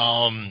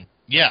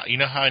 yeah, you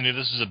know how I knew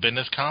this was a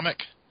Bendis comic?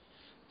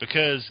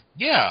 Because,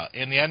 yeah,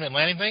 in the Advent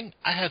Landing thing,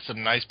 I had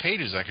some nice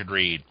pages I could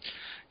read.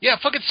 Yeah,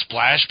 fucking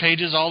splash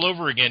pages all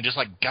over again, just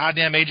like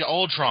goddamn Age of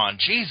Ultron.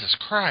 Jesus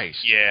Christ.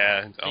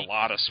 Yeah, a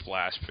lot of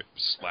splash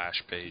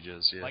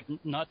pages. Yeah. Like,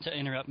 not to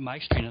interrupt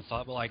Mike's train of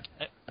thought, but like,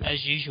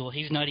 as usual,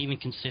 he's not even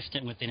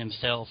consistent within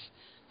himself.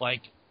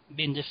 Like,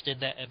 Bendis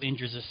did that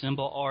Avengers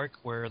Assemble arc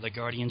where the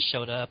Guardians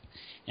showed up,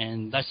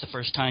 and that's the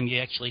first time you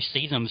actually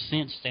see them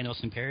since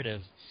Thanos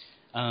Imperative.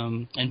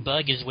 And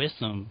Bug is with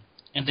them.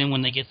 And then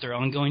when they get their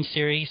ongoing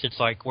series, it's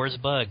like, where's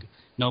Bug?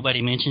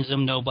 Nobody mentions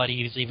him.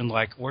 Nobody is even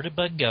like, where did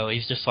Bug go?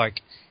 He's just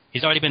like,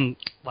 he's already been,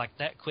 like,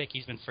 that quick,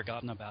 he's been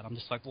forgotten about. I'm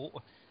just like,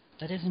 well,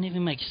 that doesn't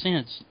even make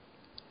sense.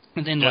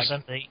 And then,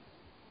 Justin, like,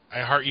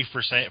 I heart you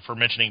for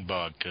mentioning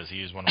Bug, because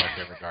he is one of my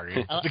favorite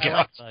Guardians. I like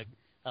Bug.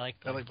 I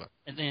like Bug.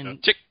 And then,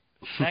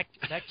 back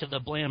to the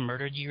Blam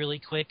murdered you really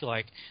quick.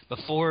 Like,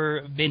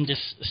 before Bendis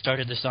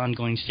started this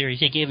ongoing series,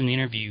 he gave an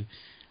interview.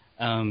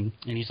 And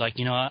he's like,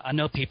 you know, I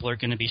know people are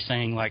going to be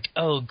saying, like,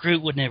 oh,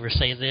 Groot would never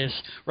say this.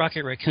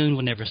 Rocket Raccoon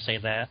would never say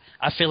that.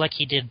 I feel like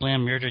he did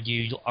Blam murdered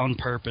you on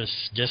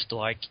purpose just to,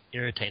 like,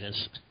 irritate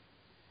us.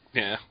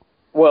 Yeah.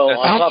 Well,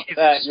 on top of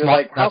that, you're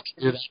like, how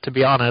to do that, to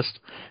be honest.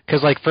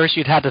 Because, like, first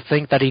you'd have to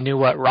think that he knew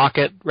what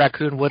Rocket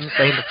Raccoon wouldn't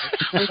say.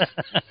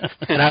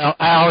 And I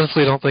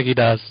honestly don't think he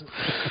does.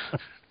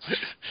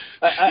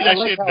 I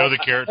actually know the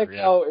character. I like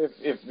how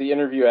if the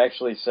interview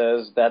actually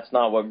says that's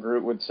not what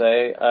Groot would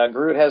say,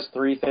 Groot has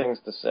 3 things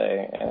to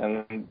say,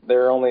 and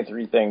there are only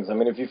 3 things. I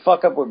mean, if you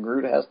fuck up what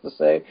Groot has to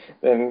say,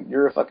 then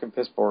you're a fucking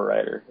piss poor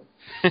writer.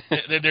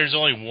 There's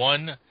only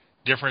one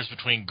difference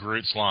between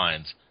Groot's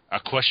lines: a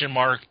question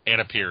mark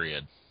and a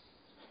period.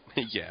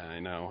 Yeah,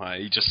 I know.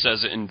 He just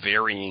says it in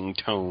varying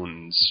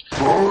tones.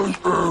 I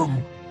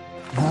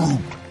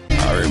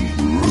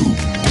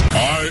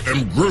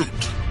am Groot.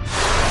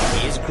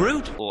 Is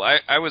Groot? Well,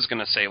 I was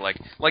gonna say, like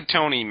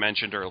Tony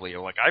mentioned earlier,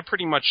 like, I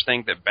pretty much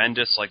think that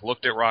Bendis, like,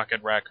 looked at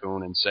Rocket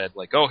Raccoon and said,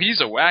 like, oh,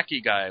 he's a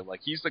wacky guy, like,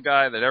 he's the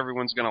guy that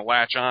everyone's gonna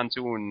latch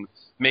onto and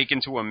make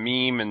into a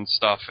meme and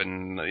stuff,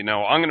 and, you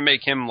know, I'm gonna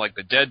make him, like,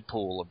 the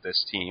Deadpool of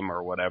this team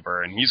or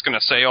whatever, and he's gonna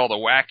say all the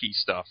wacky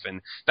stuff,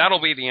 and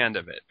that'll be the end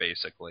of it,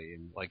 basically.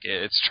 And, like,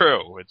 it's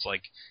true. It's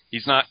like,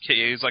 he's like,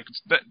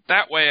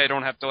 that way I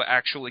don't have to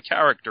actually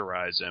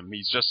characterize him.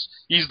 He's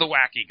the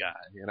wacky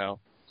guy, you know?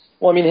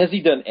 Well, I mean, has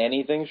he done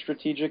anything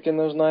strategic in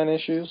those 9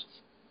 issues?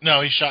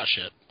 No, he shot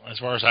shit. As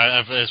far as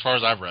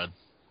I've read.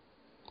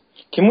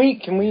 Can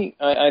we?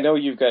 I know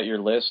you've got your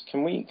list.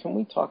 Can we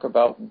talk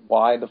about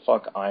why the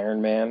fuck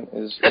Iron Man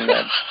is in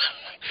that?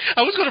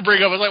 I was going to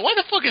bring up. I was like, why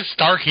the fuck is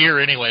Stark here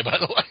anyway? By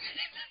the way.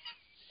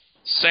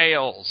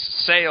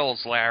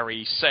 Sales,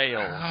 Larry,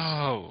 sales.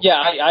 Oh. Yeah,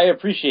 I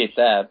appreciate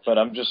that, but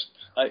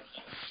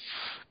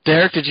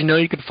Derek, did you know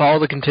you could follow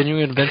the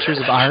continuing adventures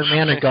of Iron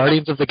Man and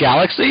Guardians of the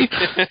Galaxy?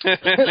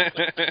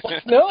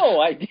 No,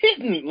 I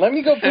didn't. Let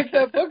me go pick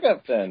that book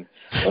up then.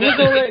 Let me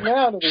go right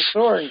now to the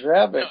store and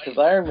grab it, because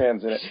Iron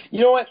Man's in it.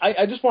 You know what?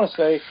 I just want to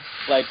say,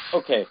 like,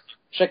 okay,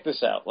 check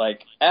this out.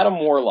 Like, Adam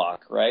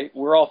Warlock, right?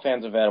 We're all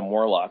fans of Adam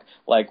Warlock.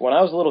 Like, when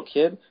I was a little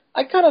kid,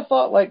 I kind of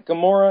thought, like,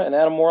 Gamora and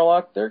Adam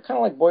Warlock, they're kind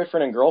of like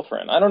boyfriend and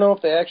girlfriend. I don't know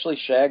if they actually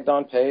shagged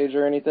on page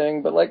or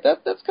anything, but, like,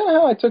 that's kind of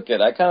how I took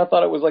it. I kind of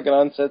thought it was, like, an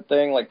unsaid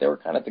thing, like, they were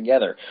kind of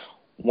together.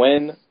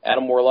 When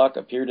Adam Warlock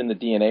appeared in the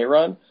DNA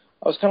run,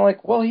 I was kind of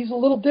like, well, he's a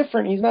little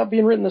different. He's not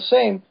being written the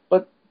same,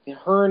 but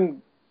her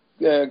and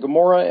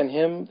Gamora and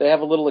him, they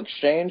have a little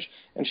exchange,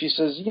 and she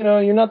says, you know,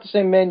 you're not the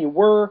same man you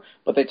were,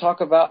 but they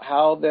talk about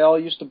how they all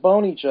used to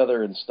bone each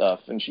other and stuff,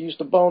 and she used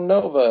to bone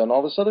Nova and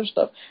all this other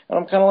stuff. And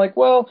I'm kind of like,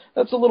 well,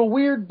 that's a little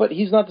weird, but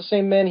he's not the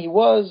same man he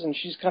was, and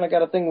she's kind of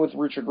got a thing with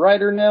Richard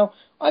Rider now.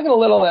 I'm going to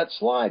let all that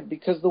slide,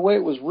 because the way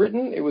it was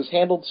written, it was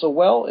handled so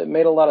well, it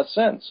made a lot of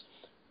sense.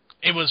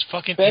 It was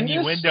fucking Bendis?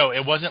 innuendo.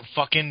 It wasn't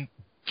fucking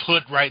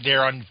put right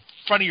there on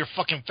front of your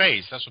fucking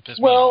face. That's what pissed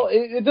me Well, off.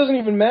 it doesn't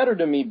even matter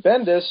to me.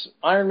 Bendis,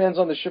 Iron Man's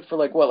on the ship for,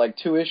 like,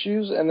 2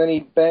 issues, and then he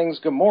bangs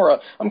Gamora.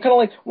 I'm kind of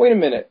like, wait a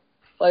minute.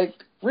 Like,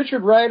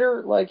 Richard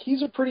Rider, like,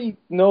 he's a pretty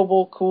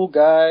noble, cool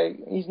guy.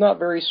 He's not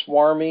very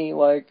swarmy.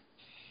 Like,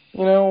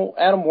 you know,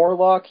 Adam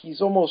Warlock, he's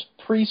almost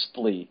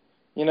priestly.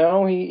 You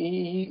know,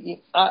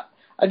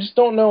 I just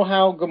don't know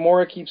how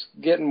Gamora keeps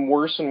getting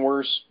worse and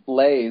worse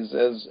lays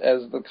as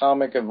the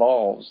comic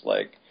evolves.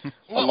 Like,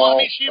 well, I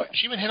mean,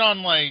 she even hit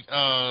on, like,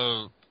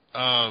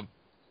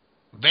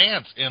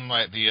 Vance in,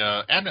 like,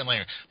 the Advent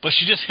Layer, but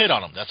she just hit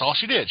on him. That's all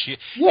she did.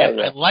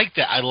 I like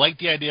that. I like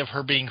the idea of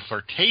her being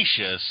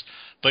flirtatious,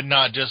 but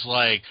not just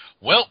like,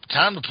 well,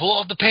 time to pull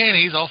off the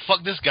panties. I'll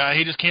fuck this guy.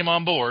 He just came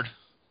on board.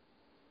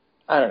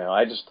 I don't know.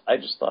 I just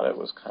thought it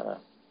was kind of.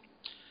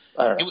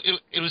 I don't know.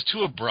 It was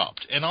too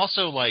abrupt, and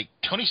also, like,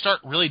 Tony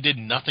Stark really did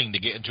nothing to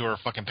get into her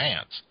fucking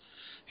pants.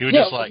 He was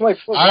just like,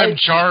 I'm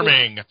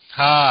charming.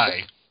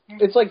 Hi.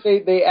 It's like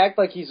they act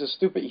like he's a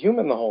stupid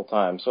human the whole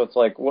time. So it's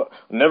like, what?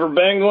 Never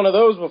banged one of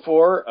those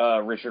before,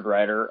 Richard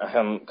Rider.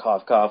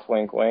 Cough, cough,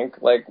 wink, wink.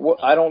 Like,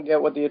 what? I don't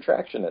get what the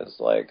attraction is.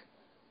 Like,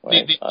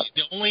 Right?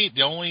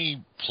 The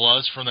only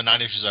plus from the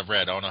 9 issues I've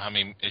read, I don't know how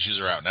many issues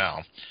are out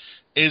now,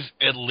 is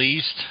at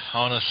least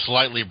on a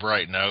slightly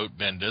bright note,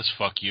 Bendis,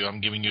 fuck you,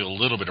 I'm giving you a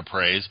little bit of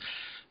praise.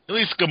 At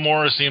least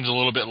Gamora seems a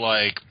little bit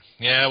like,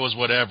 yeah, it was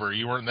whatever,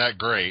 you weren't that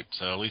great,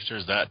 so at least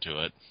there's that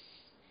to it.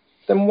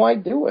 Then why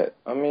do it?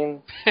 I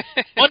mean...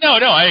 Well, no,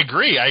 I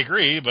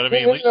agree, but I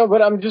mean... No,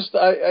 but I just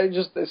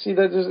see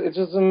that it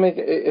just doesn't make...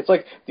 It's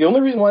like, the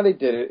only reason why they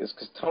did it is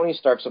because Tony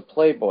Stark's a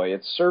playboy.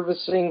 It's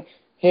servicing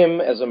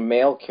him as a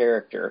male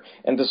character.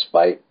 And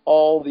despite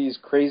all these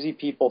crazy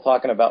people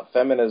talking about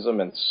feminism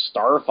and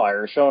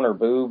Starfire showing her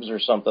boobs or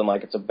something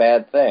like it's a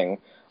bad thing,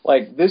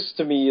 like, this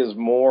to me is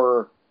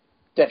more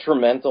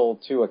detrimental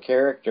to a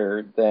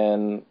character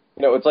than...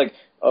 You know, it's like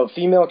a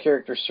female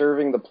character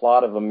serving the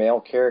plot of a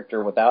male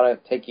character without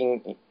it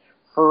taking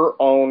her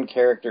own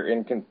character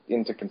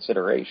into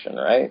consideration,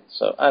 right?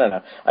 So, I don't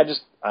know. I don't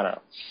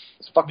know.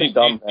 It's fucking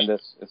dumb,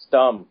 Bendis. It's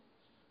dumb.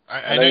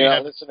 I know you're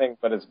not listening,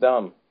 but it's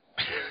dumb.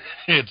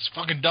 It's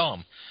fucking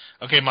dumb.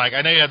 Okay, Mike,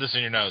 I know you have this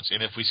in your notes,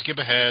 and if we skip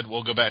ahead,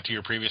 we'll go back to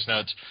your previous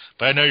notes,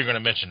 but I know you're going to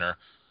mention her,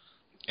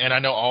 and I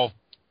know all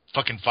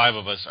fucking 5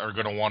 of us are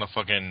going to want to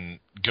fucking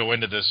go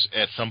into this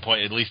at some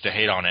point, at least to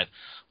hate on it.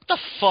 What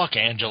the fuck,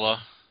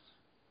 Angela?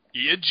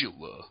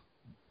 Angela.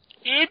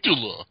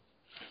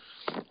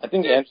 I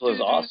think Angela's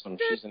awesome.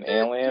 She's an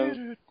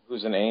alien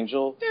who's an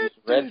angel who's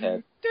a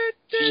redhead.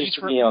 She used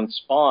to be on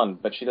Spawn,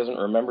 but she doesn't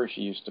remember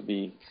she used to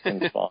be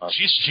in Spawn.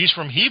 She's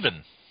from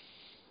Heaven.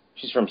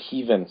 She's from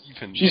Heaven.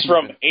 She's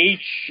from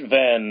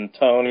H-Ven,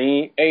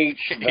 Tony.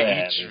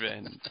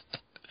 H-Ven.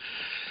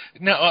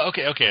 No,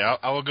 okay.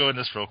 I will go in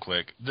this real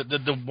quick.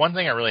 The one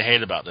thing I really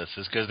hate about this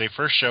is because they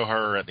first show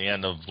her at the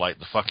end of like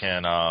the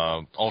fucking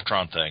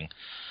Ultron thing,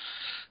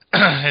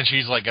 and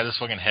she's like got this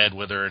fucking head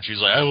with her, and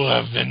she's like, I will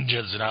have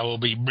vengeance, and I will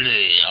be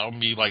bleh. I'll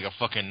be like a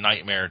fucking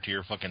nightmare to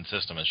your fucking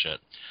system and shit.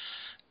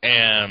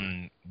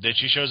 And then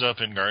she shows up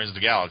in Guardians of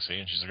the Galaxy,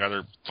 and she's got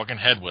her fucking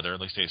head with her.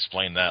 At least they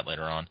explain that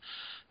later on.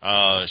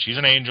 She's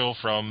an angel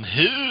from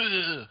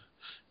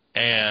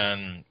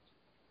and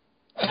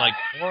like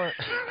more.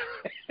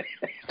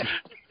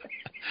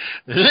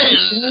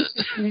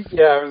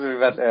 Yeah, I was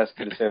about to ask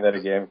you to say that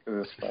again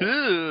because it's fun.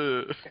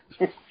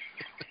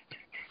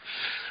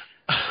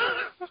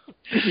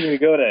 You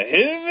go to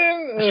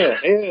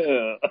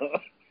heaven?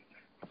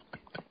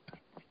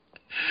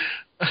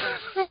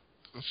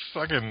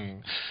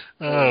 Fucking,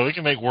 we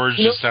can make words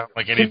just sound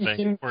like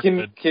anything.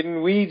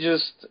 Can we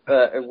just,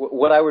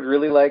 what I would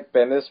really like,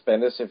 Bendis,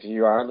 if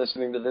you are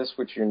listening to this,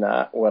 which you're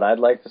not, what I'd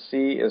like to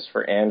see is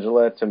for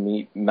Angela to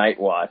meet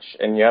Nightwatch,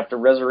 and you have to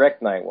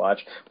resurrect Nightwatch,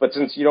 but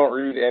since you don't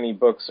read any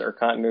books or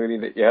continuity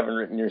that you haven't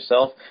written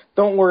yourself,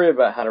 don't worry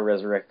about how to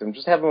resurrect him.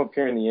 Just have him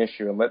appear in the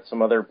issue and let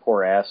some other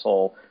poor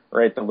asshole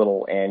write the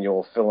little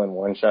annual fill-in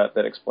one-shot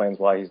that explains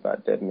why he's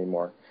not dead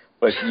anymore.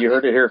 But you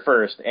heard it here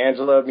first.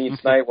 Angela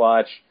meets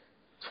Nightwatch.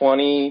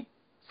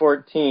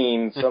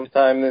 2014,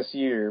 sometime this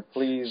year.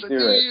 Please do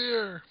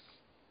it.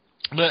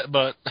 But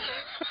what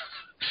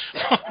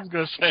I was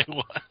gonna say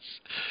was,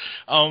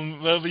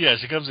 but yeah,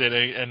 she comes in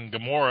and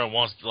Gamora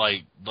wants to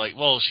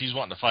well, she's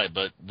wanting to fight,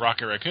 but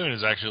Rocket Raccoon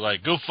is actually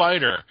like, go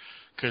fight her,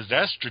 because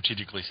that's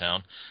strategically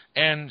sound.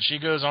 And she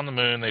goes on the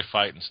moon, they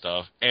fight and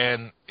stuff,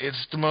 and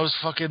it's the most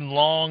fucking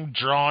long,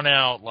 drawn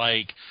out,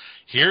 like,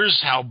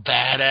 here's how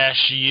badass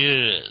she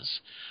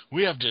is.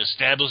 We have to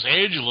establish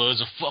Angela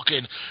as a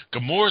fucking...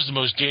 Gamora's the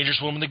most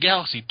dangerous woman in the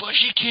galaxy, but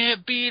she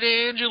can't beat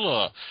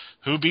Angela.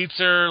 Who beats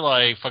her?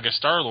 Like, fucking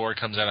Star-Lord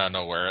comes out of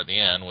nowhere at the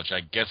end, which I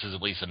guess is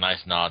at least a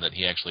nice nod that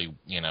he actually,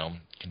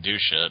 can do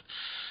shit.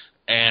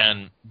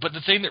 But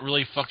the thing that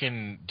really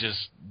fucking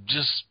just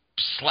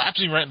slaps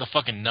me right in the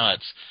fucking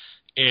nuts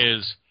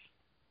is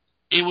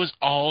it was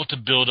all to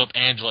build up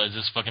Angela as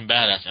this fucking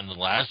badass. And the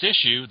last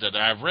issue that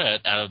I've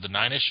read out of the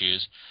 9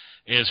 issues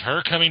is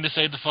her coming to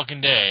save the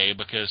fucking day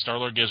because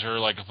Star-Lord gives her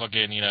like a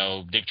fucking,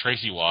 Dick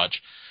Tracy watch,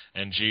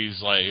 and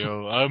she's like,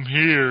 I'm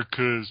here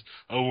because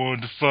I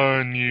wanted to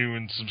find you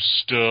and some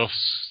stuff,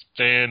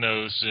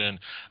 Thanos, and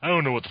I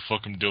don't know what the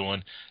fuck I'm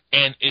doing.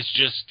 And it's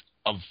just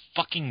a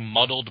fucking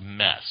muddled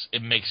mess.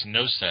 It makes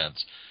no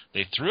sense.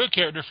 They threw a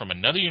character from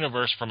another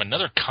universe, from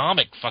another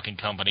comic fucking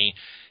company,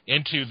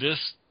 into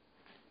this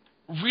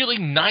really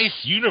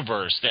nice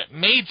universe that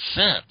made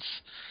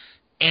sense.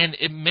 And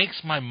it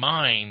makes my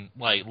mind,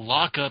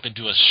 lock up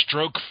into a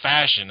stroke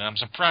fashion, and I'm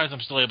surprised I'm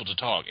still able to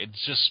talk.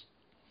 It's just...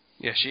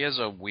 Yeah, she has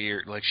a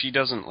weird... she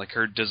doesn't...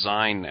 her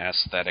design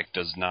aesthetic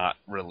does not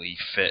really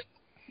fit,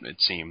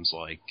 it seems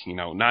like.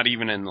 Not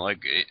even in,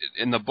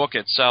 in the book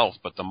itself,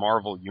 but the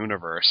Marvel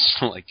Universe,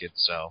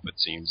 itself, it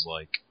seems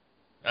like.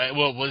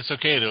 Well, it's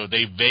okay, though.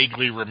 They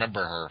vaguely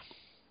remember her.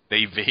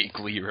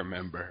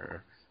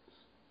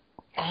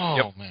 Oh,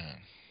 yep. Man.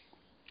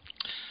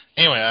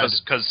 Anyway,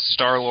 because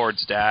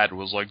Star-Lord's dad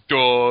was like,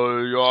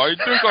 I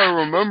think I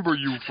remember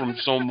you from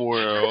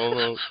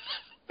somewhere.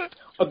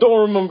 I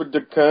don't remember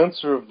the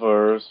cancer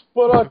verse,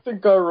 but I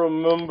think I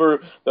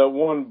remember that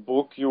one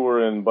book you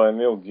were in by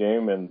Neil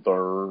Gaiman,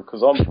 Durrrrr,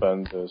 because I'm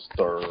Bendis,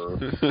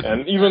 Durrrrr.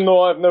 And even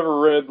though I've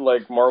never read,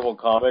 like, Marvel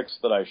comics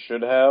that I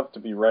should have to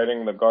be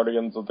writing the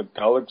Guardians of the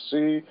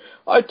Galaxy,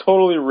 I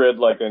totally read,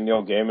 like, a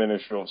Neil Gaiman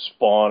issue of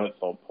Spawn at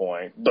some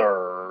point,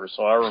 Durrrr,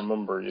 so I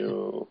remember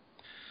you.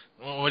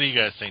 Well, what do you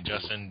guys think,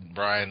 Justin,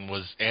 Brian?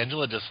 Was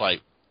Angela just,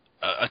 like,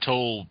 a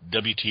total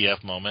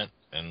WTF moment,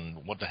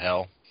 and what the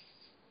hell?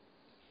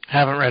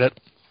 Haven't read it.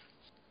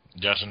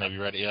 Justin, have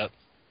you read it yet?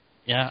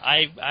 Yeah,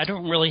 I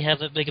don't really have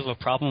that big of a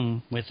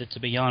problem with it, to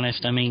be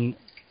honest. I mean,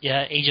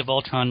 yeah, Age of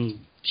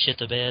Ultron shit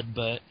the bed,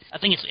 but I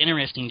think it's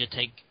interesting to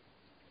take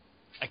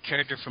a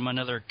character from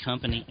another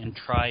company and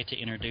try to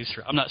introduce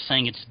her. I'm not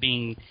saying it's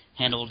being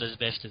handled as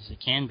best as it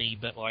can be,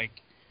 but, like,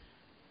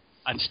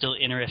 I'm still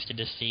interested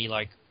to see,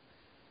 like,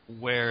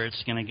 where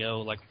it's going to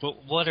go. Like,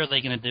 what are they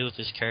going to do with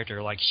this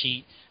character? Like,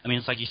 I mean,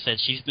 it's like you said,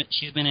 she's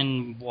been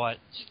in, what,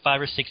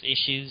 5 or 6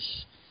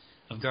 issues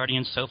of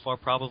Guardians so far,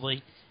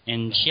 probably,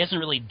 and she hasn't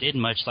really did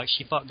much. Like,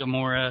 she fought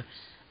Gamora,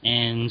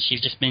 and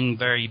she's just been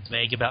very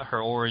vague about her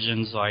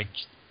origins, like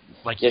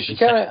yeah, she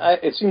kind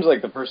of. It seems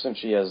like the person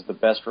she has the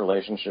best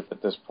relationship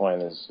at this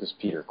point is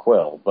Peter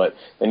Quill. But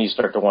then you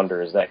start to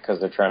wonder: is that because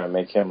they're trying to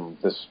make him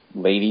this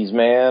ladies'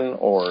 man,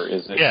 or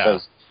is it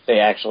because they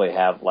actually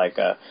have like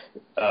a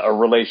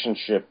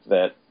relationship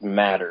that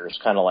matters,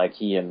 kind of like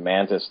he and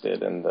Mantis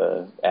did in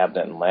the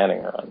Abnett and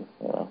Lanning run?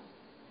 You know?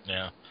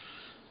 Yeah.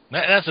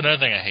 That's another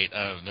thing I hate,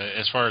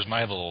 as far as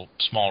my little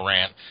small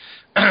rant.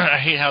 I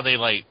hate how they,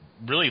 like,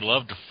 really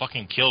love to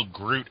fucking kill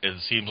Groot,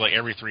 it seems like,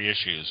 every 3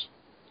 issues.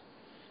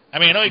 I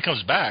mean, I know he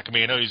comes back. I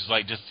mean, I know he's,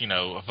 like, just, you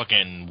know, a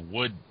fucking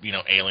wood, you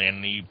know, alien,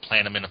 and you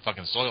plant him in the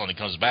fucking soil, and he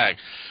comes back.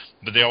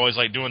 But they always,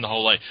 like, doing the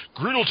whole, like,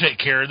 Groot will take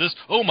care of this.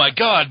 Oh, my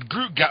God,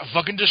 Groot got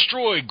fucking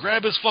destroyed.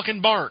 Grab his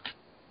fucking bark.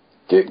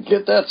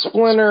 Get that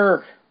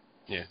splinter.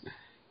 Yeah.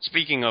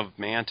 Speaking of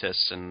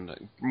Mantis,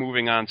 and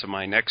moving on to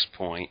my next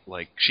point,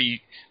 like,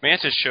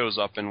 Mantis shows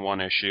up in one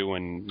issue,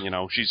 and, you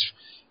know,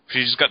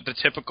 she's got the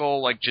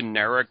typical, like,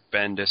 generic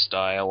Bendis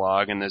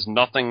dialogue, and there's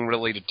nothing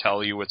really to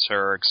tell you it's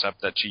her,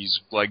 except that she's,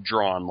 like,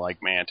 drawn like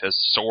Mantis,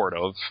 sort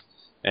of.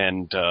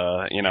 And,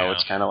 you know,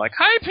 it's kind of like,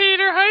 hi,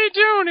 Peter, how you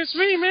doing? It's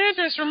me,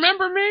 Mantis.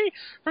 Remember me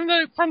from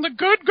the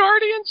Good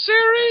Guardian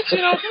series? You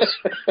know,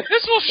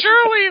 this will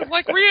surely,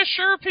 like,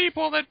 reassure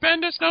people that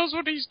Bendis knows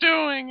what he's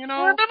doing, you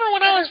know. Remember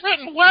when I was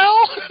written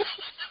well?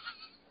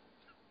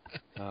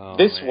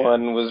 This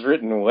one was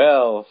written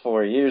well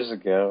 4 years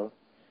ago.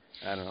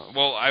 I don't know.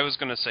 Well, I was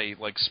going to say,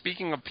 like,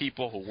 speaking of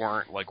people who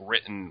weren't, like,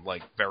 written,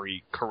 like,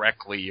 very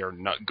correctly or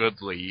not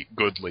goodly,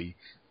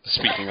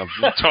 speaking of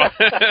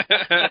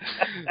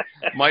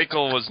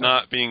Michael was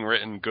not being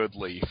written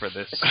goodly for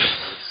this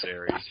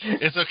series.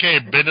 It's okay.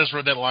 Bendis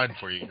wrote that line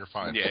for you. You're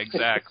fine. Yeah,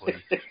 exactly.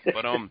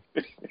 But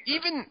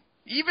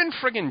even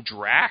friggin'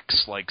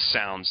 Drax, like,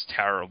 sounds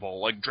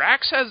terrible. Like,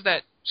 Drax has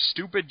that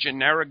stupid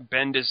generic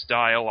Bendis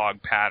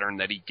dialogue pattern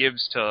that he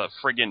gives to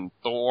friggin'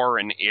 Thor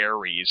and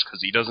Ares because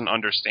he doesn't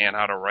understand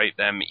how to write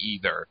them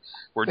either.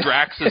 Where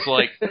Drax is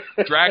like,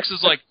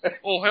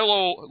 oh,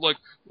 hello, like,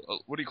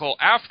 what do you call,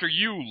 after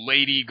you,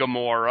 Lady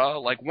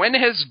Gamora. Like, when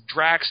has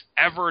Drax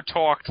ever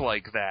talked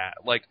like that?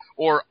 Like,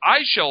 or I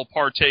shall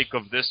partake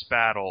of this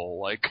battle.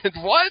 Like,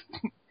 what?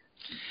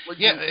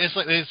 Yeah,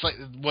 it's like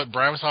what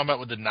Brian was talking about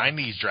with the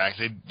 90s Drax.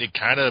 They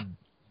kind of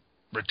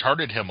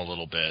retarded him a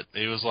little bit.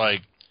 It was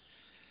like,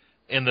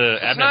 in the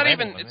it's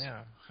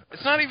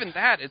not even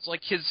that. It's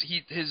like his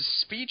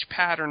speech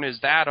pattern is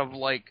that of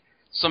like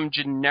some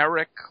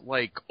generic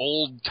like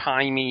old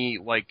timey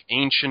like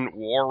ancient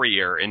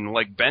warrior, and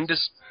like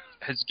Bendis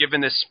has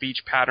given this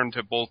speech pattern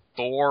to both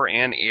Thor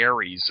and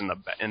Ares in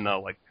the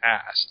like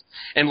past,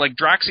 and like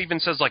Drax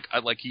even says like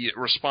he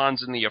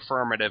responds in the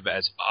affirmative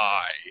as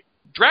I.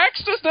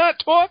 Drax does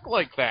not talk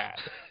like that.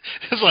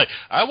 It's like,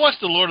 I watched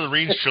the Lord of the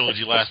Rings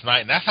trilogy last night,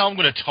 and that's how I'm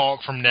going to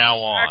talk from now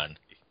on.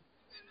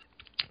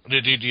 Do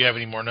you have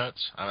any more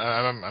notes?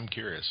 I'm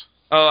curious.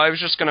 Oh, I was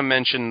just going to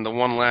mention, the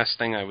one last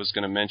thing I was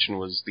going to mention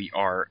was the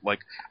art. Like,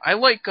 I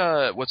like,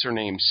 what's her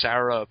name,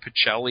 Sarah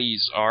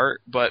Pichelli's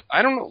art, but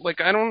I don't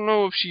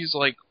know if she's,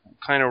 like,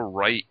 kind of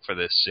right for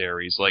this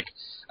series. Like,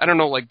 I don't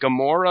know, like,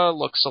 Gamora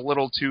looks a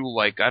little too,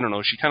 like, I don't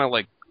know, she kind of,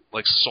 like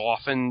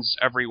softens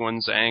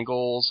everyone's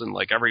angles, and,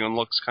 like, everyone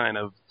looks kind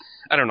of,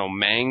 I don't know,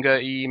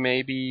 manga-y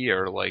maybe,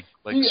 or like.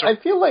 I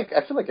feel like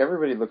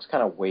everybody looks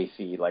kind of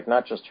waify, like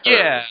not just her.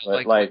 Yeah,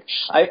 but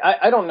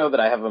I don't know that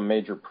I have a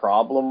major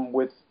problem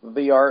with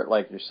the art,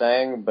 like you're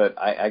saying, but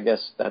I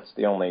guess that's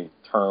the only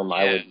term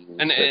I would use.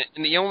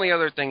 And the only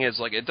other thing is,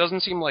 like, it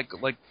doesn't seem like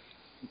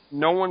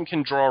no one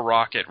can draw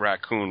Rocket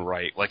Raccoon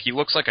right. Like, he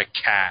looks like a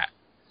cat.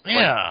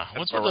 Yeah,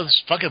 what's with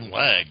those fucking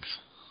legs?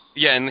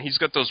 Yeah, and he's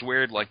got those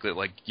weird,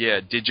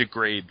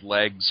 digigrade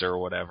legs or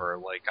whatever.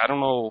 Like, I don't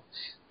know.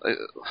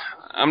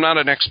 I'm not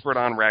an expert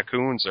on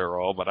raccoons or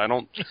all, but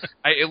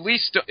at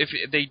least if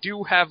they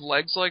do have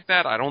legs like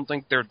that, I don't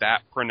think they're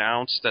that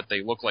pronounced that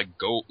they look like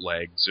goat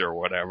legs or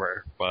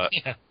whatever. But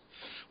yeah.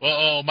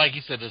 Well, Mike,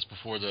 you said this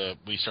before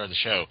we started the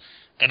show.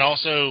 And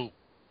also,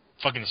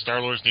 fucking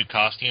Star-Lord's new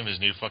costume, his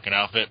new fucking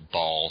outfit,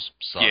 balls.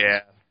 Sucks.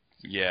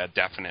 Yeah,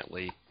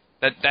 definitely.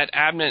 That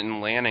Abnett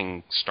and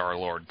Lanning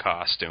Star-Lord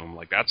costume,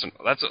 like that's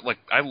like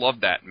I love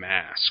that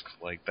mask.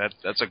 Like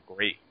that's a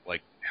great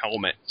like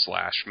helmet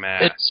 /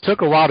 mask. It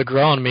took a while to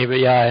grow on me, but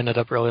yeah, I ended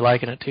up really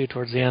liking it too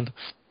towards the end.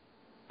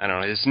 I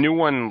don't know, his new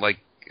one, like,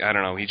 I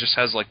don't know, he just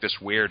has like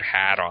this weird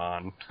hat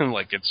on.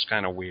 Like it's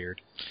kind of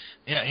weird.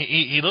 Yeah,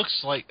 he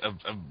looks like a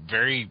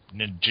very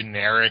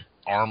generic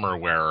armor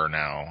wearer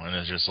now, and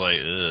it's just like,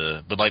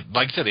 ugh. But like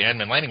I said, the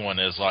Admin Landing one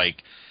is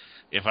like,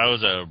 if I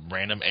was a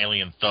random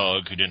alien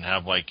thug who didn't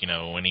have like,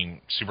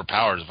 any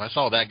superpowers, if I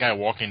saw that guy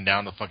walking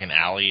down the fucking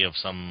alley of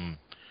some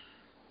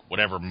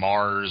whatever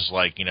Mars,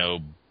 like,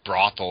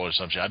 brothel or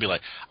some shit, I'd be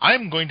like,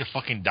 I'm going to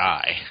fucking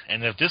die.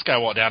 And if this guy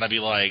walked down, I'd be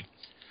like,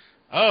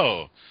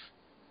 oh,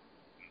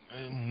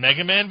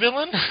 Mega Man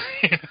villain?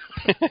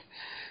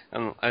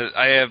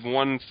 I have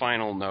one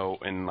final note,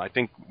 and I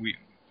think we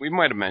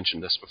might have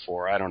mentioned this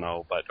before, I don't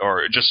know,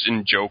 or just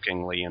in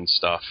jokingly and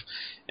stuff.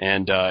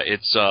 And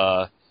it's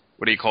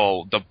what do you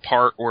call the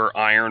part where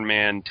Iron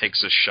Man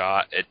takes a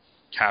shot at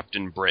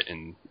Captain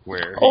Britain?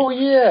 Where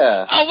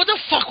yeah. Oh, what the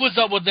fuck was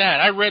up with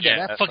that? I read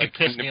that. That fucking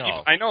pissed me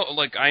off. I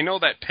know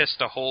that pissed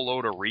a whole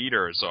load of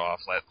readers off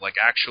that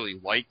actually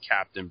like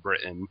Captain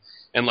Britain.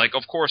 And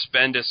of course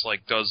Bendis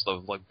does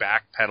the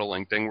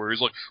backpedaling thing where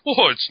he's like,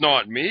 "Oh, it's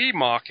not me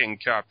mocking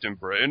Captain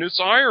Britain, it's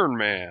Iron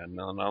Man."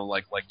 And I'm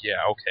like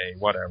yeah, okay,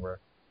 whatever.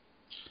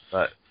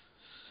 But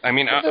I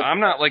mean, I'm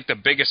not the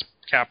biggest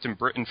Captain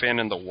Britain fan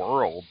in the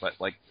world, but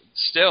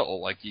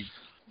still, you.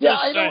 Yeah,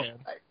 I don't.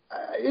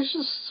 It's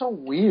just so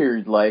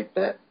weird,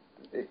 that.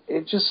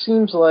 It just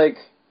seems like,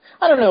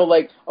 I don't know,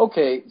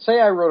 okay, say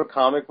I wrote a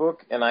comic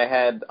book and I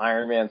had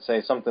Iron Man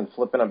say something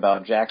flippant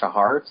about Jack of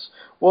Hearts.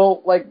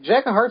 Well,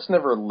 Jack of Hearts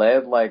never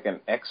led an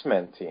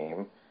X-Men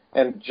team,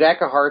 and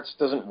Jack of Hearts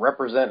doesn't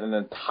represent an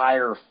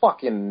entire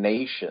fucking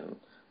nation.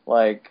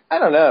 I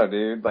don't know,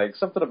 dude.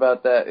 Something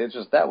about that, it's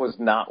just, that was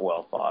not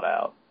well thought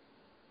out.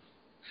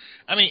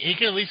 I mean, he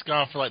could at least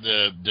gone for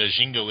the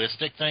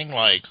jingoistic thing,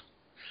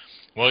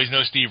 well, he's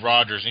no Steve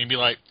Rogers, and he'd be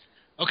like,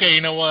 okay,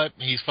 you know what?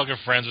 He's fucking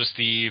friends with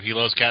Steve. He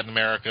loves Captain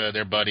America.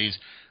 They're buddies.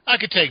 I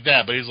could take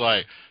that, but he's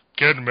like,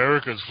 Captain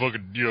America's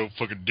fucking,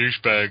 fucking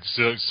douchebag,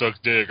 sucks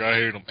dick. I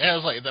hate him. And I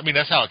was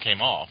that's how it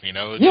came off,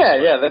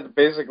 That's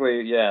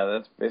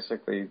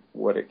basically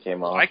what it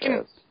came off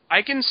as.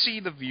 I can see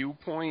the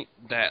viewpoint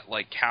that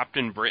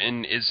Captain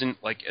Britain isn't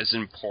as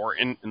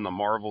important in the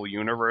Marvel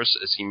universe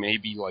as he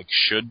maybe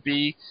should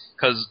be,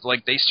 because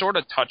they sort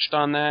of touched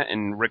on that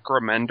in Rick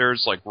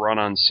Remender's run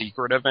on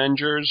Secret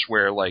Avengers,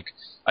 where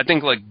I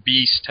think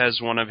Beast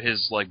has one of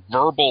his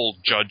verbal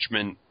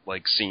judgment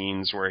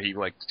scenes where he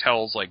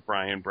tells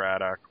Brian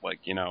Braddock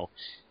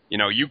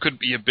you could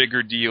be a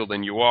bigger deal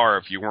than you are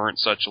if you weren't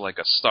such a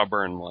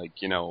stubborn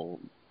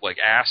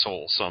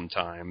asshole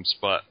sometimes,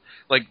 but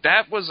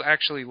that was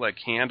actually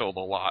handled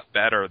a lot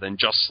better than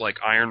just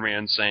Iron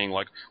Man saying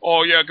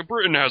oh yeah,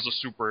 Britain has a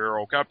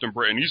superhero, Captain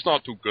Britain, he's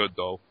not too good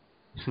though.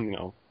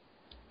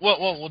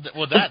 Well,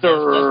 that's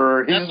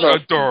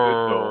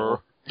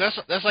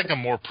a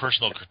more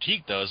personal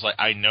critique though. It's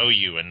I know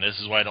you and this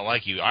is why I don't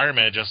like you. Iron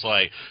Man just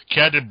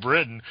Captain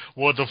Britain,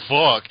 what the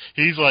fuck?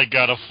 He's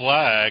got a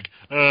flag.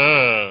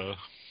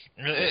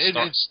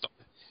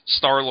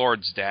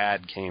 Star-Lord's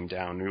dad came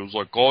down and he was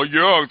like, oh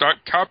yeah,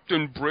 that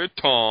Captain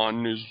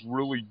Britain is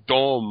really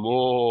dumb.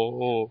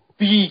 Oh.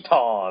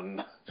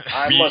 Beaton.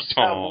 I must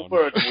have a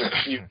word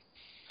with you.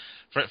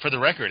 For the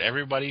record,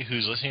 everybody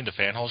who's listening to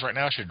Fanholes right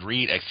now should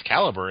read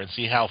Excalibur and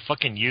see how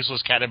fucking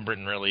useless Captain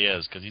Britain really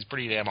is, because he's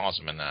pretty damn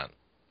awesome in that.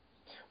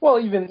 Well,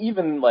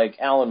 even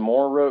Alan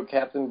Moore wrote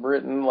Captain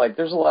Britain.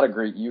 There's a lot of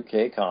great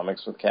UK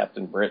comics with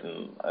Captain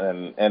Britain,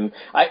 and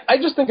I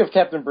just think of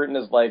Captain Britain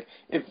as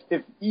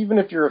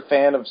if you're a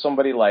fan of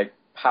somebody like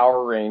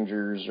Power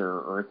Rangers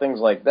or things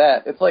like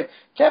that, it's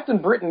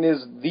Captain Britain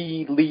is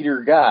the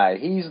leader guy.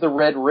 He's the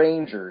Red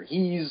Ranger.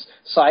 He's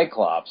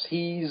Cyclops.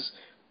 He's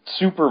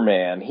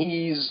Superman,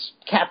 he's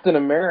Captain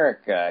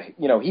America,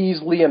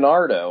 he's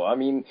Leonardo. I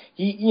mean,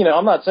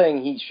 I'm not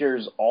saying he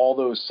shares all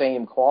those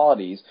same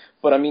qualities,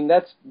 but I mean,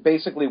 that's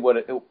basically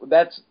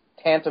that's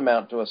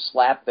tantamount to a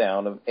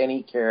slapdown of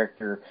any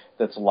character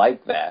that's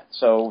like that.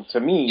 So to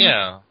me,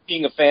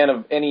 being a fan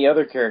of any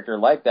other character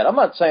like that, I'm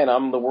not saying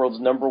I'm the world's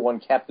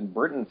 #1 Captain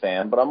Britain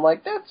fan, but I'm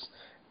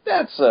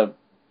that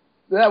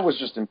was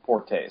just in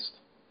poor taste.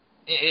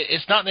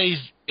 It's not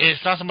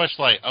so much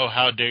oh,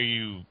 how dare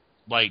you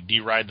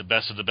deride the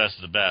best of the best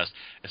of the best.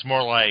 It's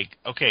more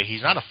okay,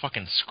 he's not a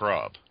fucking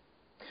scrub.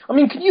 I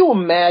mean, can you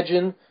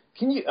imagine?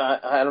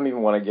 I don't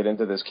even want to get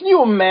into this. Can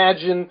you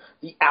imagine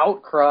the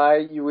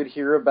outcry you would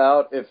hear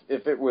about if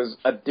it was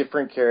a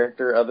different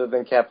character other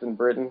than Captain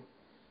Britain?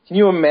 Can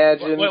you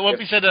imagine? What if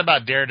we said that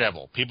about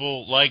Daredevil?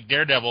 People like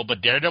Daredevil,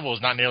 but Daredevil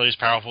is not nearly as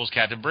powerful as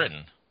Captain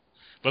Britain.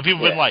 But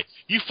people have been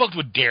you fucked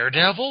with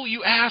Daredevil,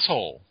 you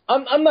asshole.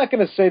 I'm not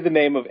going to say the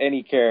name of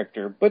any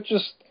character, but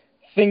just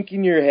think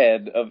in your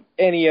head of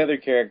any other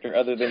character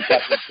other than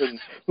Captain Britain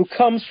who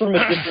comes from a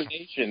different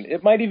nation.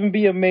 It might even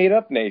be a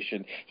made-up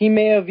nation. He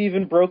may have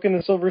even broken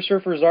the Silver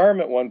Surfer's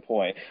arm at one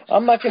point.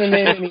 I'm not going to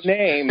name any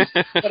names,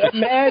 but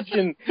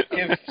imagine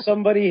if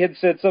somebody had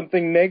said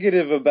something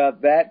negative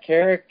about that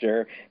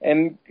character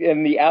and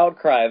the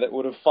outcry that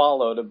would have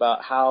followed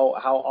about how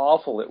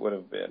awful it would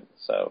have been.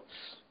 So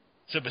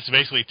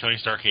basically, Tony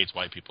Stark hates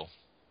white people.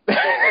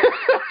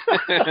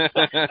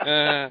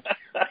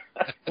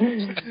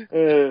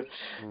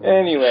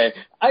 Anyway,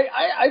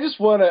 I just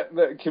want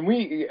to. Can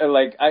we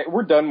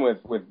we're done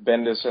with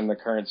Bendis and the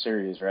current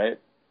series, right?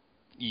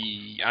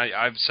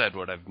 I've said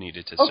what I've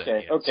needed to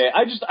say. Okay.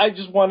 I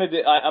just wanted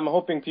to. I'm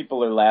hoping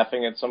people are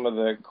laughing at some of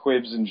the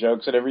quibs and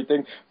jokes and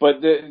everything,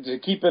 but to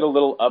keep it a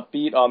little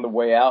upbeat on the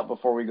way out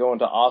before we go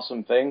into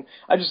awesome thing,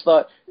 I just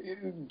thought,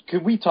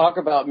 could we talk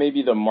about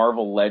maybe the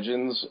Marvel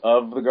Legends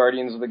of the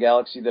Guardians of the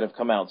Galaxy that have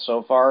come out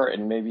so far,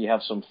 and maybe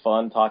have some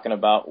fun talking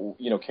about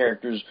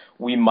characters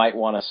we might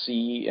want to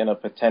see in a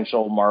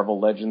potential Marvel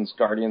Legends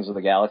Guardians of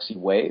the Galaxy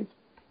wave?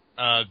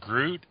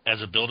 Groot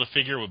as a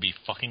Build-A-Figure would be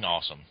fucking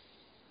awesome.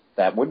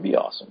 That would be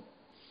awesome.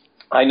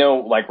 I know,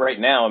 like right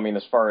now, I mean,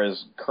 as far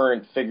as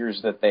current figures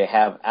that they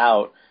have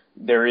out,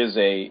 there is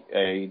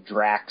a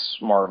Drax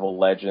Marvel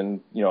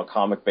Legend, a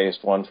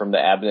comic-based one from the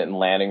Abnett and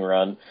Lanning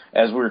run.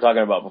 As we were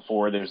talking about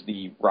before, there's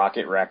the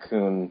Rocket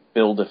Raccoon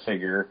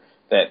Build-A-Figure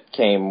that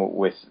came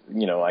with,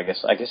 I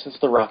guess it's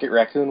the Rocket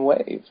Raccoon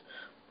wave.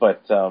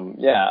 But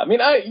yeah, I mean,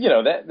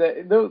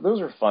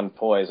 those are fun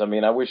toys. I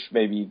mean, I wish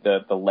maybe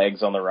the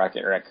legs on the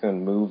Rocket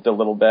Raccoon moved a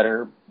little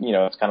better.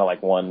 It's kind of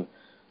like one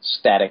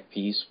static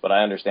piece, but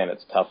I understand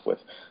it's tough with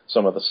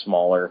some of the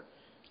smaller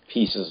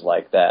pieces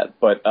like that.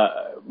 But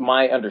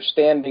my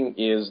understanding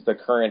is the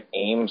current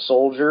AIM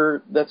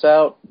soldier that's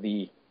out,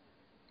 the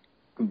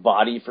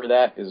body for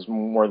that is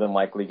more than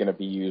likely going to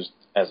be used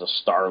as a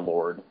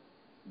Star-Lord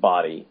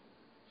body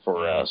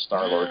for a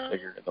Star-Lord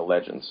figure in the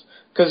Legends.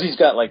 Because he's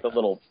got like the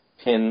little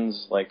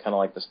pins, like kind of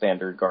like the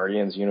standard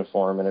Guardians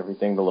uniform and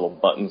everything, the little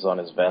buttons on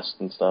his vest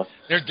and stuff.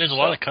 There's a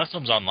lot of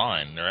customs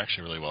online. They're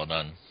actually really well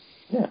done.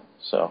 Yeah,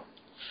 so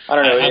I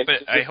don't know.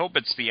 I hope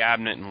it's the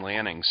Abnett and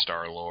Lanning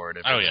Star-Lord.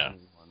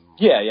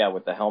 Yeah,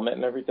 with the helmet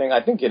and everything.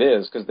 I think it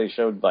is, because they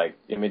showed, like,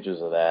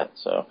 images of that.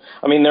 So,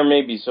 I mean, there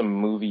may be some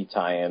movie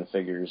tie-in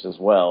figures as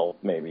well,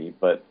 maybe.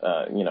 But,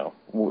 I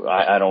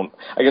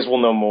guess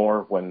we'll know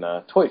more when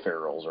Toy Fair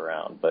rolls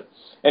around. But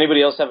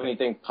anybody else have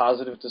anything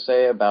positive to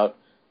say about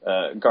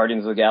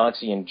Guardians of the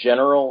Galaxy in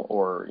general,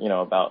 or,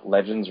 about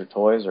Legends or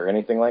toys or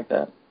anything like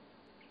that?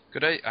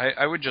 Could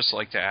I would just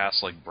like to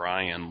ask, like,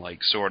 Brian,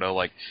 like, sort of,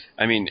 like,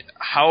 I mean,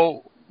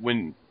 how,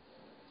 when,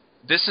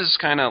 this is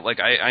kind of, like,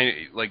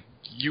 I like,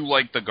 you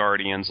like the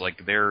Guardians,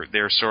 like,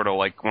 they're sort of,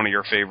 like, one of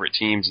your favorite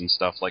teams and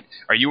stuff, like,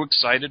 are you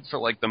excited for,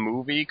 like, the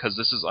movie? Because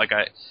this is, like,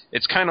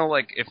 it's kind of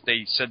like if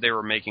they said they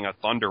were making a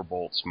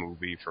Thunderbolts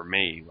movie for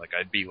me, like,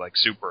 I'd be, like,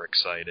 super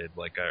excited,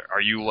 like,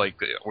 were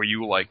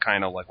you, like,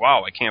 kind of like,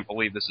 wow, I can't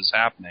believe this is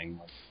happening?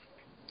 Like,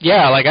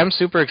 yeah, like, I'm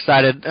super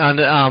excited,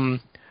 and,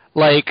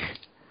 like,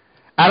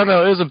 I don't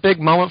know, it was a big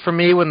moment for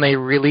me when they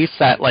released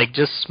that, like,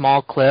 just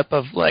small clip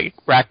of, like,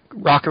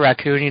 Rocket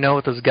Raccoon,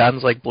 with his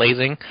guns, like,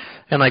 blazing,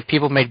 and, like,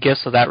 people made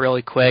gifs of that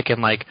really quick,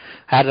 and, like,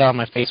 had it on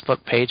my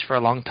Facebook page for a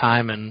long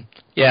time, and,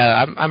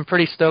 yeah, I'm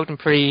pretty stoked and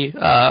pretty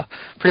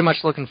much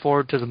looking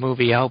forward to the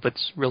movie. I hope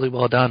it's really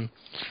well done.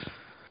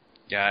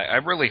 Yeah, I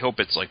really hope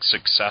it's, like,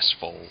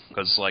 successful,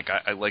 because, like,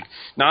 I like,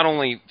 not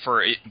only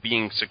for it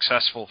being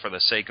successful for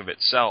the sake of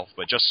itself,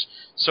 but just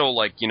so,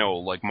 like,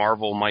 like,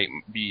 Marvel might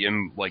be,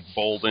 like,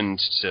 emboldened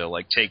to,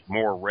 like, take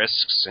more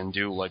risks and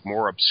do, like,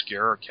 more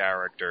obscure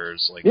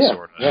characters, like,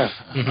 sort of. Yeah.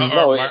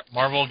 Or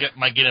Marvel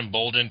might get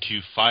emboldened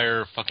to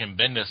fire fucking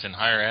Bendis and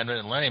hire Abnett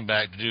and Lanning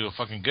back to do a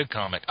fucking good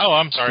comic. Oh,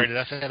 I'm sorry, did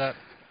I say that?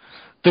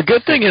 The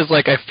good thing is,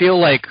 like, I feel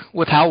like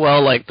with how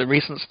well, like, the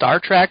recent Star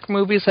Trek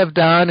movies have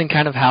done and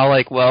kind of how,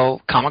 like, well,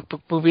 comic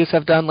book movies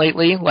have done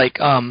lately, like,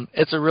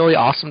 it's a really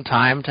awesome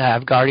time to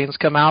have Guardians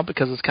come out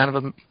because it's kind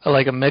of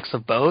a mix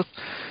of both,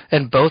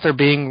 and both are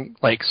being,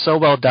 like, so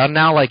well done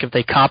now. Like, if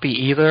they copy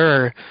either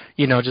or,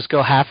 just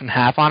go half and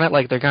half on it,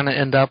 like, they're going to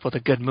end up with a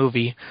good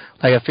movie.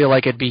 Like, I feel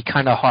like it'd be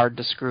kind of hard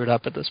to screw it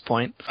up at this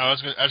point. I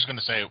was going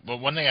to say, well,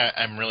 one thing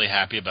I'm really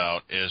happy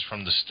about is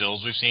from the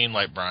stills we've seen,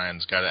 like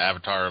Brian's got an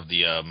avatar of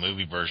the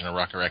movie version of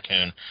Rocket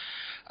Raccoon.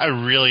 I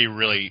really,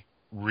 really,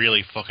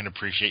 really fucking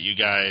appreciate you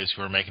guys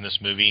who are making this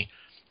movie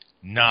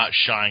not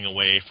shying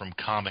away from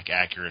comic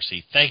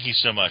accuracy. Thank you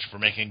so much for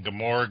making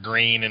Gamora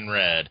green and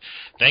red.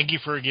 Thank you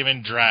for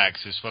giving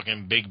Drax his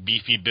fucking big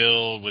beefy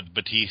build with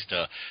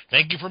Batista.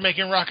 Thank you for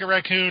making Rocket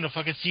Raccoon a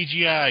fucking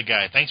CGI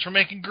guy. Thanks for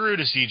making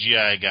Groot a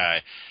CGI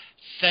guy.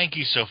 Thank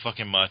you so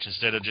fucking much,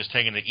 instead of just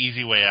taking the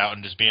easy way out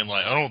and just being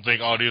like, I don't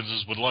think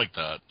audiences would like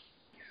that.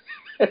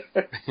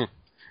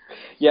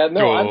 Yeah,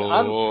 no,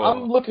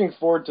 I'm looking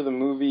forward to the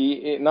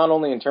movie, not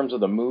only in terms of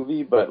the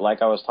movie, but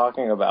like I was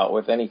talking about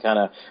with any kind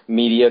of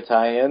media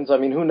tie-ins. I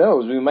mean, who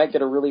knows? We might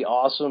get a really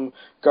awesome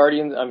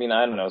Guardians. I mean,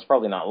 I don't know. It's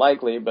probably not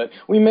likely, but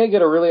we may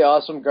get a really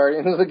awesome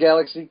Guardians of the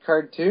Galaxy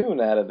cartoon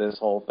out of this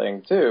whole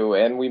thing too,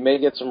 and we may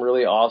get some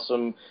really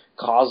awesome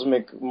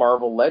cosmic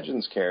Marvel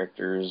Legends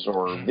characters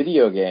or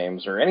video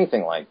games or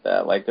anything like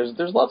that. Like,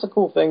 there's lots of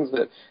cool things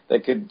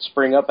that could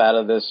spring up out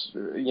of this,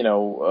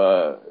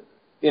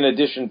 in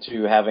addition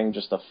to having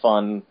just a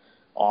fun,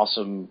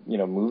 awesome,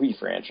 movie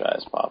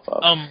franchise pop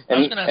up. And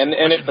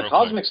if the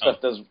cosmic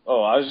stuff does,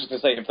 I was just going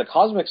to say, if the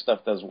cosmic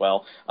stuff does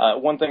well,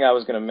 one thing I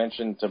was going to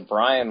mention to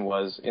Brian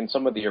was in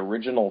some of the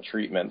original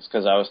treatments,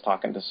 because I was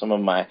talking to some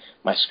of my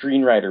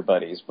screenwriter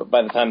buddies, but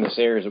by the time this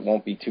airs, it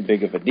won't be too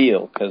big of a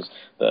deal, because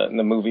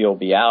the movie will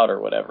be out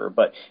or whatever.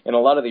 But in a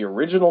lot of the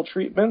original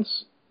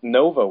treatments,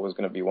 Nova was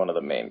going to be one of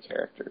the main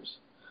characters.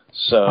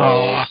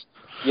 So,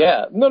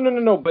 yeah,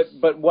 no.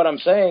 But what I'm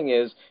saying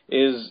is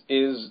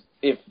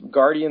if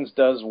Guardians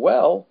does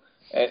well,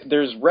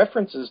 there's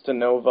references to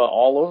Nova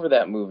all over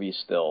that movie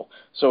still.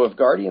 So if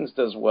Guardians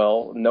does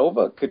well,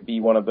 Nova could be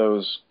one of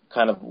those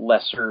kind of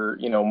lesser,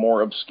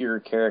 more obscure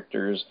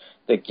characters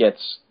that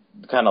gets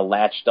kind of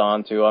latched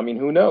onto. I mean,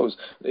 who knows?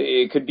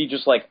 It could be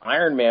just like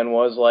Iron Man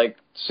was like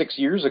 6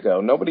 years ago.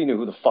 Nobody knew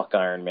who the fuck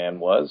Iron Man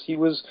was. He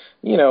was,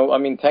 I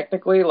mean,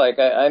 technically, like,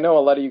 I know a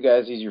lot of you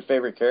guys, he's your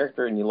favorite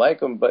character and you like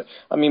him, but,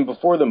 I mean,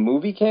 before the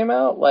movie came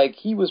out, like,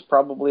 he was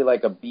probably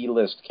like a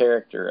B-list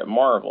character at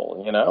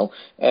Marvel,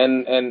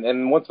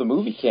 And once the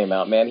movie came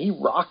out, man, he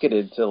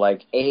rocketed to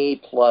like A+++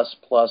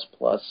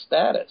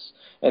 status.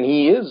 And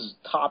he is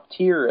top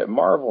tier at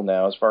Marvel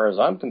now, as far as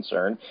I'm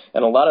concerned.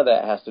 And a lot of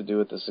that has to do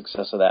with the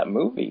success of that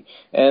movie.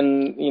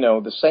 And,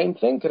 the same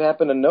thing could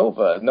happen to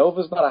Nova.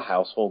 Nova's not a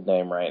household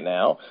name right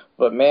now,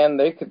 but man,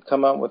 they could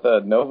come out with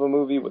a Nova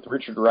movie with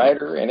Richard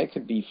Rider, and it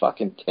could be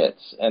fucking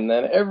tits. And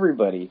then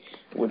everybody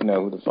would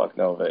know who the fuck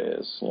Nova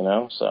is,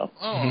 so.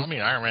 Oh, I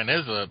mean, Iron Man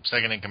is the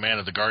second in command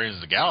of the Guardians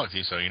of the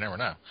Galaxy, so you never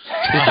know.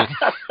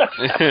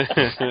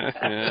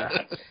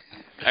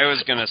 I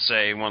was going to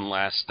say one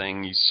last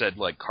thing. You said,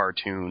 like,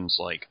 cartoons.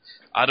 Like,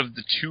 out of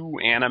the two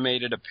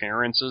animated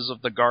appearances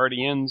of the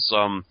Guardians,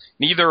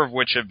 neither of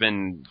which have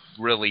been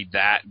really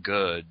that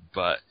good,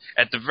 but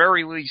at the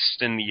very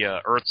least in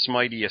the Earth's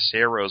Mightiest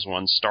Heroes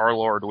one,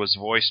 Star-Lord was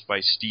voiced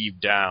by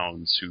Steve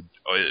Downes, who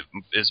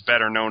is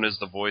better known as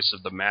the voice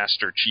of the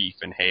Master Chief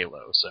in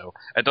Halo, so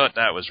I thought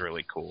that was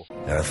really cool.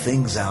 There are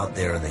things out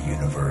there in the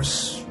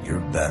universe you're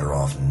better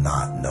off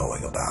not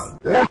knowing about.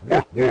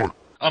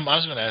 I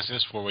was going to ask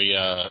this before we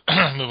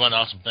move on to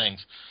awesome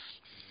things.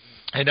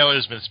 I know it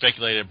has been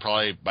speculated,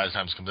 probably by the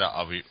time this comes out,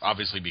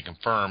 obviously be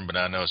confirmed, but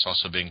I know it's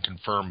also being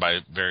confirmed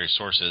by various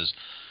sources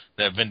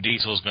that Vin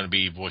Diesel is going to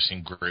be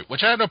voicing Groot,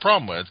 which I have no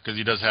problem with, because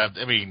he does have,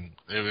 I mean,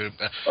 how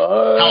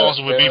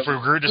awesome would it be for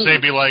Groot to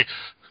be like,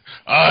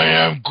 I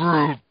am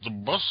Groot, the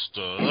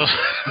Buster.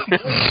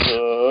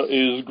 Buster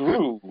is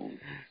Groot.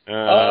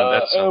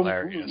 That's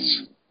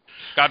hilarious.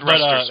 God rest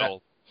your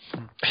soul.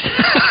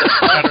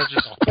 God rest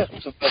your soul.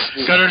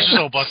 God rest your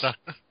soul, Buster.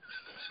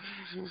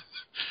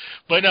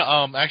 But no,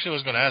 actually, I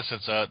was going to ask,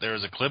 since there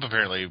was a clip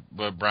apparently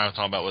what Brian was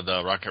talking about with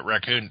Rocket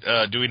Raccoon.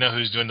 Do we know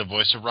who's doing the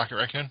voice of Rocket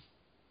Raccoon?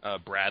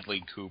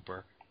 Bradley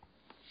Cooper.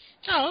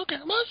 Oh, okay.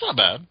 Well, that's not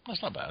bad.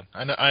 That's not bad.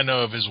 I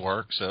know of his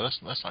work, so that's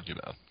not too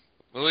bad.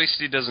 Well, at least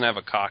he doesn't have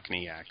a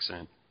Cockney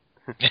accent.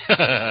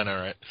 I know,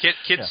 right?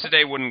 Kids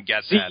today wouldn't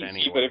get that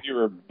anyway. But if you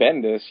were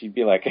Bendis, you'd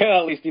be like,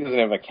 at least he doesn't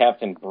have a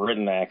Captain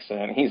Britain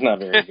accent. He's not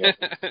very good.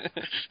 At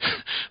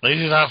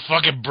least he's not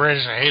fucking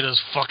British. I hate those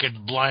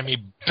fucking blimey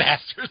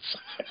bastards.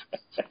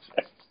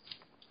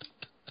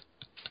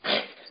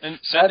 And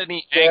send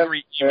any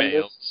angry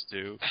emails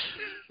to...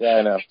 Yeah,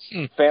 I know.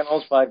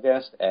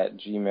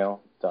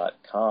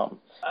 Fanholespodcast@gmail.com.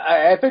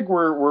 I think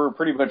we're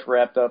pretty much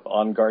wrapped up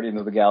on Guardians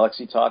of the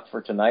Galaxy talk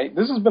for tonight.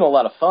 This has been a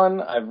lot of fun.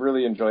 I've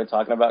really enjoyed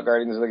talking about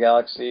Guardians of the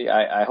Galaxy.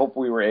 I hope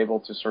we were able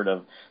to sort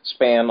of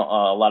span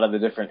a lot of the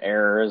different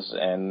eras,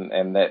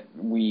 and that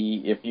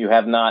if you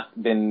have not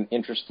been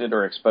interested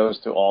or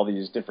exposed to all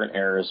these different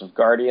eras of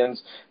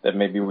Guardians, that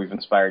maybe we've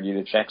inspired you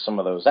to check some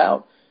of those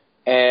out.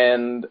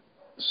 And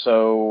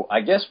so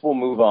I guess we'll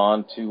move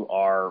on to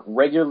our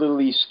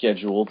regularly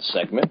scheduled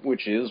segment,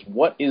 which is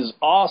what is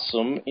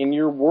awesome in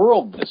your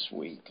world this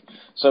week.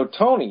 So,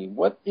 Tony,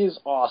 what is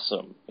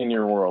awesome in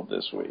your world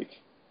this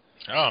week?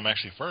 Oh, I'm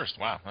actually first.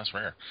 Wow, that's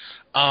rare.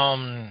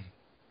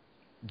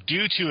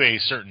 Due to a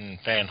certain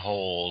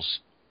Fanholes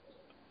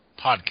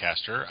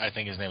podcaster, I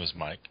think his name is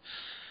Mike,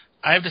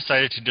 I have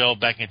decided to delve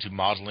back into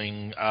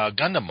modeling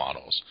Gundam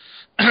models.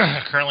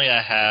 Currently,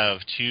 I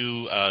have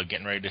two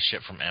getting ready to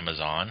ship from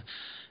Amazon.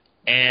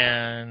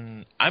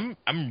 And I'm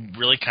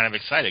really kind of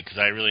excited because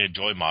I really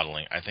enjoy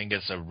modeling. I think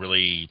it's a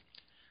really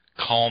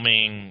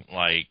calming,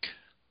 like,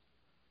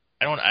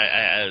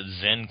 a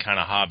zen kind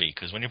of hobby,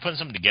 because when you're putting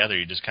something together,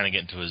 you just kind of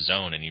get into a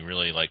zone and you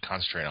really like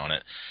concentrate on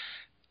it.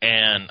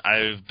 And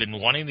I've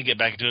been wanting to get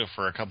back into it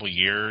for a couple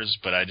years,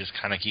 but I just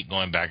kind of keep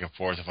going back and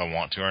forth if I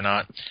want to or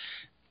not.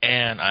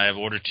 And I've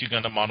ordered 2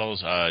 Gundam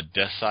models,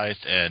 Death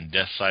Scythe and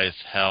Death Scythe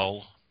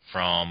Hell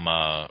from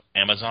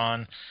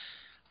Amazon.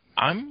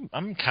 I'm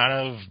kind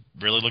of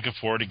really looking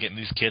forward to getting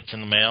these kits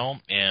in the mail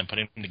and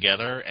putting them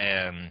together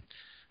and,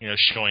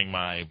 showing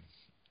my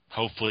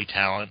hopefully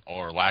talent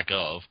or lack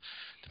of,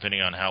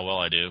 depending on how well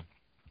I do.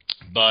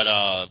 But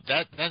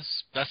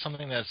that's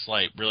something that's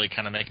like really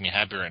kind of making me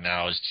happy right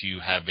now, is to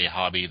have a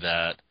hobby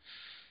that,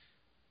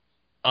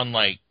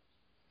 unlike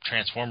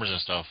Transformers and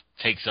stuff,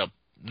 takes up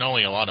not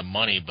only a lot of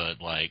money,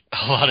 but like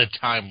a lot of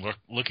time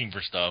looking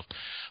for stuff.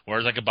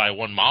 Whereas I could buy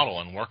one model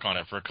and work on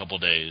it for a couple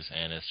of days,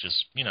 and it's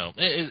just,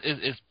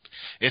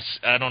 it's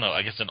I don't know,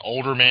 I guess an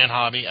older man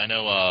hobby. I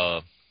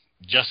know,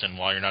 Justin,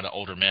 while you're not an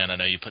older man, I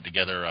know you put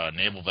together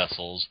naval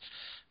vessels,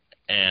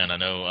 and I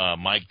know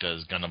Mike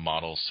does Gundam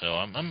models, so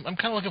I'm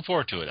kind of looking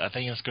forward to it. I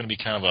think it's going to be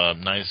kind of a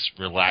nice,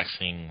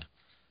 relaxing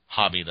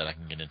hobby that I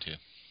can get into.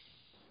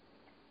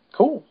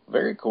 Cool,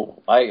 very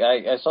cool.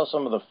 I saw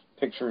some of the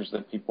pictures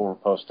that people were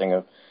posting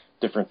of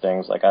different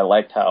things. Like, I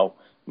liked how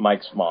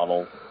Mike's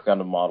model,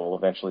 Gundam model,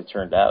 eventually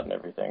turned out and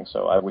everything.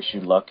 So I wish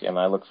you luck, and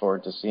I look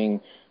forward to seeing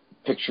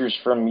pictures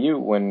from you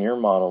when your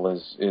model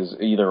is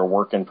either a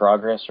work in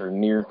progress or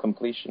near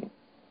completion.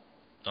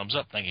 Thumbs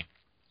up, thank you.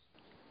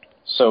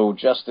 So,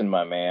 Justin,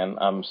 my man,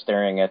 I'm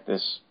staring at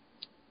this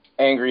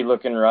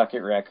angry-looking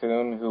Rocket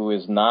Raccoon who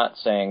is not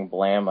saying,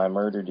 "Blam, I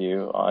murdered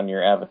you," on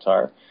your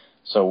avatar.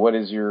 So what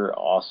is your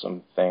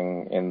awesome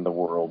thing in the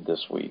world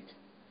this week?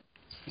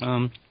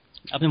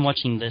 I've been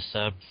watching this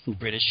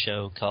British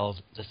show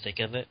called The Thick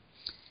of It,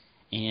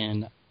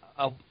 and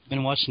I've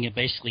been watching it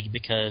basically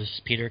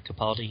because Peter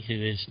Capaldi, who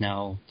is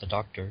now the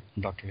Doctor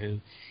in Doctor Who,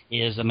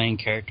 is the main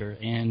character,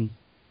 and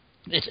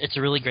it's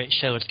a really great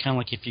show. It's kind of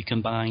like if you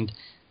combined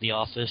The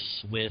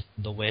Office with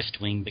The West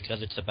Wing,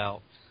 because it's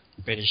about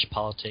British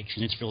politics,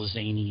 and it's real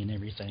zany and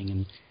everything,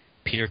 and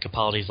Peter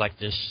Capaldi's like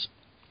this,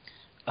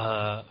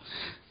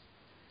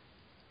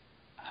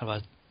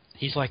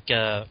 he's like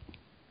a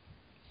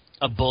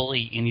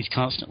bully, and he's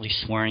constantly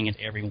swearing at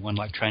everyone,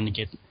 like trying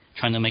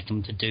to make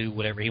them to do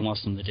whatever he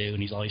wants them to do,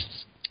 and he's always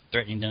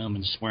threatening them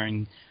and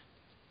swearing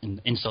and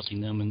insulting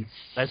them, and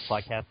that's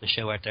like half the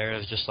show right there.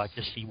 Is just like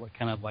to see what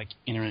kind of like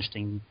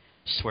interesting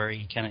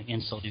sweary kind of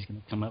insult he's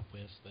going to come up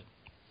with. But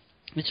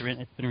it's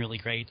been really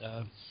great.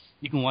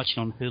 You can watch it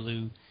on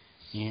Hulu,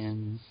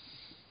 and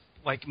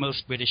like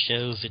most British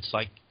shows, it's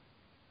like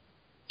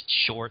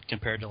short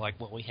compared to like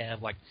what we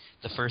have. Like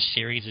the first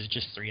series is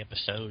just 3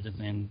 episodes, and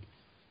then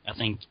I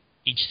think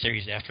each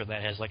series after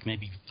that has like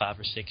maybe 5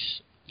 or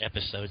 6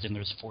 episodes, and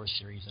there's 4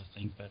 series, I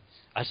think. But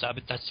that's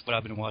what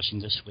I've been watching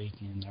this week,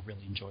 and I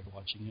really enjoyed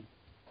watching it.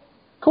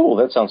 Cool,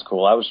 that sounds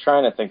cool. I was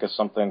trying to think of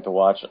something to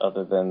watch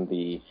other than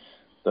the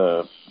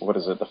what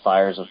is it, the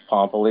Fires of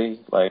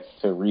Pompeii, like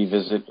to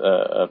revisit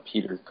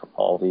Peter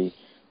Capaldi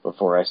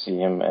before I see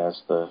him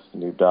as the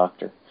new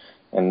Doctor.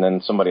 And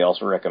then somebody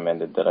else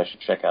recommended that I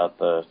should check out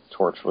the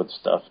Torchwood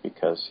stuff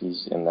because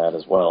he's in that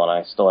as well, and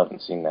I still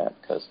haven't seen that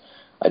because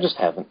I just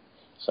haven't.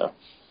 So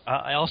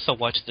I also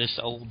watched this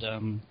old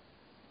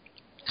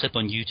clip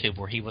on YouTube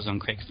where he was on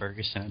Craig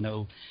Ferguson.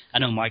 I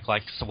know Mike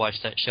likes to watch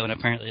that show, and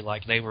apparently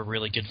like they were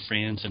really good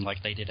friends, and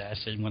like they did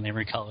acid when they were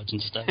in college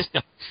and stuff.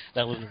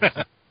 That was really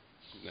fun.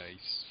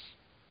 Nice.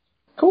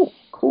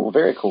 Cool,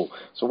 very cool.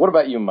 So what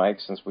about you, Mike,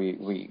 since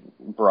we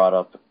brought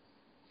up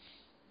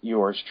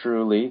yours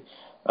truly,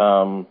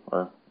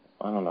 or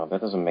I don't know, that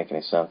doesn't make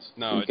any sense.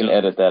 No, you can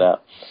edit that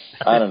out.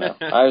 I don't know.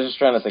 I was just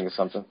trying to think of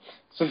something.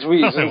 Since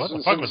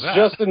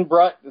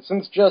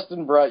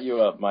Justin brought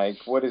you up, Mike,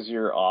 what is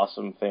your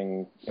awesome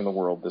thing in the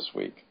world this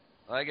week?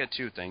 I got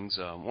 2 things.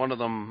 One of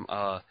them,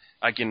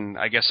 I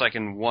guess I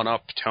can one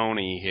up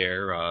Tony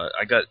here.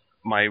 I got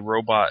my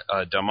robot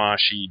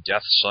Damashi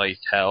Death Scythe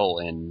Hell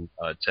in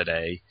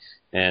today,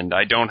 and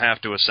I don't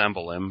have to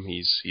assemble him.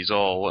 He's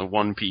all in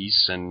one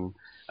piece, and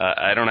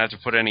I don't have to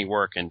put any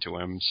work into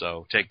him.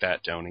 So take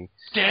that, Tony.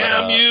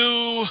 Damn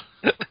you!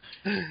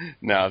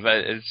 No,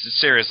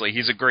 seriously,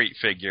 he's a great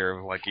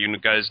figure. Like, you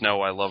guys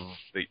know, I love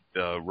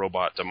the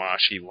robot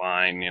Damashi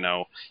line. You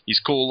know,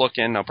 he's cool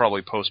looking. I'll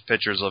probably post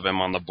pictures of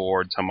him on the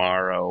board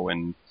tomorrow,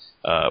 and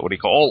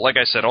like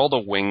I said, all the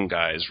wing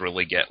guys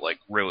really get like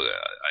really.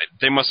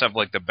 They must have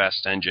like the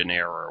best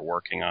engineer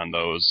working on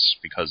those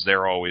because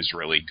they're always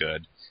really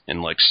good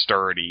and like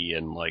sturdy,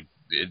 and like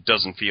it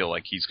doesn't feel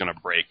like he's gonna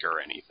break or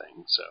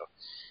anything. So,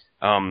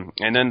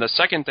 and then the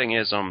second thing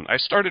is I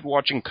started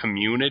watching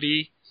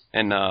Community.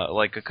 And,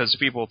 because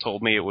people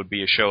told me it would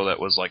be a show that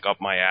was, like,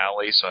 up my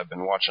alley, so I've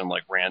been watching,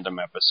 like, random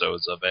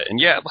episodes of it. And,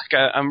 yeah, like,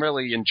 I'm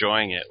really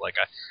enjoying it. Like,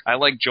 I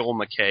like Joel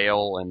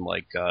McHale, and,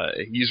 like,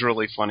 he's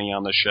really funny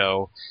on the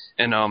show.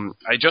 And,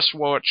 I just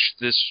watched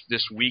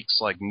this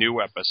week's, like,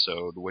 new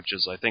episode, which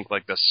is, I think,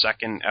 like, the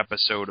 2nd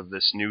episode of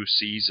this new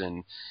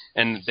season.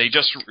 And they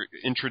just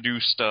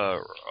introduced a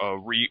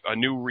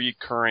new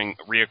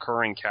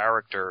reoccurring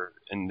character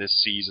in this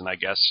season, I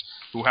guess,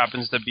 who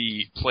happens to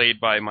be played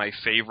by my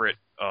favorite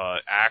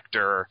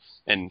actor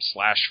and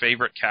 /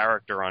 favorite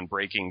character on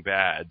Breaking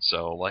Bad.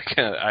 So like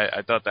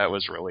I thought that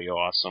was really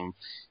awesome,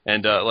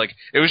 and like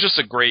it was just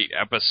a great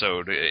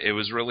episode. It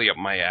was really up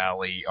my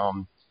alley.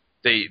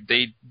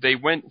 They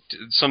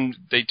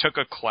took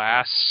a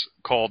class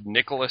called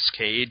Nicolas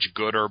Cage,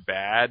 Good or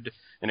Bad,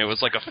 and it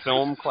was like a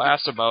film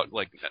class about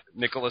like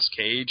Nicolas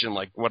Cage and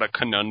like what a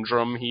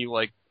conundrum he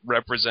like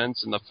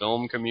represents in the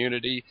film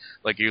community.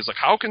 Like he was like,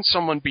 how can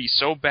someone be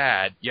so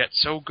bad yet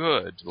so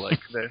good? Like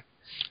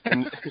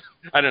and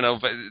I don't know,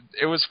 but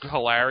it was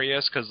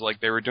hilarious because like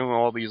they were doing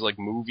all these like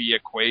movie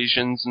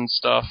equations and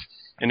stuff,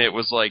 and it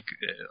was like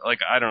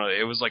I don't know,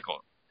 it was like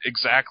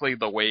exactly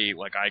the way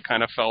like I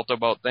kind of felt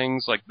about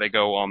things. Like they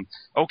go,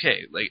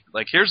 okay,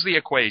 like here's the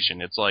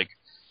equation. It's like,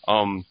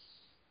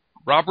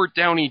 Robert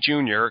Downey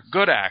Jr.,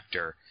 good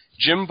actor.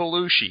 Jim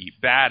Belushi,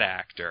 bad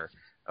actor.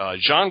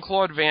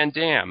 Jean-Claude Van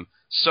Damme,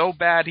 so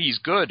bad he's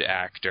good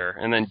actor.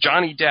 And then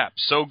Johnny Depp,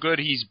 so good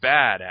he's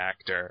bad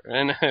actor.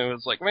 And it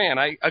was like, man,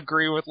 I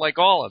agree with like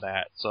all of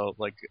that. So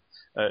like,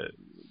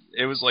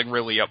 it was like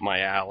really up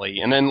my alley.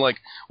 And then like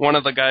one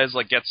of the guys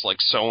like gets like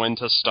so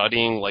into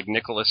studying like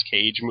Nicolas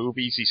Cage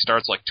movies, he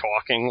starts like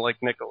talking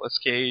like Nicolas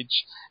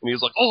Cage, and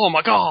he's like, oh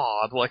my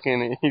god, like,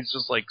 and he's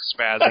just like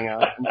spazzing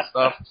out and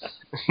stuff.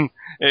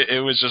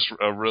 It was just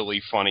a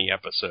really funny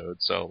episode.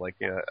 So like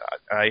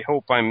I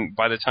hope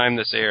by the time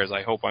this airs,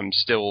 I hope I'm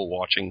still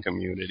watching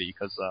Community,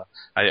 because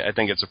I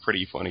think it's a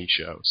pretty funny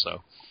show.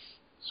 So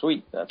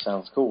sweet, that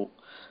sounds cool.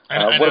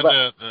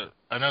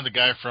 I know the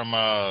guy from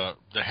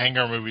the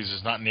Hangar movies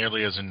is not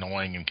nearly as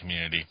annoying in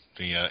Community.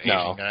 The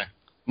Asian guy.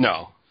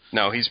 No,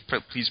 he's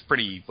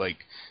pretty like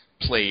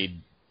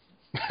played.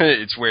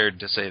 It's weird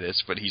to say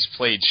this, but he's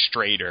played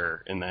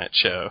straighter in that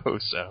show.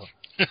 So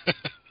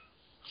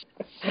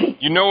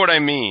you know what I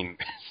mean.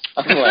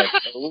 I'm like,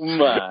 oh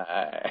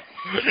my,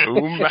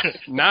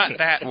 not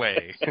that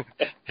way.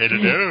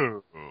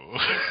 Hello.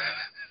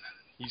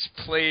 He's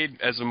played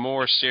as a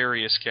more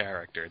serious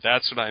character.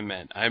 That's what I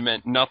meant. I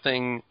meant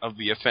nothing of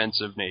the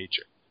offensive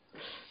nature.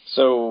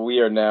 So we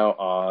are now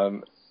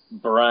on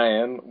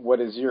Brian. What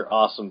is your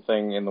awesome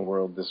thing in the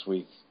world this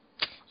week?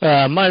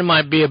 Mine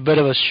might be a bit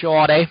of a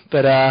shorty,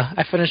 but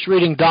I finished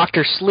reading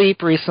Dr.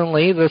 Sleep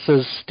recently. This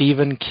is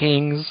Stephen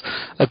King's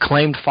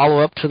acclaimed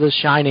follow-up to The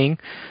Shining.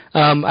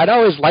 I'd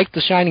always liked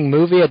The Shining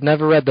movie. I'd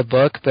never read the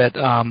book, but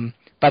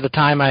by the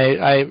time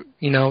I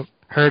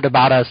heard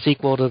about a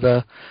sequel to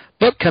the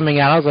book coming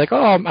out, I was like,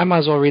 oh, I might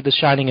as well read The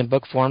Shining in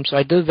book form. So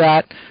I did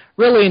that.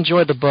 Really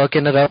enjoyed the book.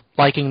 Ended up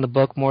liking the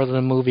book more than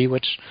the movie,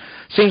 which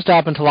seems to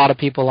happen to a lot of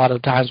people a lot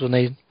of times when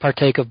they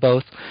partake of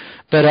both.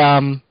 But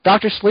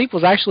Dr. Sleep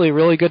was actually a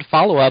really good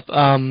follow-up.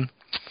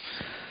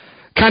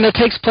 Kind of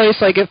takes place,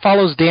 like it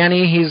follows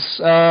Danny. He's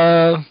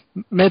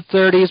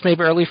mid-30s,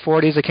 maybe early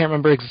 40s. I can't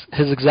remember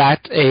his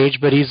exact age,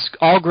 but he's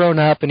all grown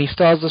up, and he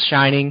still has The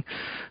Shining.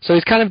 So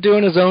he's kind of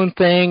doing his own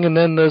thing, and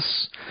then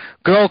this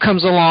girl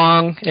comes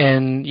along,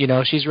 and,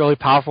 she's really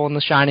powerful in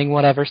The Shining,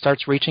 whatever,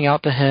 starts reaching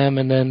out to him,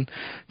 and then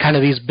kind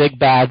of these big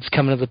bads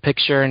come into the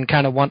picture and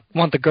kind of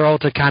want the girl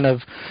to kind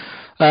of,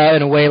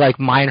 in a way, like,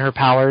 mine her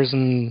powers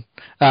and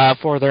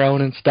for their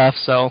own and stuff.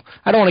 So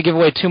I don't want to give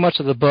away too much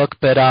of the book,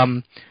 but,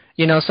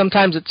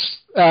 sometimes it's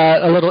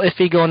a little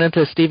iffy going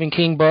into a Stephen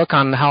King book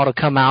on how to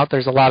come out.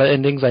 There's a lot of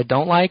endings I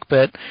don't like,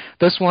 but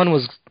this one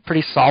was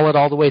pretty solid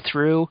all the way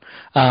through.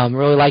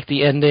 Really liked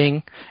the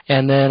ending,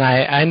 and then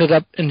I ended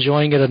up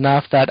enjoying it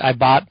enough that I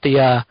bought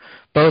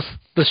both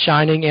The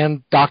Shining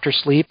and Dr.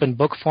 Sleep in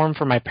book form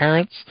for my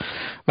parents.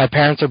 My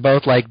parents are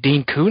both like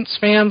Dean Koontz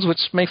fans, which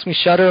makes me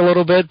shudder a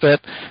little bit,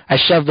 but I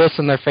shoved this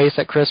in their face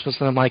at Christmas,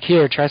 and I'm like,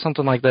 here, try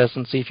something like this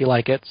and see if you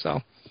like it.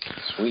 So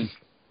sweet.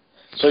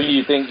 So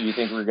you think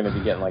we're going to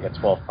be getting like a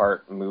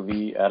 12-part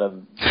movie out of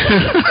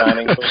The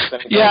Shining?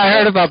 Yeah, I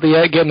heard about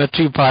getting a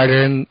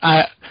 2-parter, and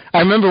I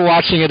remember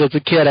watching it as a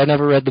kid. I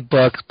never read the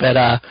book, but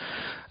I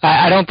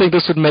don't think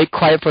this would make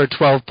quite for a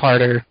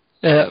 12-parter.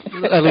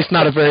 At least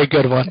not a very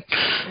good one.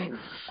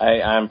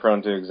 I'm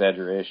prone to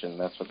exaggeration.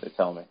 That's what they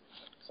tell me.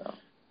 So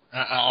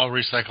I'll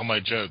recycle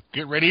my joke.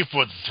 Get ready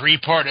for the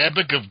 3-part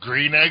epic of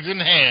Green Eggs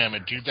and Ham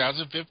in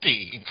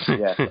 2015.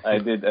 Yes, I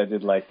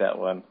did like that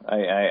one.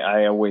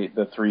 I await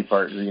the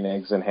 3-part Green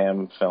Eggs and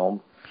Ham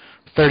film.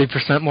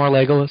 30% more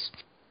Legolas.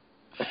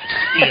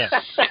 Yeah,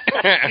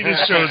 he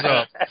just shows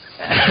up.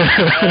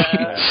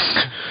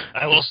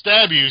 I will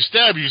stab you,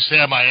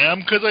 Sam. I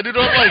am, because I do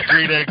not like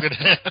green eggs and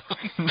ham.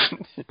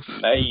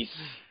 Nice.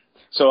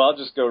 So I'll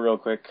just go real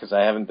quick because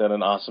I haven't done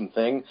an awesome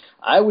thing.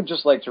 I would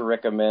just like to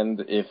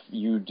recommend, if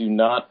you do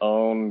not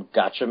own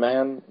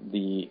Gatchaman,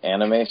 the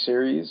anime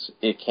series,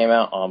 it came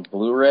out on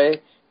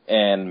Blu-ray,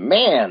 and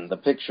man, the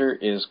picture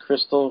is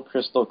crystal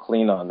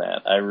clean on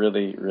that. I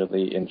really,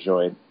 really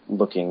enjoyed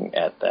looking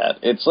at that.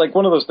 It's like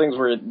one of those things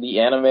where the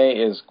anime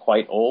is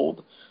quite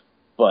old,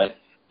 but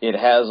it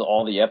has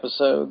all the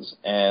episodes,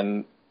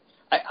 and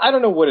I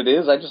don't know what it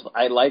is.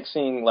 I like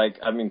seeing, like,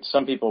 I mean,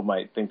 some people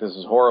might think this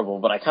is horrible,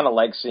 but I kind of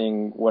like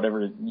seeing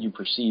whatever you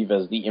perceive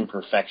as the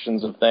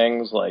imperfections of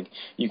things. Like,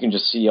 you can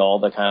just see all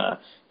the kind of,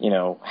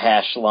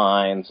 hash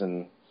lines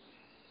and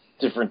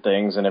different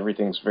things, and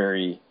everything's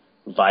very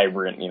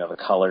vibrant, the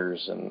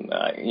colors, and,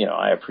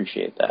 I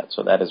appreciate that.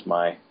 So that is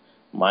my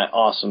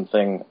awesome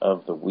thing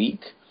of the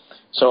week.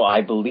 So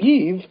I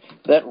believe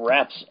that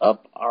wraps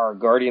up our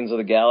Guardians of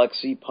the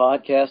Galaxy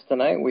podcast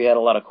tonight. We had a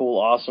lot of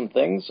cool, awesome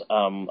things.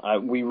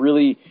 We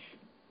really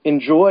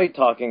enjoy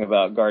talking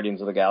about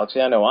Guardians of the Galaxy.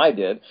 I know I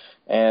did.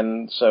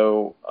 And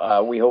so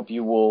we hope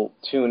you will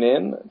tune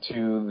in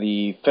to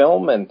the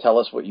film and tell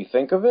us what you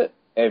think of it.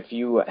 If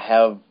you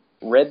have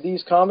read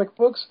these comic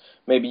books,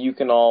 maybe you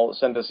can all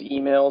send us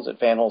emails at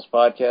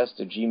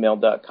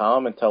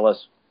fanholespodcast@gmail.com and tell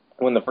us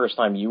when the first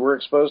time you were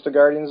exposed to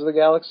Guardians of the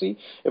Galaxy.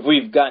 If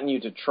we've gotten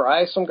you to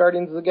try some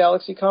Guardians of the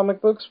Galaxy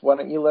comic books, why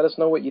don't you let us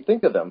know what you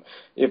think of them?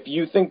 If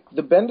you think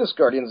the Bendis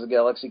Guardians of the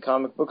Galaxy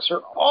comic books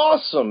are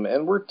awesome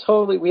and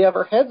we have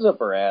our heads up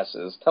our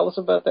asses, tell us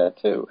about that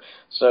too.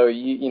 So,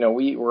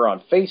 we're on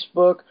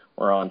Facebook,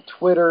 we're on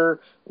Twitter,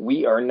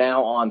 we are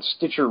now on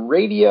Stitcher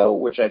Radio,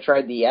 which I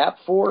tried the app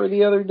for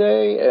the other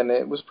day, and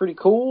it was pretty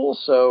cool.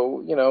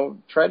 So,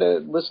 try to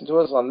listen to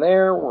us on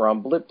there. We're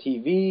on Blip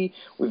TV.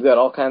 We've got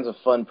all kinds of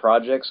fun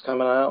projects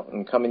coming out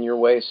and coming your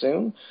way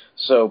soon.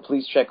 So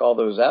please check all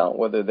those out,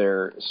 whether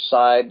they're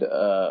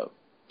sidecasts,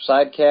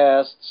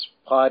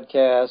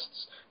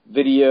 podcasts,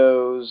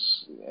 videos,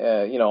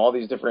 all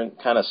these different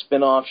kind of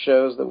spin-off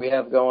shows that we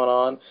have going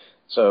on.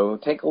 So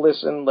take a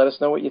listen. Let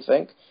us know what you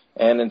think.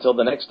 And until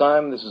the next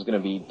time, this is going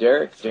to be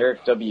Derek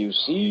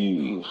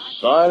WC,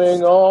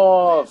 signing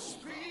off.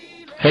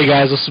 Hey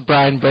guys, this is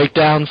Brian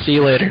Breakdown. See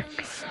you later.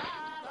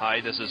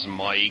 Hi, this is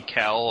Mike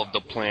Cal of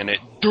the planet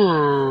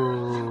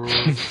Durrrrr.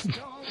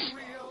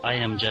 I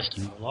am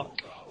Justin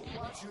Warlock.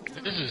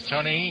 This is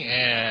Tony,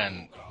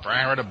 and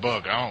Brian read a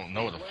book. I don't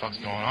know what the fuck's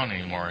going on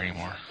anymore.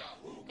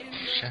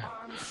 Shit.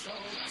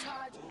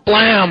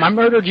 Blam! I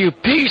murdered you.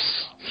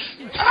 Peace!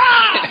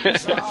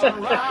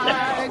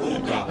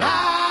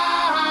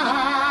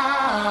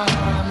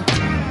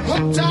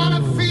 Hooked on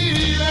a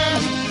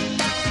feeling,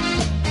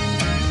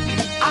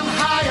 I'm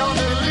high on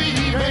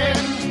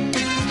believing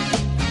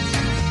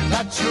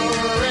that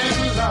you're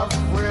in love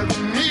with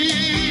me.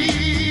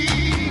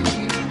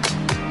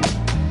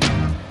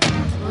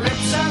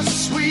 Lips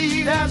as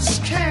sweet as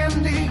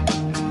candy,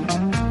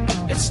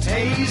 its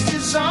taste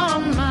is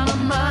on my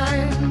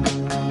mind.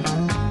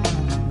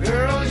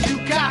 Girl,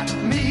 you got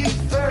me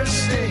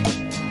thirsty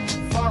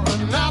for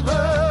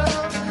another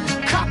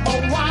cup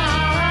of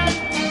wine.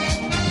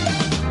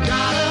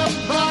 Got a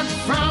bug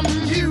from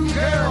you,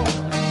 girl,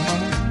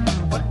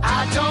 but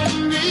I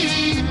don't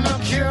need no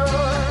cure.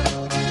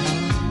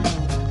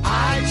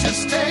 I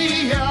just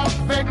stay a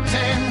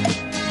victim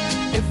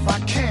if I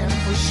can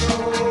for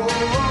sure.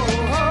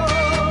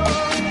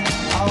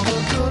 All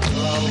the good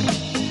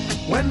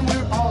love when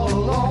we're all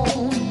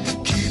alone.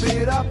 Keep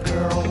it up,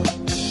 girl.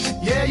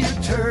 Yeah, you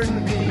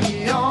turn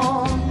me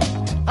on.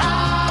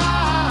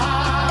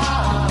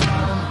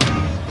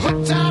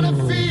 Hooked on a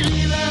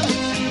feeling,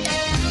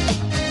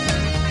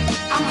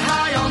 I'm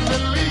high on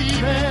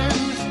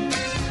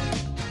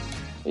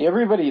believing.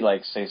 Everybody,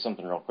 say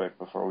something real quick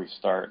before we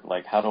start.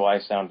 How do I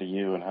sound to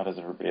you, and how does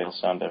everybody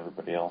else sound to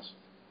everybody else?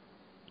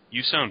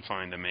 You sound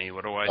fine to me.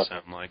 What do I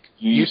sound like?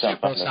 You sound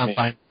fine to me.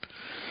 Fine.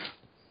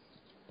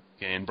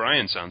 Okay, and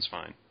Brian sounds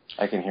fine.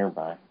 I can hear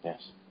Brian,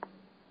 yes.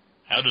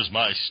 How does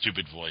my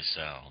stupid voice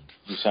sound?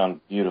 You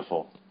sound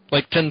beautiful.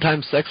 Like 10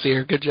 times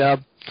sexier. Good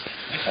job.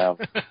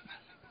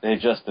 Hey,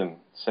 Justin,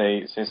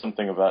 say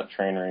something about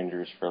Train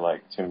Rangers for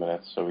 2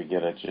 minutes so we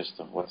get a gist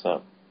of what's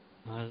up.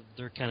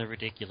 They're kind of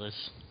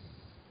ridiculous.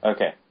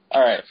 Okay.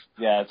 All right.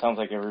 Yeah, it sounds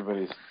like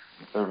everybody's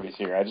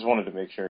here. I just wanted to make sure.